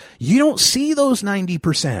lives, you don't see those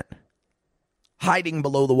 90% hiding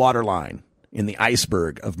below the waterline in the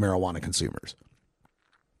iceberg of marijuana consumers.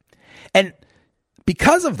 And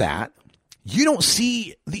because of that, you don't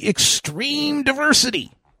see the extreme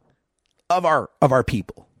diversity of our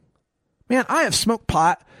people. Man, I have smoked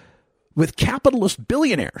pot with capitalist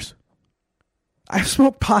billionaires. I've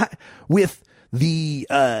smoked pot with the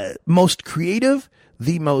most creative,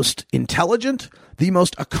 the most intelligent, the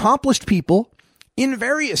most accomplished people in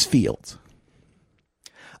various fields.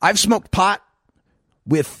 I've smoked pot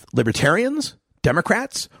with libertarians,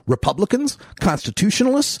 Democrats, Republicans,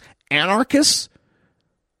 constitutionalists, anarchists,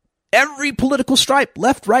 every political stripe,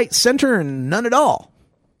 left, right, center, and none at all.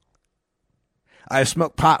 I've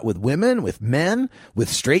smoked pot with women, with men, with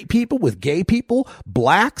straight people, with gay people,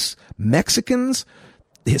 blacks, Mexicans,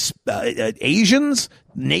 Asians,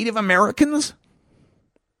 Native Americans.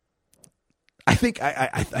 I think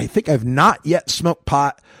I've not yet smoked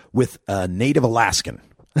pot with a Native Alaskan.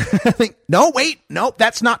 No,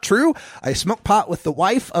 that's not true. I smoked pot with the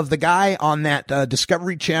wife of the guy on that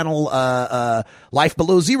Discovery Channel Life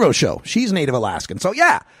Below Zero show. She's Native Alaskan. So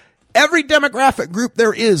yeah, every demographic group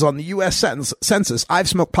there is on the U.S. Census, I've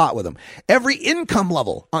smoked pot with them. Every income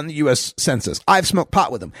level on the U.S. Census, I've smoked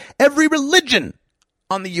pot with them. Every religion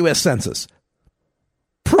on the U.S. Census,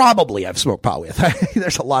 probably I've smoked pot with.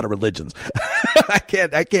 There's a lot of religions. I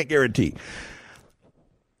can't guarantee.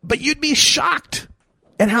 But you'd be shocked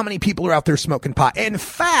at how many people are out there smoking pot. In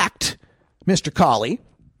fact, Mr. Colley,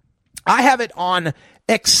 I have it on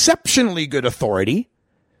exceptionally good authority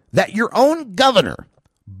that your own governor,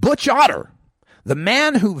 Butch Otter, the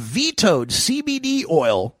man who vetoed CBD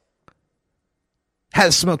oil,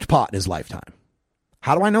 has smoked pot in his lifetime.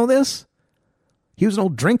 How do I know this? He was an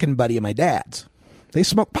old drinking buddy of my dad's. They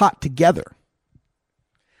smoked pot together.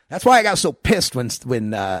 That's why I got so pissed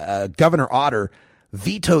when Governor Otter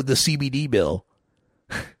vetoed the CBD bill.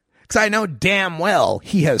 Because I know damn well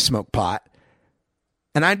he has smoked pot.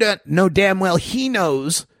 And I don't know damn well he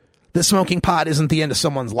knows that smoking pot isn't the end of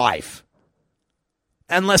someone's life.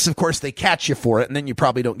 Unless, of course, they catch you for it, and then you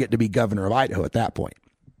probably don't get to be governor of Idaho at that point.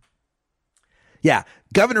 Yeah,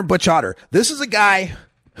 Governor Butch Otter. This is a guy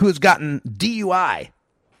who has gotten DUI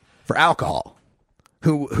for alcohol,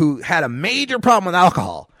 who had a major problem with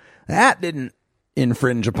alcohol. That didn't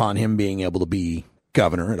infringe upon him being able to be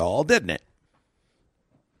governor at all, didn't it?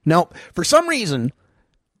 Nope. For some reason,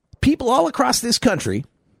 people all across this country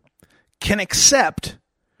can accept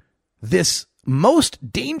this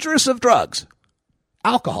most dangerous of drugs,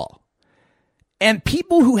 alcohol. And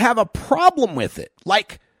people who have a problem with it,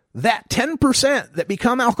 like that 10% that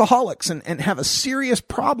become alcoholics and have a serious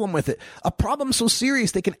problem with it, a problem so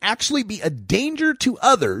serious they can actually be a danger to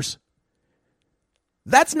others,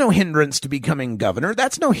 that's no hindrance to becoming governor.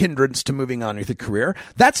 That's no hindrance to moving on with a career.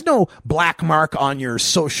 That's no black mark on your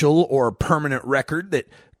social or permanent record that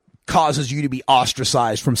causes you to be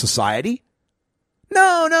ostracized from society.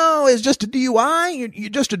 No, it's just a DUI. You're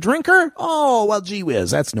just a drinker. Oh, well, gee whiz,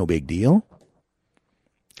 that's no big deal.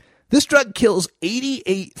 This drug kills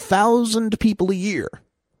 88,000 people a year.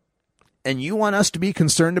 And you want us to be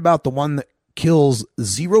concerned about the one that kills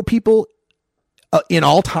 0 people in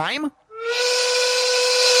all time?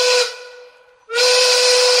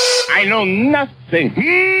 I know nothing.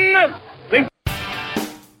 Nothing.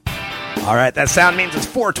 All right, that sound means it's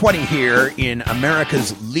 4:20 here in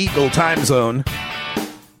America's legal time zone.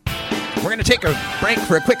 We're going to take a break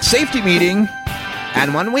for a quick safety meeting,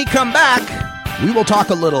 and when we come back, we will talk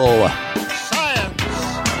a little science.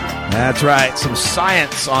 That's right, some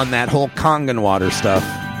science on that whole Kangen Water stuff.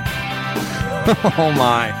 Oh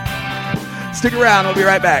my. Stick around, we'll be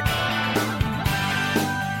right back.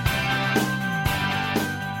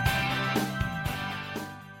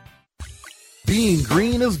 Being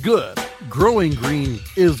green is good. Growing green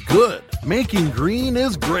is good. Making green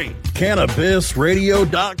is great.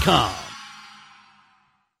 CannabisRadio.com.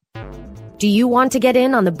 Do you want to get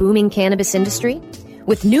in on the booming cannabis industry?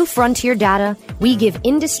 With New Frontier Data, we give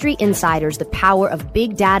industry insiders the power of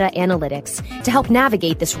big data analytics to help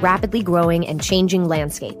navigate this rapidly growing and changing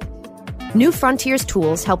landscape. New Frontier's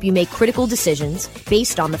tools help you make critical decisions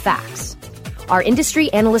based on the facts. Our industry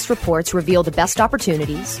analyst reports reveal the best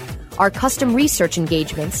opportunities. Our custom research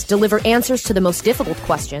engagements deliver answers to the most difficult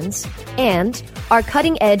questions, and our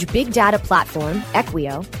cutting-edge big data platform,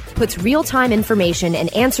 Equio, puts real-time information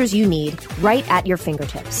and answers you need right at your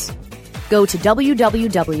fingertips. Go to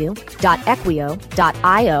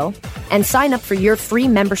www.equio.io and sign up for your free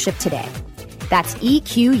membership today. That's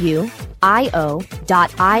EQUIO.io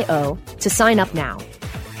to sign up now.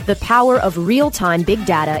 The power of real-time big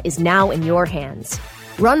data is now in your hands.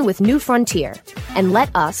 Run with New Frontier, and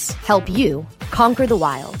let us help you conquer the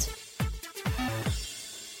wild.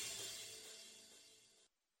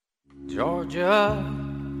 Georgia.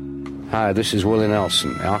 Hi, this is Willie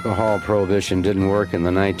Nelson. Alcohol prohibition didn't work in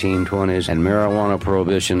the 1920s, and marijuana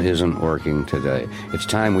prohibition isn't working today. It's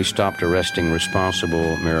time we stopped arresting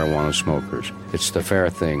responsible marijuana smokers. It's the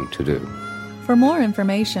fair thing to do. For more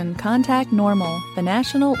information, contact NORML, the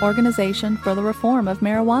National Organization for the Reform of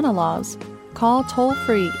Marijuana Laws. Call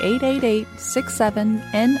toll-free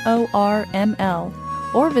 888-67-NORML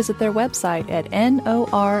or visit their website at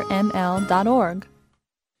norml.org.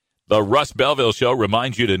 The Russ Belville Show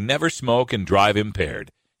reminds you to never smoke and drive impaired.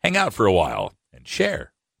 Hang out for a while and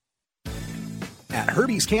share. At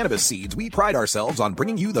Herbie's Cannabis Seeds, we pride ourselves on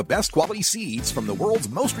bringing you the best quality seeds from the world's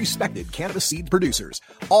most respected cannabis seed producers,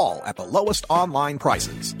 all at the lowest online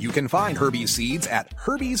prices. You can find Herbie's Seeds at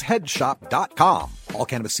herbiesheadshop.com. All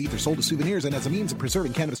cannabis seeds are sold as souvenirs and as a means of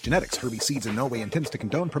preserving cannabis genetics. Herbie's Seeds in no way intends to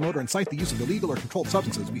condone, promote, or incite the use of illegal or controlled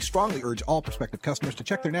substances. We strongly urge all prospective customers to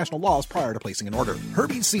check their national laws prior to placing an order.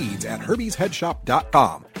 Herbie's Seeds at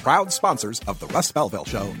herbiesheadshop.com. Proud sponsors of the Russ Belville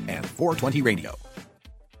Show and 420 Radio.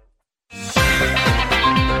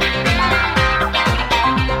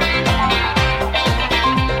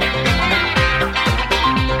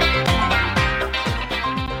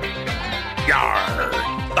 Yarr,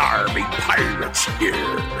 thar be pirates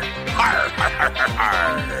here. Har, har, har, har,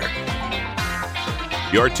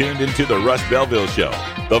 har. You're tuned into the Russ Belville Show,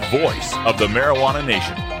 the voice of the marijuana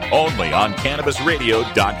nation, only on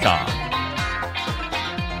CannabisRadio.com.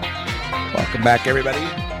 Welcome back, everybody.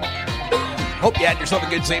 Hope you had yourself a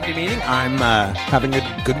good safety meeting. I'm having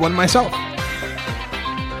a good one myself.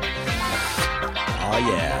 Oh,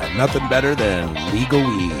 yeah. Nothing better than legal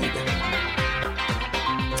weed.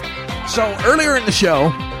 So, earlier in the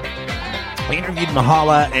show, we interviewed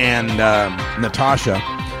Mahalath and Natasha,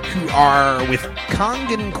 who are with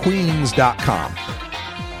KangenQueens.com.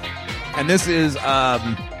 And this is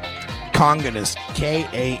Kangen is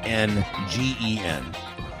Kangen.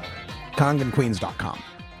 KangenQueens.com.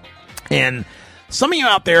 And Some of you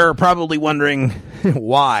out there are probably wondering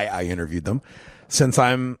why I interviewed them, since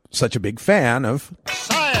I'm such a big fan of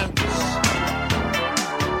science.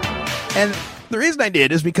 And the reason I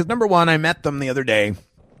did is because, number one, I met them the other day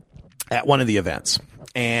at one of the events.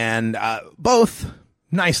 And both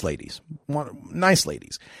nice ladies.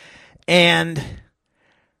 And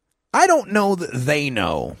I don't know that they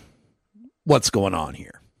know what's going on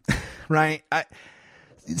here, right?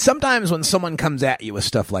 Sometimes when someone comes at you with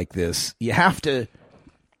stuff like this, you have to,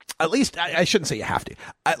 at least, I shouldn't say you have to,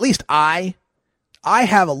 at least I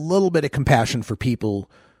have a little bit of compassion for people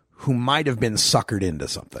who might have been suckered into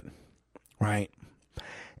something, right?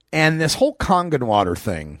 And this whole Kangen Water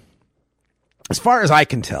thing, as far as I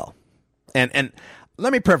can tell, and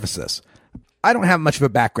let me preface this, I don't have much of a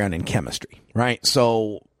background in chemistry, right?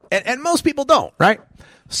 So, and most people don't, right?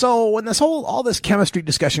 So when all this chemistry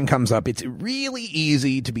discussion comes up, it's really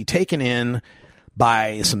easy to be taken in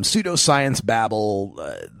by some pseudoscience babble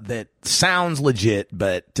that sounds legit,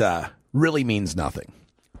 but really means nothing.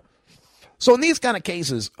 So in these kind of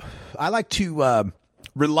cases, I like to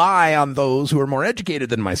rely on those who are more educated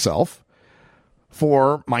than myself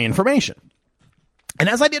for my information. And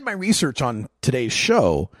as I did my research on today's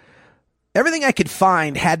show, everything I could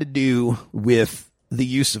find had to do with the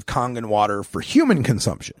use of Kangen water for human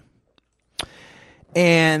consumption.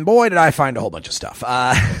 And boy, did I find a whole bunch of stuff.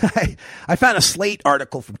 I found a Slate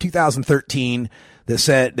article from 2013 that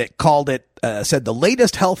said the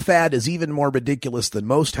latest health fad is even more ridiculous than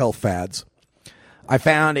most health fads. I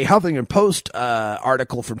found a Huffington Post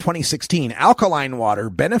article from 2016, alkaline water,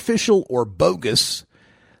 beneficial or bogus,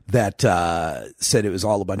 that said it was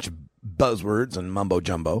all a bunch of buzzwords and mumbo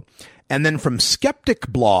jumbo. And then from Skeptic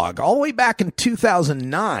Blog, all the way back in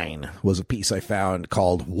 2009, was a piece I found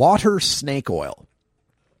called Water Snake Oil.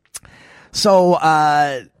 So,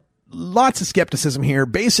 lots of skepticism here.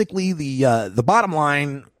 Basically, the bottom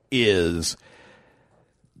line is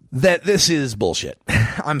that this is bullshit.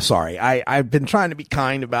 I'm sorry. I've been trying to be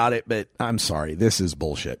kind about it, but I'm sorry. This is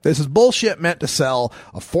bullshit. This is bullshit meant to sell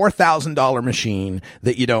a $4,000 machine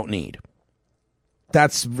that you don't need.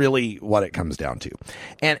 That's really what it comes down to.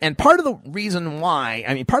 And part of the reason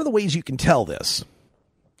why, part of the ways you can tell this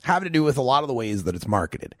have to do with a lot of the ways that it's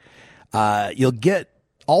marketed. You'll get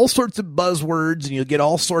all sorts of buzzwords and you'll get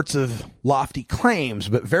all sorts of lofty claims,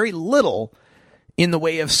 but very little in the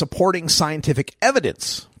way of supporting scientific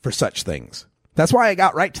evidence for such things. That's why I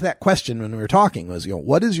got right to that question when we were talking was,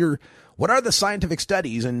 what are the scientific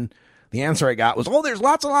studies? And the answer I got was, there's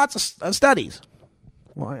lots and lots of studies.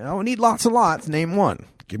 Well, I don't need lots and lots. Name one.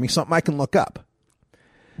 Give me something I can look up.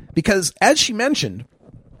 Because as she mentioned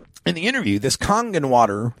in the interview, this Kangen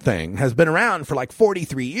water thing has been around for like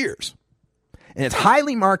 43 years. And it's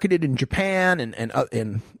highly marketed in Japan and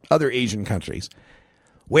in other Asian countries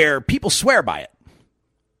where people swear by it.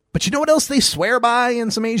 But you know what else they swear by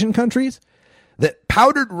in some Asian countries? That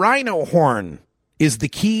powdered rhino horn is the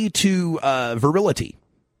key to virility.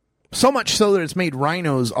 So much so that it's made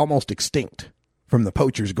rhinos almost extinct from the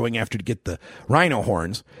poachers going after to get the rhino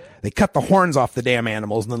horns. They cut the horns off the damn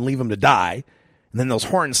animals and then leave them to die. And then those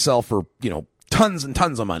horns sell for, tons and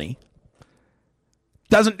tons of money.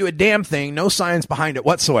 Doesn't do a damn thing. No science behind it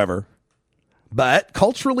whatsoever. But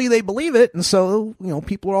culturally they believe it. And so,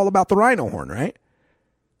 people are all about the rhino horn, right?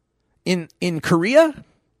 In Korea,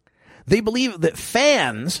 they believe that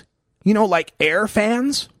fans, like air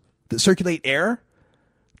fans that circulate air,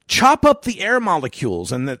 chop up the air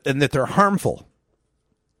molecules and that they're harmful.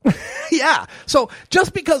 Yeah. So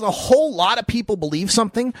just because a whole lot of people believe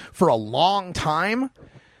something for a long time,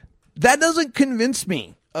 that doesn't convince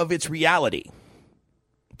me of its reality.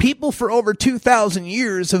 People for over 2,000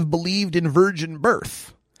 years have believed in virgin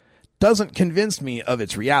birth. Doesn't convince me of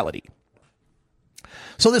its reality.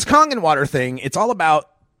 So this Kangen water thing, it's all about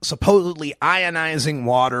supposedly ionizing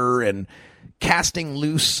water and casting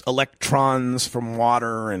loose electrons from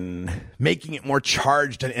water and making it more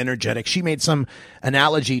charged and energetic. She made some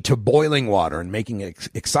analogy to boiling water and making it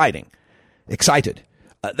excited.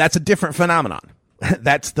 That's a different phenomenon.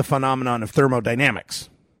 That's the phenomenon of thermodynamics.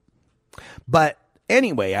 But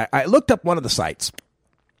anyway, I looked up one of the sites,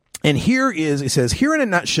 and it says, here in a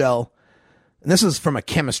nutshell, and this is from a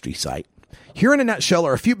chemistry site, here in a nutshell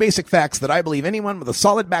are a few basic facts that I believe anyone with a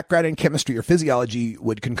solid background in chemistry or physiology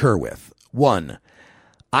would concur with. 1.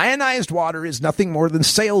 Ionized water is nothing more than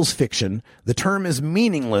sales fiction. The term is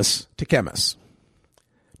meaningless to chemists.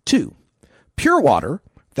 2. Pure water,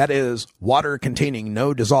 that is, water containing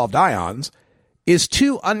no dissolved ions, is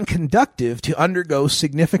too unconductive to undergo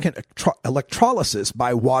significant electrolysis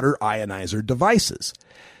by water ionizer devices.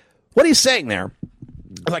 What he's saying there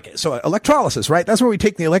like, so electrolysis, right? That's where we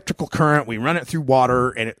take the electrical current, we run it through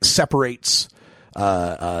water, and it separates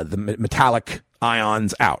the metallic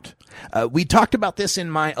ions out. We talked about this in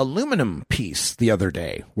my aluminum piece the other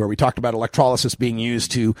day, where we talked about electrolysis being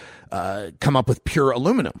used to come up with pure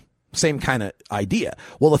aluminum. Same kind of idea.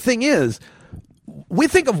 Well, the thing is, we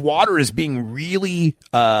think of water as being really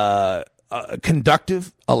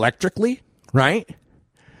conductive electrically, right?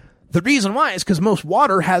 The reason why is because most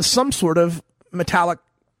water has some sort of metallic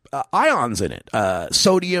ions in it.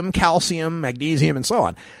 Sodium, calcium, magnesium, and so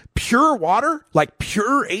on. Pure water, like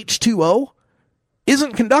pure H2O,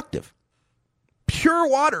 isn't conductive. Pure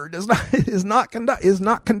water is not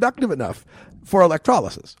conductive enough for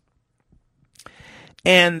electrolysis.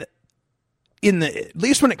 And at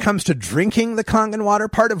least when it comes to drinking the Kangen water,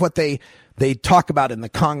 part of what they talk about in the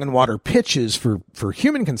Kangen water pitches for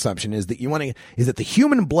human consumption is that the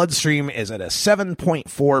human bloodstream is at a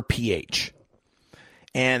 7.4 pH.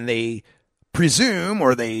 And they presume,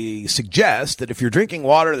 or they suggest, that if you're drinking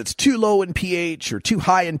water that's too low in pH or too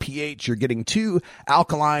high in pH, you're getting too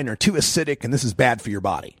alkaline or too acidic, and this is bad for your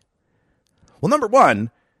body. Well, number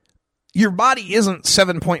one, your body isn't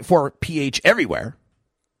 7.4 pH everywhere.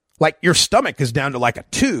 Like, your stomach is down to like a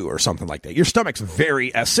 2 or something like that. Your stomach's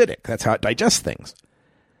very acidic. That's how it digests things.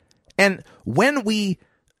 And when we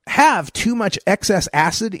have too much excess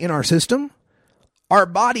acid in our system, our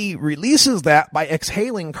body releases that by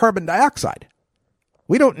exhaling carbon dioxide.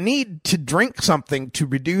 We don't need to drink something to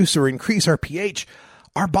reduce or increase our pH.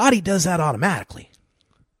 Our body does that automatically.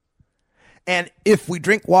 And if we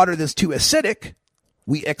drink water that's too acidic,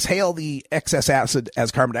 we exhale the excess acid as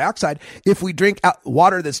carbon dioxide. If we drink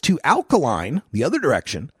water that's too alkaline, the other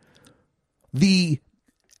direction, the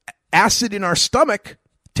acid in our stomach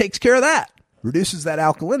takes care of that, reduces that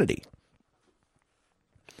alkalinity.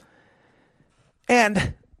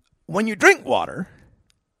 And when you drink water,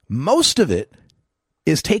 most of it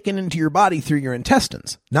is taken into your body through your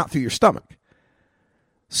intestines, not through your stomach.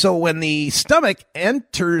 So when the stomach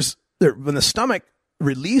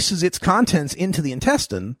releases its contents into the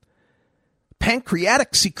intestine,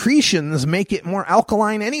 pancreatic secretions make it more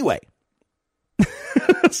alkaline anyway.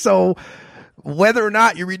 So whether or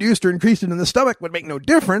not you reduced or increased it in the stomach would make no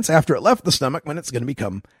difference after it left the stomach, when it's going to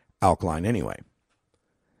become alkaline anyway.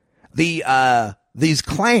 These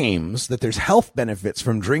claims that there's health benefits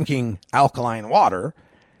from drinking alkaline water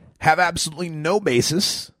have absolutely no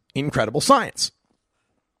basis in credible science.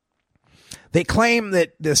 They claim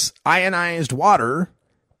that this ionized water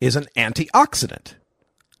is an antioxidant.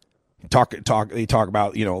 They talk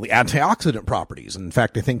about, the antioxidant properties. In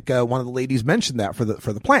fact, I think one of the ladies mentioned that for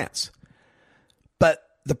the plants. But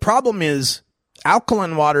the problem is,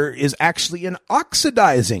 alkaline water is actually an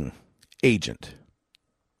oxidizing agent.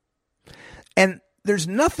 And there's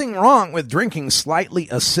nothing wrong with drinking slightly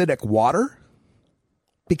acidic water,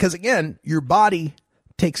 because, again, your body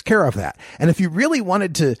takes care of that. And if you really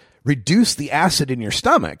wanted to reduce the acid in your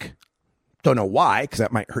stomach, don't know why, because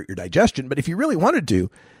that might hurt your digestion, but if you really wanted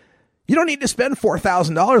to, you don't need to spend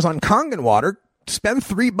 $4,000 on Kangen water. Spend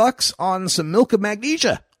 $3 on some milk of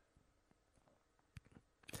magnesia.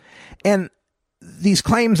 And these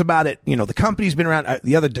claims about it, the company's been around.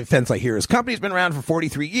 The other defense I hear is company's been around for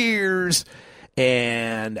 43 years,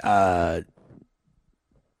 and the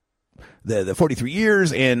 43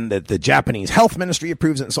 years, and that the Japanese health ministry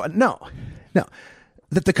approves it, and so on. No.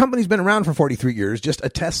 That the company's been around for 43 years just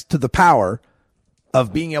attests to the power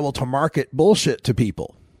of being able to market bullshit to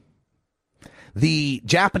people. The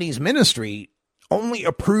Japanese ministry only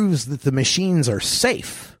approves that the machines are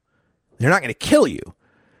safe. They're not going to kill you.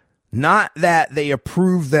 Not that they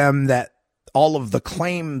approve them that all of the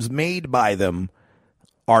claims made by them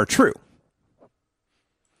are true.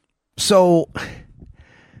 So,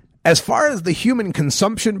 as far as the human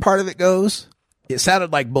consumption part of it goes, it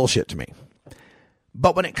sounded like bullshit to me.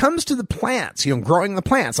 But when it comes to the plants, growing the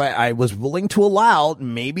plants, I was willing to allow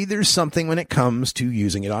maybe there's something when it comes to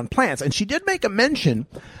using it on plants. And she did make a mention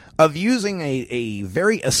of using a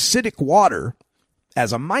very acidic water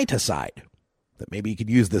as a miticide. That maybe you could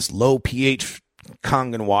use this low pH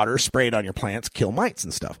Kangen water sprayed on your plants, kill mites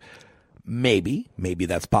and stuff. Maybe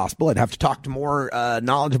that's possible. I'd have to talk to more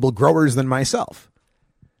knowledgeable growers than myself.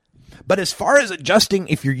 But as far as adjusting,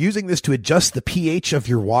 if you're using this to adjust the pH of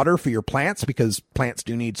your water for your plants, because plants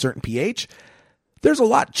do need certain pH, there's a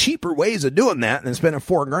lot cheaper ways of doing that than spending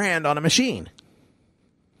 $4,000 on a machine.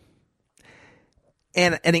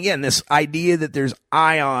 And again, this idea that there's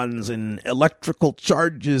ions and electrical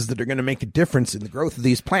charges that are going to make a difference in the growth of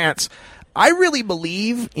these plants, I really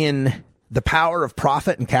believe in the power of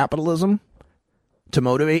profit and capitalism to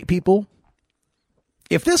motivate people.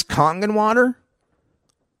 If this Kangen water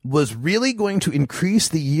was really going to increase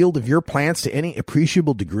the yield of your plants to any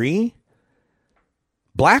appreciable degree,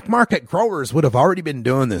 black market growers would have already been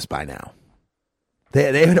doing this by now.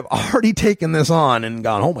 They would have already taken this on and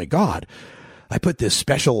gone, oh my God, I put this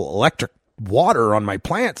special electric water on my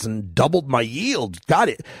plants and doubled my yield. Got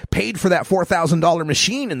it. Paid for that $4,000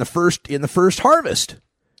 machine in the first harvest.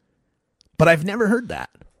 But I've never heard that.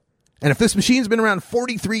 And if this machine's been around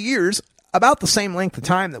 43 years, about the same length of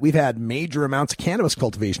time that we've had major amounts of cannabis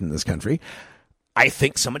cultivation in this country, I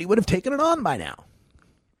think somebody would have taken it on by now.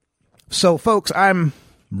 So, folks, I'm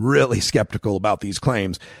really skeptical about these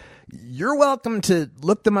claims. You're welcome to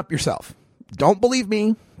look them up yourself. Don't believe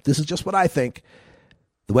me. This is just what I think.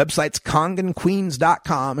 The website's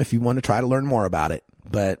KangenQueens.com if you want to try to learn more about it.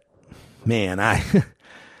 But, man,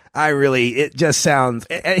 I really, it just sounds,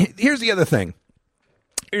 and here's the other thing.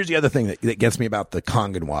 Here's the other thing that gets me about the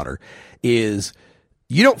Kangen water is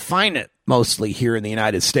you don't find it mostly here in the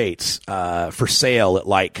United States for sale at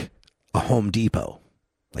like a Home Depot.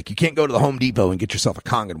 Like you can't go to the Home Depot and get yourself a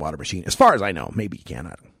Kangen water machine. As far as I know, maybe you can,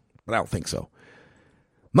 but I don't think so.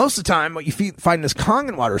 Most of the time, what you find this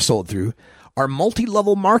Kangen water sold through are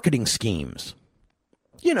multi-level marketing schemes.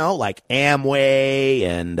 You know, like Amway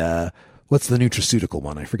and what's the nutraceutical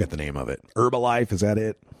one? I forget the name of it. Herbalife, is that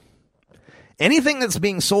it? Anything that's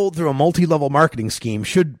being sold through a multi-level marketing scheme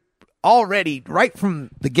should already, right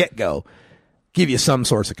from the get-go, give you some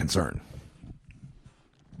source of concern.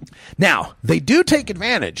 Now, they do take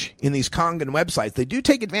advantage in these Kangen websites. They do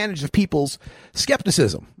take advantage of people's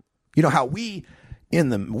skepticism. You know how we, in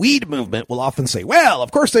the weed movement, will often say, well,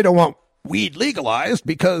 of course they don't want weed legalized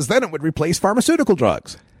because then it would replace pharmaceutical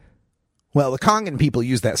drugs. Well, the Kangen people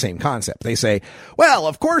use that same concept. They say, well,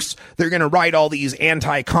 of course they're going to write all these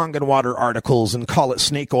anti-Kangen water articles and call it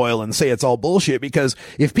snake oil and say it's all bullshit because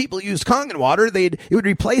if people used Kangen water, it would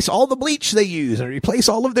replace all the bleach they use and replace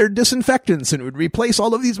all of their disinfectants and it would replace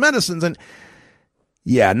all of these medicines. And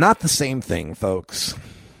yeah, not the same thing, folks.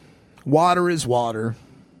 Water is water.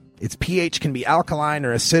 Its pH can be alkaline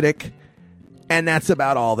or acidic, and that's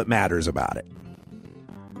about all that matters about it.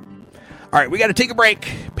 All right, we got to take a break,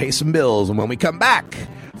 pay some bills, and when we come back,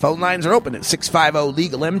 phone lines are open at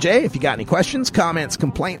 650-LEGAL-MJ if you got any questions, comments,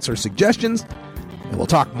 complaints, or suggestions, and we'll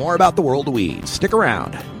talk more about the world of weed. Stick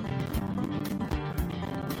around.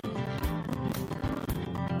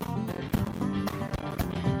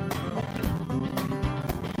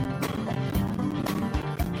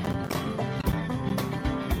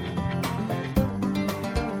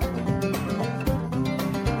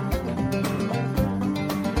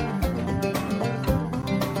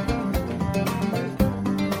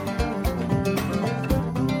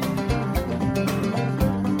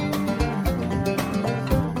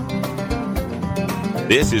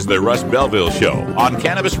 This is the Russ Belville Show on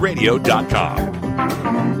CannabisRadio.com.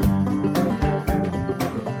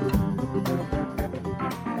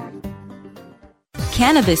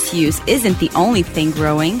 Cannabis use isn't the only thing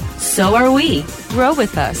growing, so are we. Grow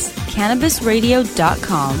with us.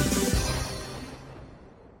 CannabisRadio.com.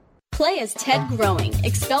 Play as Ted Growing,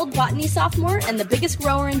 expelled botany sophomore and the biggest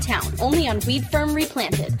grower in town, only on Weed Firm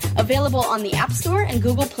Replanted. Available on the App Store and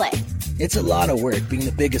Google Play. It's a lot of work being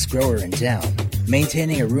the biggest grower in town.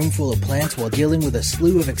 Maintaining a room full of plants while dealing with a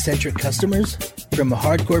slew of eccentric customers? From a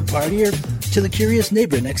hardcore partier to the curious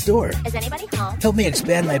neighbor next door. Is anybody home? Help me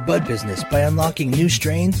expand my bud business by unlocking new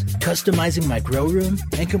strains, customizing my grow room,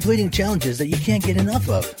 and completing challenges that you can't get enough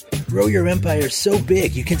of. Grow your empire so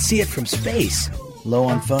big you can see it from space. Low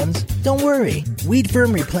on funds? Don't worry. Weed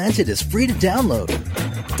Firm Replanted is free to download.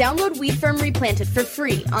 Download Weed Firm Replanted for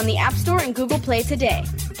free on the App Store and Google Play today.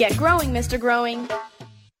 Get growing, Mr. Growing.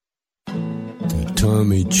 The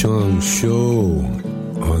Tommy Chong Show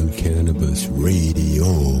on Cannabis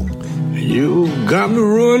Radio. You got me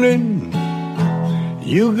running.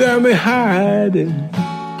 You got me hiding.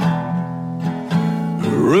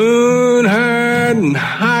 Run, hide, and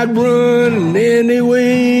hide, run any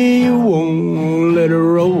way you want, let it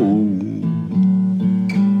roll.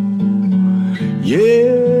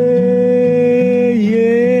 Yeah,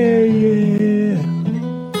 yeah, yeah.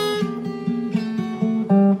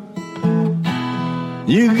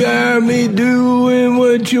 You got me doing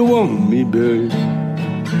what you want me, baby.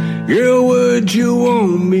 Girl, what you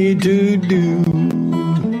want me to do.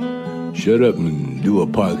 Shut up and do a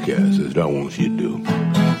podcast as I want you to do.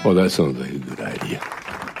 Oh, that sounds like a good idea.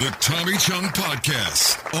 The Tommy Chong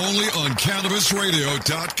Podcast, only on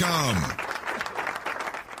CannabisRadio.com.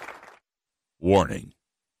 Warning.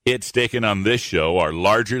 Hits taken on this show are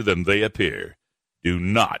larger than they appear. Do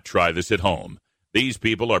not try this at home. These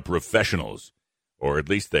people are professionals, or at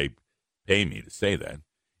least they pay me to say that.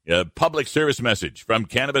 A public service message from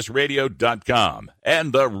CannabisRadio.com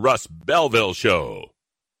and the Russ Belville Show.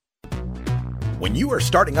 When you are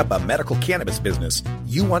starting up a medical cannabis business,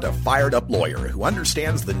 you want a fired-up lawyer who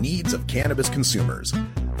understands the needs of cannabis consumers.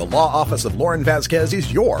 The law office of Lauren Vasquez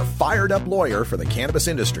is your fired-up lawyer for the cannabis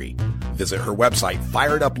industry. Visit her website,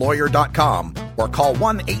 fireduplawyer.com, or call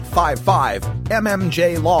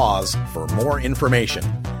 1-855-MMJ-LAWS for more information.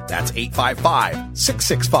 That's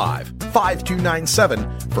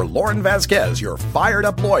 855-665-5297 for Lauren Vasquez, your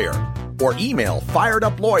fired-up lawyer, or email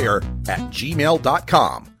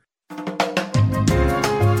fireduplawyer@gmail.com.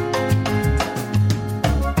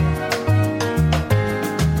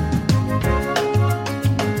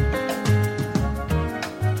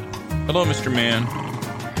 Hello, Mr. Man.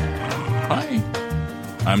 Hi.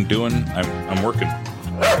 I'm working.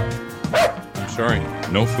 I'm sorry.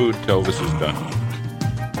 No food till this is done.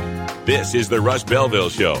 This is the Russ Belville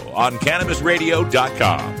Show on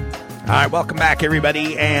CannabisRadio.com. All right, welcome back,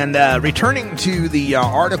 everybody. And returning to the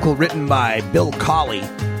article written by Bill Colley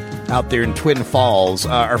out there in Twin Falls,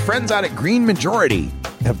 our friends out at Green Majority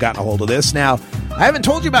have gotten a hold of this. Now, I haven't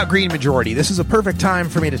told you about Green Majority. This is a perfect time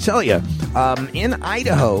for me to tell you. In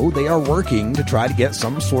Idaho, they are working to try to get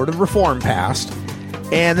some sort of reform passed.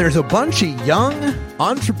 And there's a bunch of young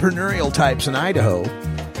entrepreneurial types in Idaho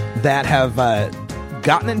that have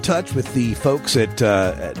gotten in touch with the folks at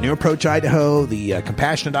New Approach Idaho, the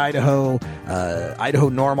Compassionate Idaho, Idaho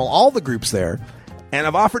Normal, all the groups there, and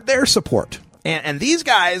have offered their support. And these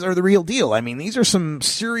guys are the real deal. I mean, these are some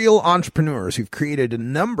serial entrepreneurs who've created a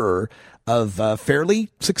number of fairly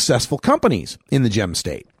successful companies in the Gem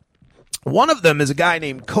State. One of them is a guy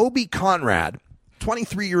named Kobe Conrad,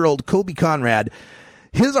 23-year-old Kobe Conrad.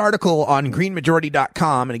 His article on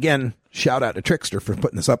greenmajority.com, and again, shout out to Trickster for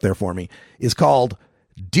putting this up there for me, is called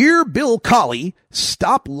Dear Bill Colley,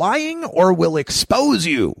 Stop Lying or We'll Expose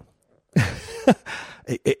You.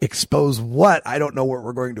 Expose what? I don't know what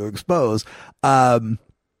we're going to expose. But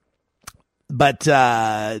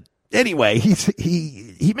anyway,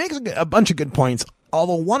 he makes a bunch of good points,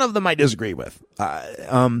 although one of them I disagree with.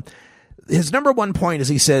 His number one point is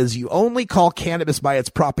he says, you only call cannabis by its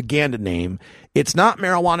propaganda name. It's not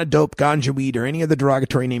marijuana, dope, ganja, weed, or any other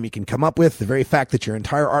derogatory name you can come up with. The very fact that your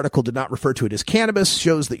entire article did not refer to it as cannabis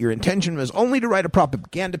shows that your intention was only to write a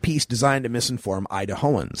propaganda piece designed to misinform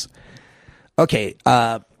Idahoans. Okay,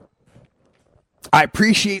 I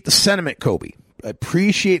appreciate the sentiment, Kobe. I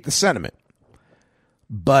appreciate the sentiment.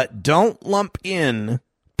 But don't lump in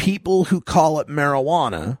people who call it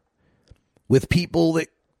marijuana with people that,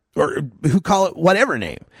 or who call it whatever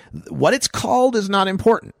name. What it's called is not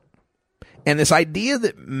important. And this idea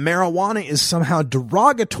that marijuana is somehow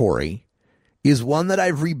derogatory is one that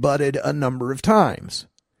I've rebutted a number of times.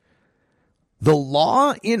 The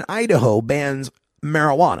law in Idaho bans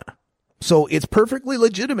marijuana. So it's perfectly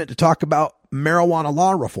legitimate to talk about marijuana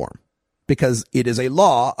law reform because it is a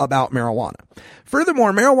law about marijuana.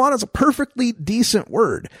 Furthermore, marijuana is a perfectly decent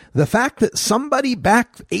word. The fact that somebody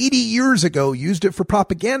back 80 years ago used it for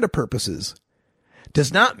propaganda purposes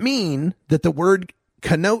does not mean that the word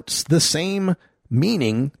connotes the same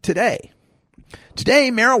meaning today. Today,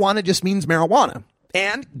 marijuana just means marijuana.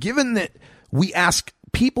 And given that we ask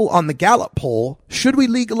people on the Gallup poll, should we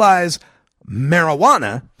legalize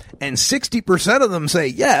marijuana, and 60% of them say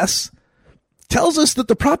yes, tells us that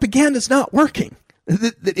the propaganda is not working.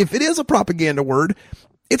 That if it is a propaganda word,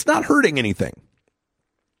 it's not hurting anything.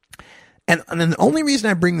 And the only reason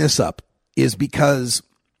I bring this up is because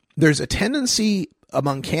there's a tendency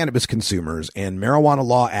among cannabis consumers and marijuana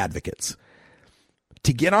law advocates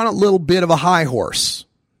to get on a little bit of a high horse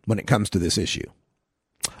when it comes to this issue.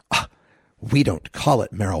 We don't call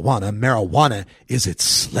it marijuana. Marijuana is its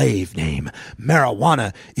slave name.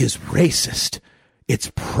 Marijuana is racist.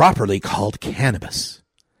 It's properly called cannabis.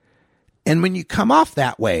 And when you come off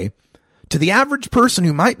that way, to the average person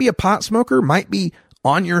who might be a pot smoker, might be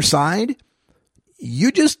on your side,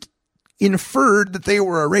 you just inferred that they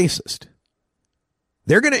were a racist.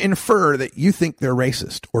 They're going to infer that you think they're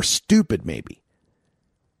racist or stupid, maybe.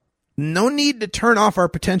 No need to turn off our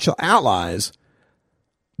potential allies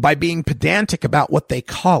by being pedantic about what they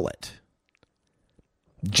call it.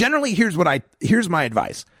 Generally, here's my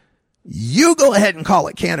advice. You go ahead and call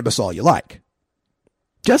it cannabis all you like.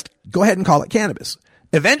 Just go ahead and call it cannabis.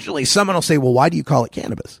 Eventually, someone will say, well, why do you call it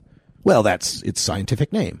cannabis? Well, that's its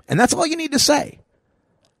scientific name. And that's all you need to say.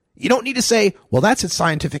 You don't need to say, well, that's its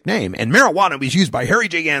scientific name. And marijuana was used by Harry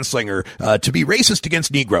J. Anslinger to be racist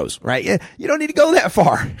against Negroes, right? You don't need to go that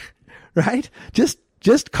far, right?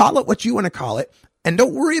 Just call it what you want to call it. And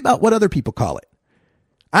don't worry about what other people call it.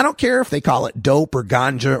 I don't care if they call it dope or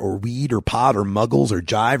ganja or weed or pot or muggles or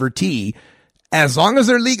jive or tea, as long as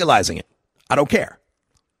they're legalizing it. I don't care.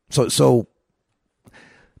 So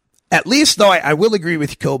at least, though, I will agree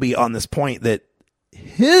with Kobe on this point that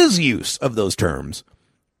his use of those terms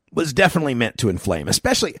was definitely meant to inflame.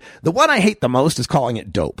 Especially, the one I hate the most is calling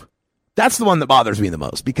it dope. That's the one that bothers me the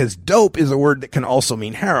most, because dope is a word that can also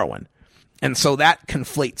mean heroin. And so that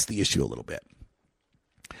conflates the issue a little bit.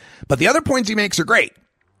 But the other points he makes are great.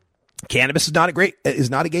 Cannabis is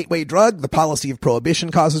not a gateway drug. The policy of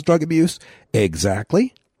prohibition causes drug abuse.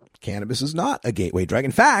 Exactly. Cannabis is not a gateway drug.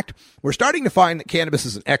 In fact, we're starting to find that cannabis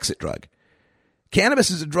is an exit drug.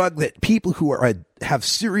 Cannabis is a drug that people who have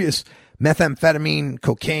serious methamphetamine,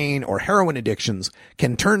 cocaine, or heroin addictions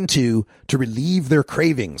can turn to relieve their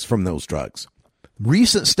cravings from those drugs.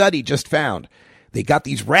 Recent study just found they got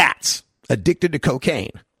these rats addicted to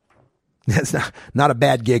cocaine. That's not a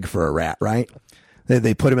bad gig for a rat, right?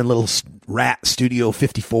 They put them in little rat Studio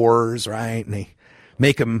 54s, right? And they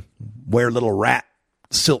make them wear little rat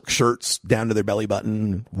silk shirts down to their belly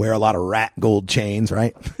button, wear a lot of rat gold chains,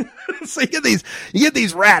 right? So you get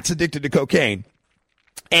these rats addicted to cocaine,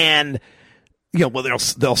 and they'll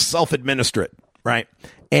self-administer it, right?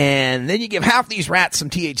 And then you give half these rats some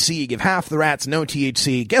THC, you give half the rats no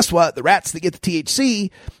THC. Guess what? The rats that get the THC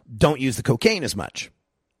don't use the cocaine as much.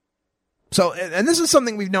 So, and this is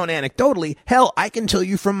something we've known anecdotally. Hell, I can tell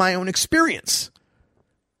you from my own experience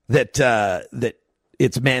that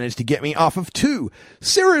it's managed to get me off of 2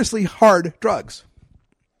 seriously hard drugs.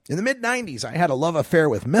 In the mid-90s, I had a love affair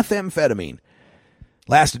with methamphetamine.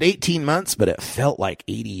 Lasted 18 months, but it felt like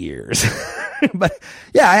 80 years. But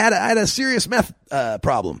yeah, I had a serious meth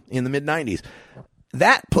problem in the mid-90s.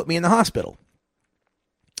 That put me in the hospital.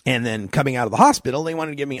 And then coming out of the hospital, they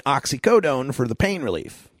wanted to give me oxycodone for the pain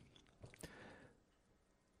relief.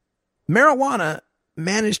 Marijuana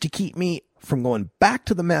managed to keep me from going back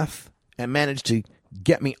to the meth and managed to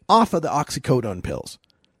get me off of the oxycodone pills.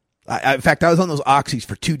 In fact, I was on those oxys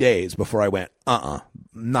for 2 days before I went,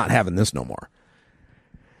 not having this no more.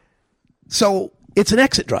 So it's an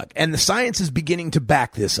exit drug, and the science is beginning to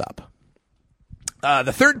back this up.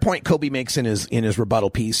 The third point Kobe makes in his rebuttal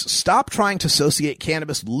piece: stop trying to associate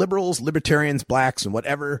cannabis with liberals, libertarians, blacks, and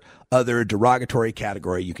whatever other derogatory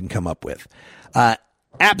category you can come up with.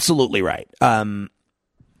 Absolutely right.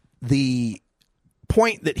 The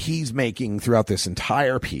point that he's making throughout this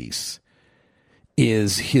entire piece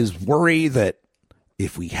is his worry that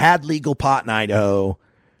if we had legal pot in Idaho,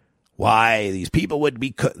 why these people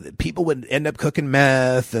would end up cooking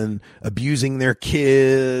meth and abusing their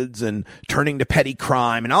kids and turning to petty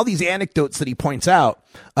crime, and all these anecdotes that he points out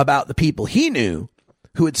about the people he knew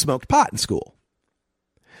who had smoked pot in school.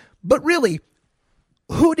 But really,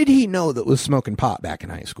 who did he know that was smoking pot back in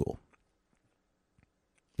high school?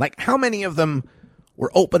 Like, how many of them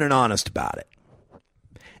were open and honest about it?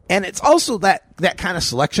 And it's also that kind of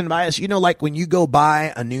selection bias. Like when you go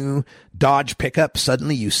buy a new Dodge pickup,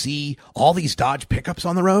 suddenly you see all these Dodge pickups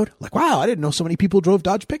on the road. Like, wow, I didn't know so many people drove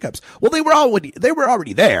Dodge pickups. Well, they were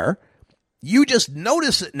already there. You just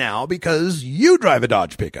notice it now because you drive a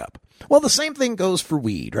Dodge pickup. Well, the same thing goes for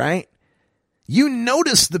weed, right? You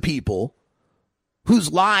notice the people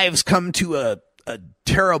whose lives come to a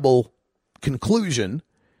terrible conclusion,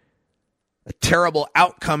 a terrible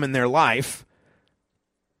outcome in their life,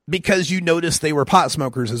 because you notice they were pot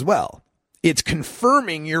smokers as well. It's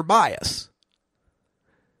confirming your bias.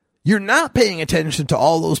 You're not paying attention to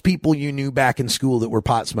all those people you knew back in school that were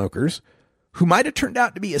pot smokers, who might have turned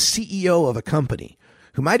out to be a CEO of a company,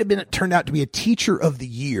 who might have turned out to be a teacher of the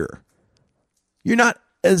year. You're not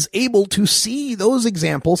as able to see those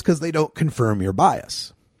examples because they don't confirm your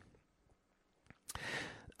bias.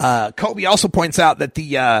 Kobe also points out that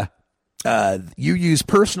you use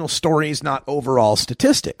personal stories, not overall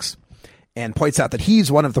statistics, and points out that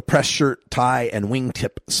he's one of the press shirt, tie, and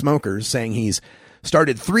wingtip smokers, saying he's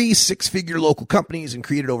started 3 6-figure local companies and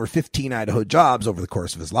created over 15 Idaho jobs over the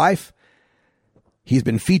course of his life. He's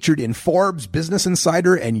been featured in Forbes, Business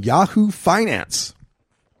Insider, and Yahoo Finance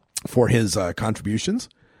for his contributions.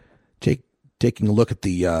 Taking a look at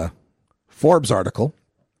the Forbes article.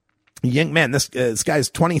 Young man, this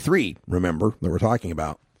guy's 23, remember, that we're talking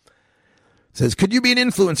about. Says, could you be an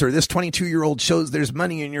influencer? This 22-year-old shows there's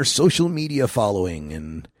money in your social media following,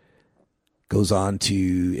 and goes on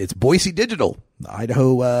to, it's Boise Digital, the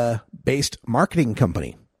Idaho-based marketing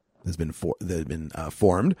company has been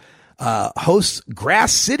formed. Hosts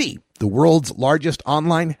Grass City, the world's largest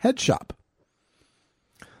online head shop.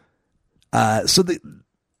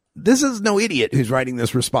 This is no idiot who's writing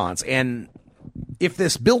this response. And if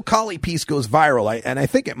this Bill Colley piece goes viral, and I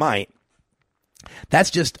think it might, That's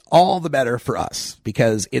just all the better for us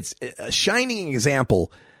because it's a shining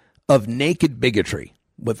example of naked bigotry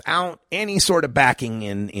without any sort of backing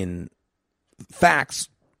in facts,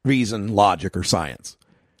 reason, logic, or science.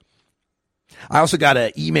 I also got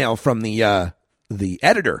an email from the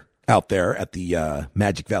editor out there at the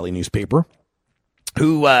Magic Valley newspaper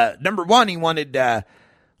who, number one, he wanted to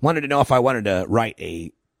know if I wanted to write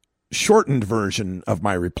a shortened version of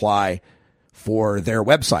my reply for their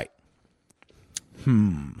website.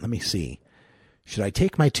 Let me see. Should I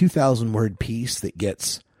take my 2,000-word piece that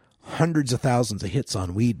gets hundreds of thousands of hits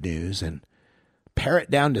on Weed News and pare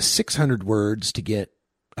it down to 600 words to get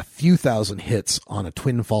a few thousand hits on a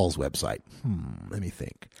Twin Falls website? Let me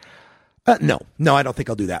think. No, I don't think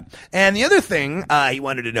I'll do that. And the other thing he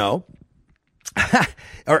wanted to know,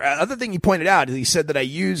 or other thing he pointed out, is he said that I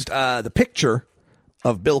used the picture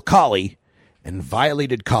of Bill Colley and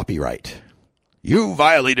violated copyright. You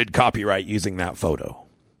violated copyright using that photo.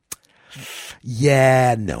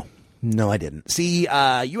 Yeah, no, I didn't. See,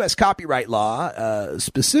 U.S. copyright law,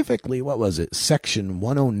 specifically, what was it? Section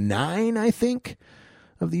 109, I think,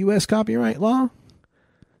 of the U.S. copyright law.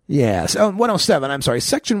 Yeah, so 107, I'm sorry.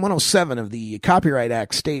 Section 107 of the Copyright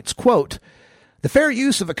Act states, quote, the fair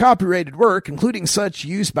use of a copyrighted work, including such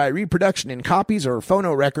use by reproduction in copies or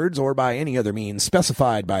phonorecords or by any other means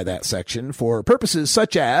specified by that section for purposes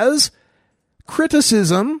such as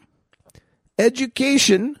criticism,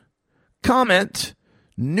 education, comment,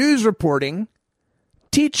 news reporting,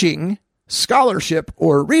 teaching, scholarship,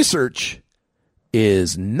 or research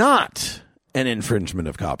is not an infringement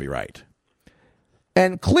of copyright.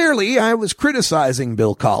 And clearly, I was criticizing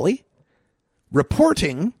Bill Colley,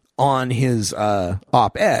 reporting on his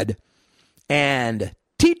op-ed, and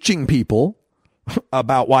teaching people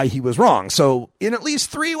about why he was wrong. So, in at least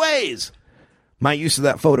 3 ways, my use of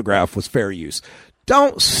that photograph was fair use.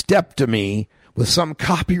 Don't step to me with some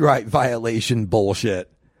copyright violation bullshit.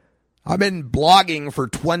 I've been blogging for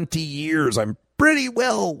 20 years. I'm pretty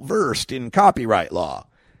well versed in copyright law.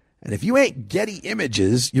 And if you ain't Getty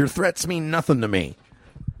Images, your threats mean nothing to me.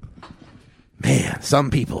 Man,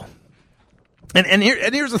 some people. And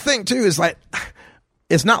here's the thing, too, is like,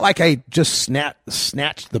 it's not like I just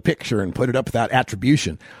snatched the picture and put it up without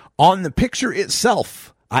attribution. On the picture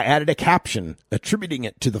itself, I added a caption attributing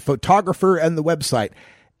it to the photographer and the website,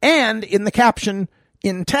 and in the caption,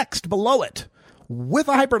 in text below it, with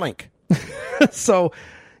a hyperlink. So,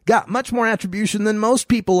 got much more attribution than most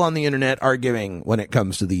people on the internet are giving when it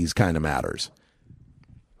comes to these kind of matters.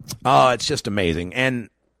 Oh, it's just amazing. And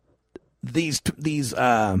these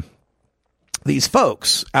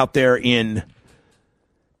folks out there in...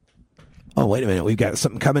 Oh, wait a minute. We've got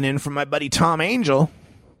something coming in from my buddy Tom Angel.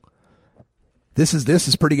 This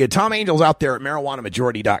is pretty good. Tom Angel's out there at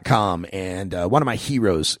marijuanamajority.com, and one of my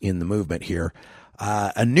heroes in the movement here.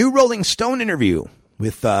 A new Rolling Stone interview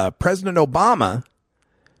with President Obama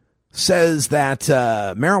says that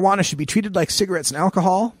marijuana should be treated like cigarettes and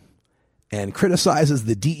alcohol, and criticizes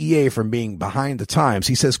the DEA from being behind the times.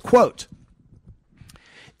 He says, quote,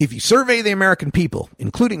 if you survey the American people,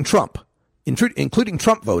 including Trump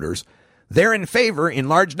voters, they're in favor in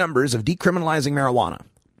large numbers of decriminalizing marijuana.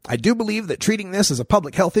 I do believe that treating this as a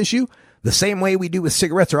public health issue, the same way we do with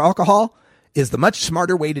cigarettes or alcohol, is the much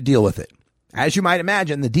smarter way to deal with it. As you might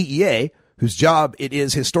imagine, the DEA, whose job it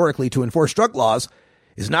is historically to enforce drug laws,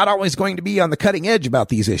 is not always going to be on the cutting edge about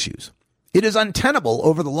these issues. It is untenable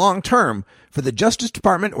over the long term for the Justice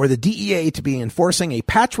Department or the DEA to be enforcing a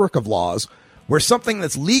patchwork of laws where something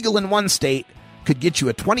that's legal in one state could get you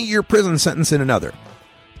a 20-year prison sentence in another.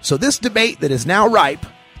 So this is a debate that is now ripe,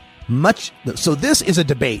 much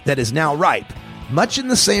in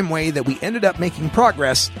the same way that we ended up making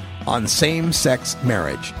progress on same-sex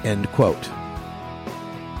marriage, end quote.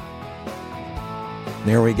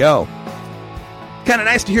 There we go. Kind of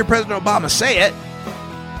nice to hear President Obama say it.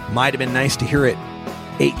 Might have been nice to hear it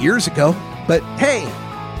 8 years ago, but hey,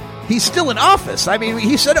 he's still in office. I mean,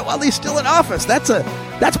 he said it while he's still in office. That's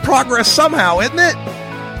progress somehow, isn't it?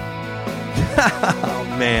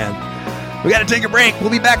 Oh, man. We got to take a break. We'll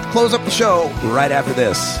be back to close up the show right after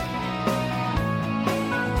this.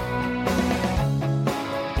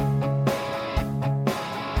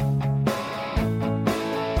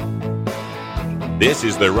 This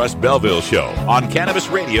is the Russ Belville Show on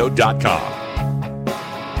CannabisRadio.com.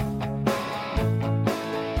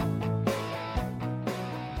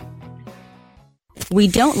 We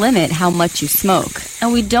don't limit how much you smoke,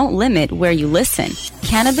 and we don't limit where you listen.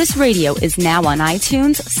 Cannabis Radio is now on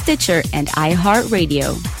iTunes, Stitcher, and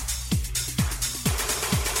iHeartRadio.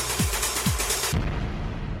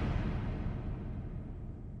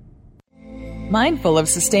 Mindful of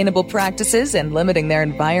sustainable practices and limiting their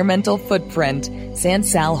environmental footprint,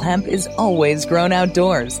 Sansal hemp is always grown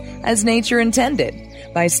outdoors, as nature intended.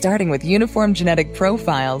 By starting with uniform genetic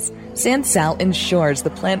profiles, Sansal ensures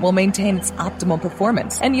the plant will maintain its optimal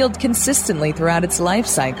performance and yield consistently throughout its life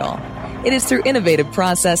cycle. It is through innovative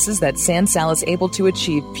processes that Sansal is able to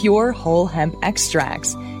achieve pure whole hemp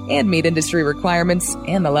extracts and meet industry requirements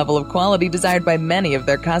and the level of quality desired by many of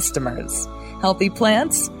their customers. Healthy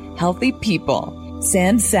plants, healthy people.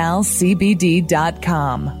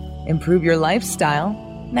 SansalCBD.com. Improve your lifestyle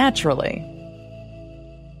naturally.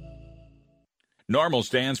 NORMAL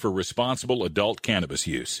stands for Responsible Adult Cannabis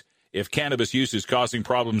Use. If cannabis use is causing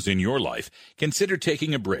problems in your life, consider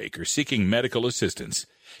taking a break or seeking medical assistance.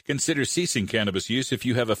 Consider ceasing cannabis use if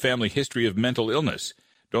you have a family history of mental illness.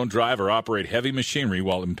 Don't drive or operate heavy machinery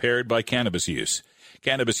while impaired by cannabis use.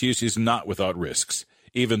 Cannabis use is not without risks,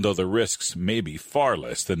 even though the risks may be far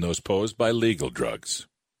less than those posed by legal drugs.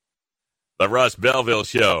 The Russ Belville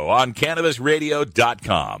Show on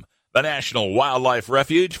CannabisRadio.com, the National Wildlife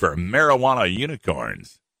Refuge for Marijuana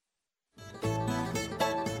Unicorns.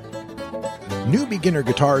 New beginner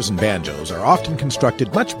guitars and banjos are often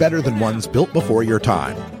constructed much better than ones built before your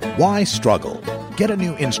time. Why struggle? Get a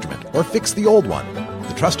new instrument or fix the old one.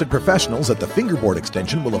 The trusted professionals at the Fingerboard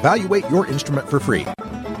Extension will evaluate your instrument for free.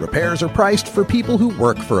 Repairs are priced for people who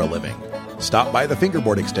work for a living. Stop by the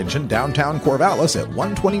Fingerboard Extension downtown Corvallis at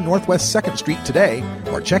 120 Northwest 2nd Street today,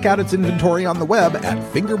 or check out its inventory on the web at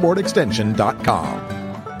fingerboardextension.com.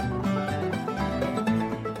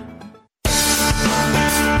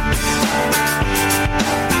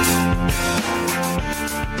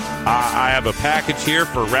 I have a package here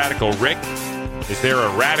for Radical Rick. Is there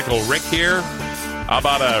a Radical Rick here? How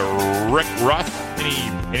about a Rick Russ?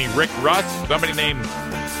 Any Rick Russ? Somebody named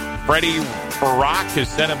Freddie Barack has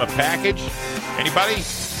sent him a package. Anybody?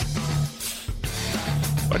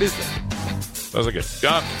 What is that? Sounds like a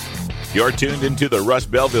skunk. You're tuned into the Russ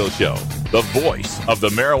Belville Show, the voice of the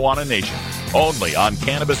marijuana nation, only on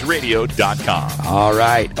CannabisRadio.com. All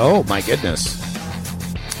right. Oh, my goodness.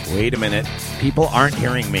 Wait a minute. People aren't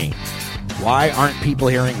hearing me. Why aren't people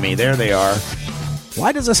hearing me? There they are.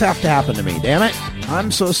 Why does this have to happen to me? Damn it.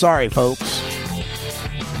 I'm so sorry, folks.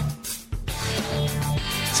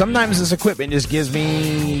 Sometimes this equipment just gives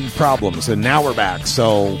me problems, and now we're back.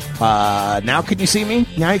 So, now can you see me?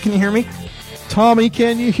 Now can you hear me? Tommy,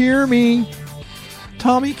 can you hear me?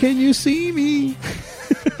 Tommy, can you see me?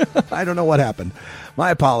 I don't know what happened. My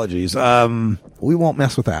apologies. We won't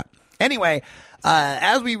mess with that. Anyway,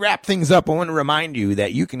 as we wrap things up, I want to remind you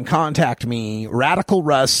that you can contact me, Radical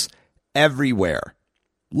Russ, everywhere.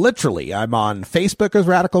 Literally, I'm on Facebook as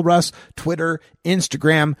Radical Russ, Twitter,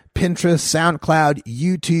 Instagram, Pinterest, SoundCloud,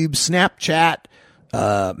 YouTube, Snapchat,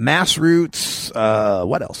 Massroots.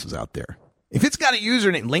 What else is out there? If it's got a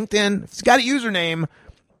username, LinkedIn, if it's got a username,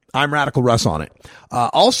 I'm Radical Russ on it.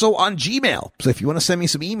 Also on Gmail. So if you want to send me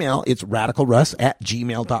some email, it's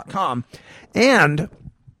radicalruss@gmail.com. And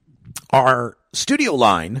our studio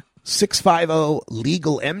line,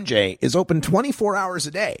 650-LEGAL-MJ, is open 24 hours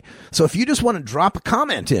a day. So if you just want to drop a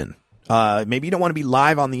comment in, maybe you don't want to be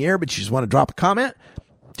live on the air, but you just want to drop a comment,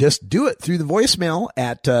 just do it through the voicemail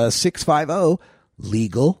at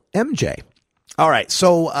 650-LEGAL-MJ. All right,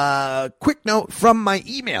 so quick note from my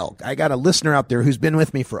email. I got a listener out there who's been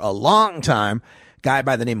with me for a long time, guy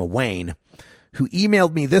by the name of Wayne, who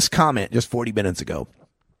emailed me this comment just 40 minutes ago.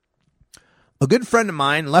 A good friend of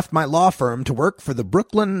mine left my law firm to work for the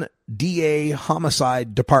Brooklyn DA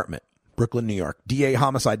Homicide Department. Brooklyn, New York, DA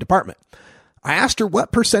Homicide Department. I asked her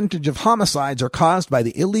what percentage of homicides are caused by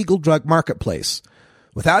the illegal drug marketplace.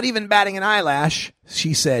 Without even batting an eyelash,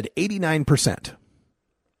 she said 89%.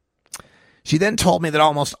 She then told me that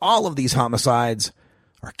almost all of these homicides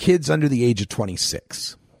are kids under the age of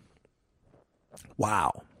 26.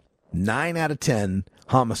 Wow. 9 out of 10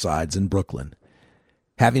 homicides in Brooklyn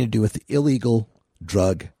having to do with the illegal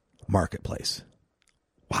drug marketplace.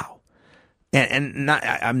 Wow. And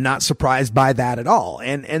I'm not surprised by that at all.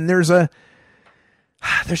 And there's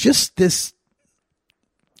just this,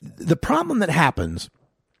 the problem that happens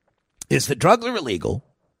is that drugs are illegal,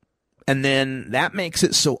 and then that makes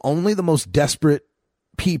it so only the most desperate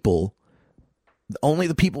people, only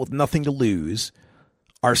the people with nothing to lose,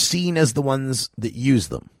 are seen as the ones that use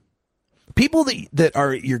them. People that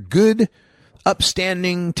are your good,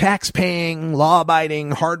 upstanding, tax-paying,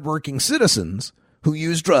 law-abiding, hardworking citizens who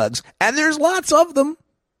use drugs, and there's lots of them,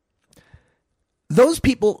 those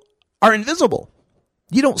people are invisible.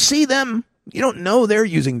 You don't see them. You don't know they're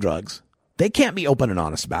using drugs. They can't be open and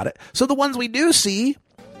honest about it. So the ones we do see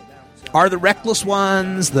are the reckless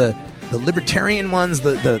ones, the libertarian ones,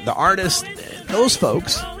 the artists, those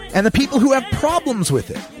folks, and the people who have problems with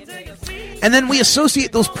it. And then we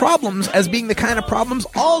associate those problems as being the kind of problems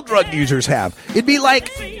all drug users have. It'd be like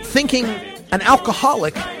thinking an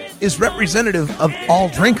alcoholic is representative of all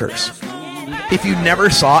drinkers. If you never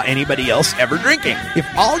saw anybody else ever drinking. If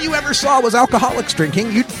all you ever saw was alcoholics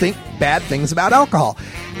drinking, you'd think bad things about alcohol.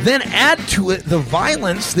 Then add to it the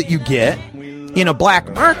violence that you get in a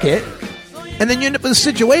black market, and then you end up with a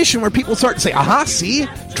situation where people start to say, aha, see,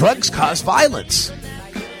 drugs cause violence.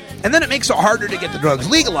 And then it makes it harder to get the drugs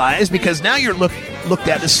legalized because now you're looked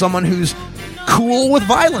at as someone who's cool with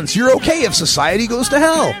violence. You're okay if society goes to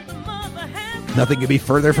hell. Nothing could be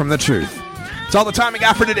further from the truth. It's all the time we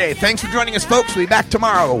got for today. Thanks for joining us, folks. We'll be back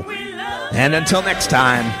tomorrow. And until next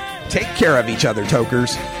time, take care of each other,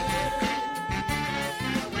 tokers.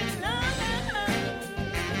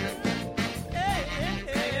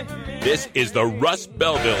 This is the Russ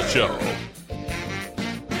Belville Show.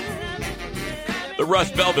 The Russ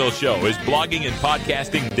Belville Show is blogging and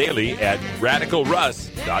podcasting daily at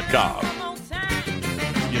RadicalRuss.com.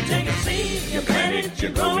 You take a seed, you plant it, you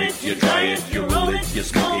grow it, you dry it, you roll it, you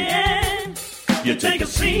smoke it. You take a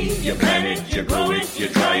seed, you plant it, you grow it, you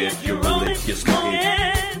dry it, you roll it, you smoke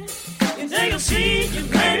it. You take a seed, you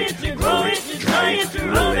plant it, you grow it, you dry it,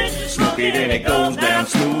 you roll it, you smoke it, and it goes.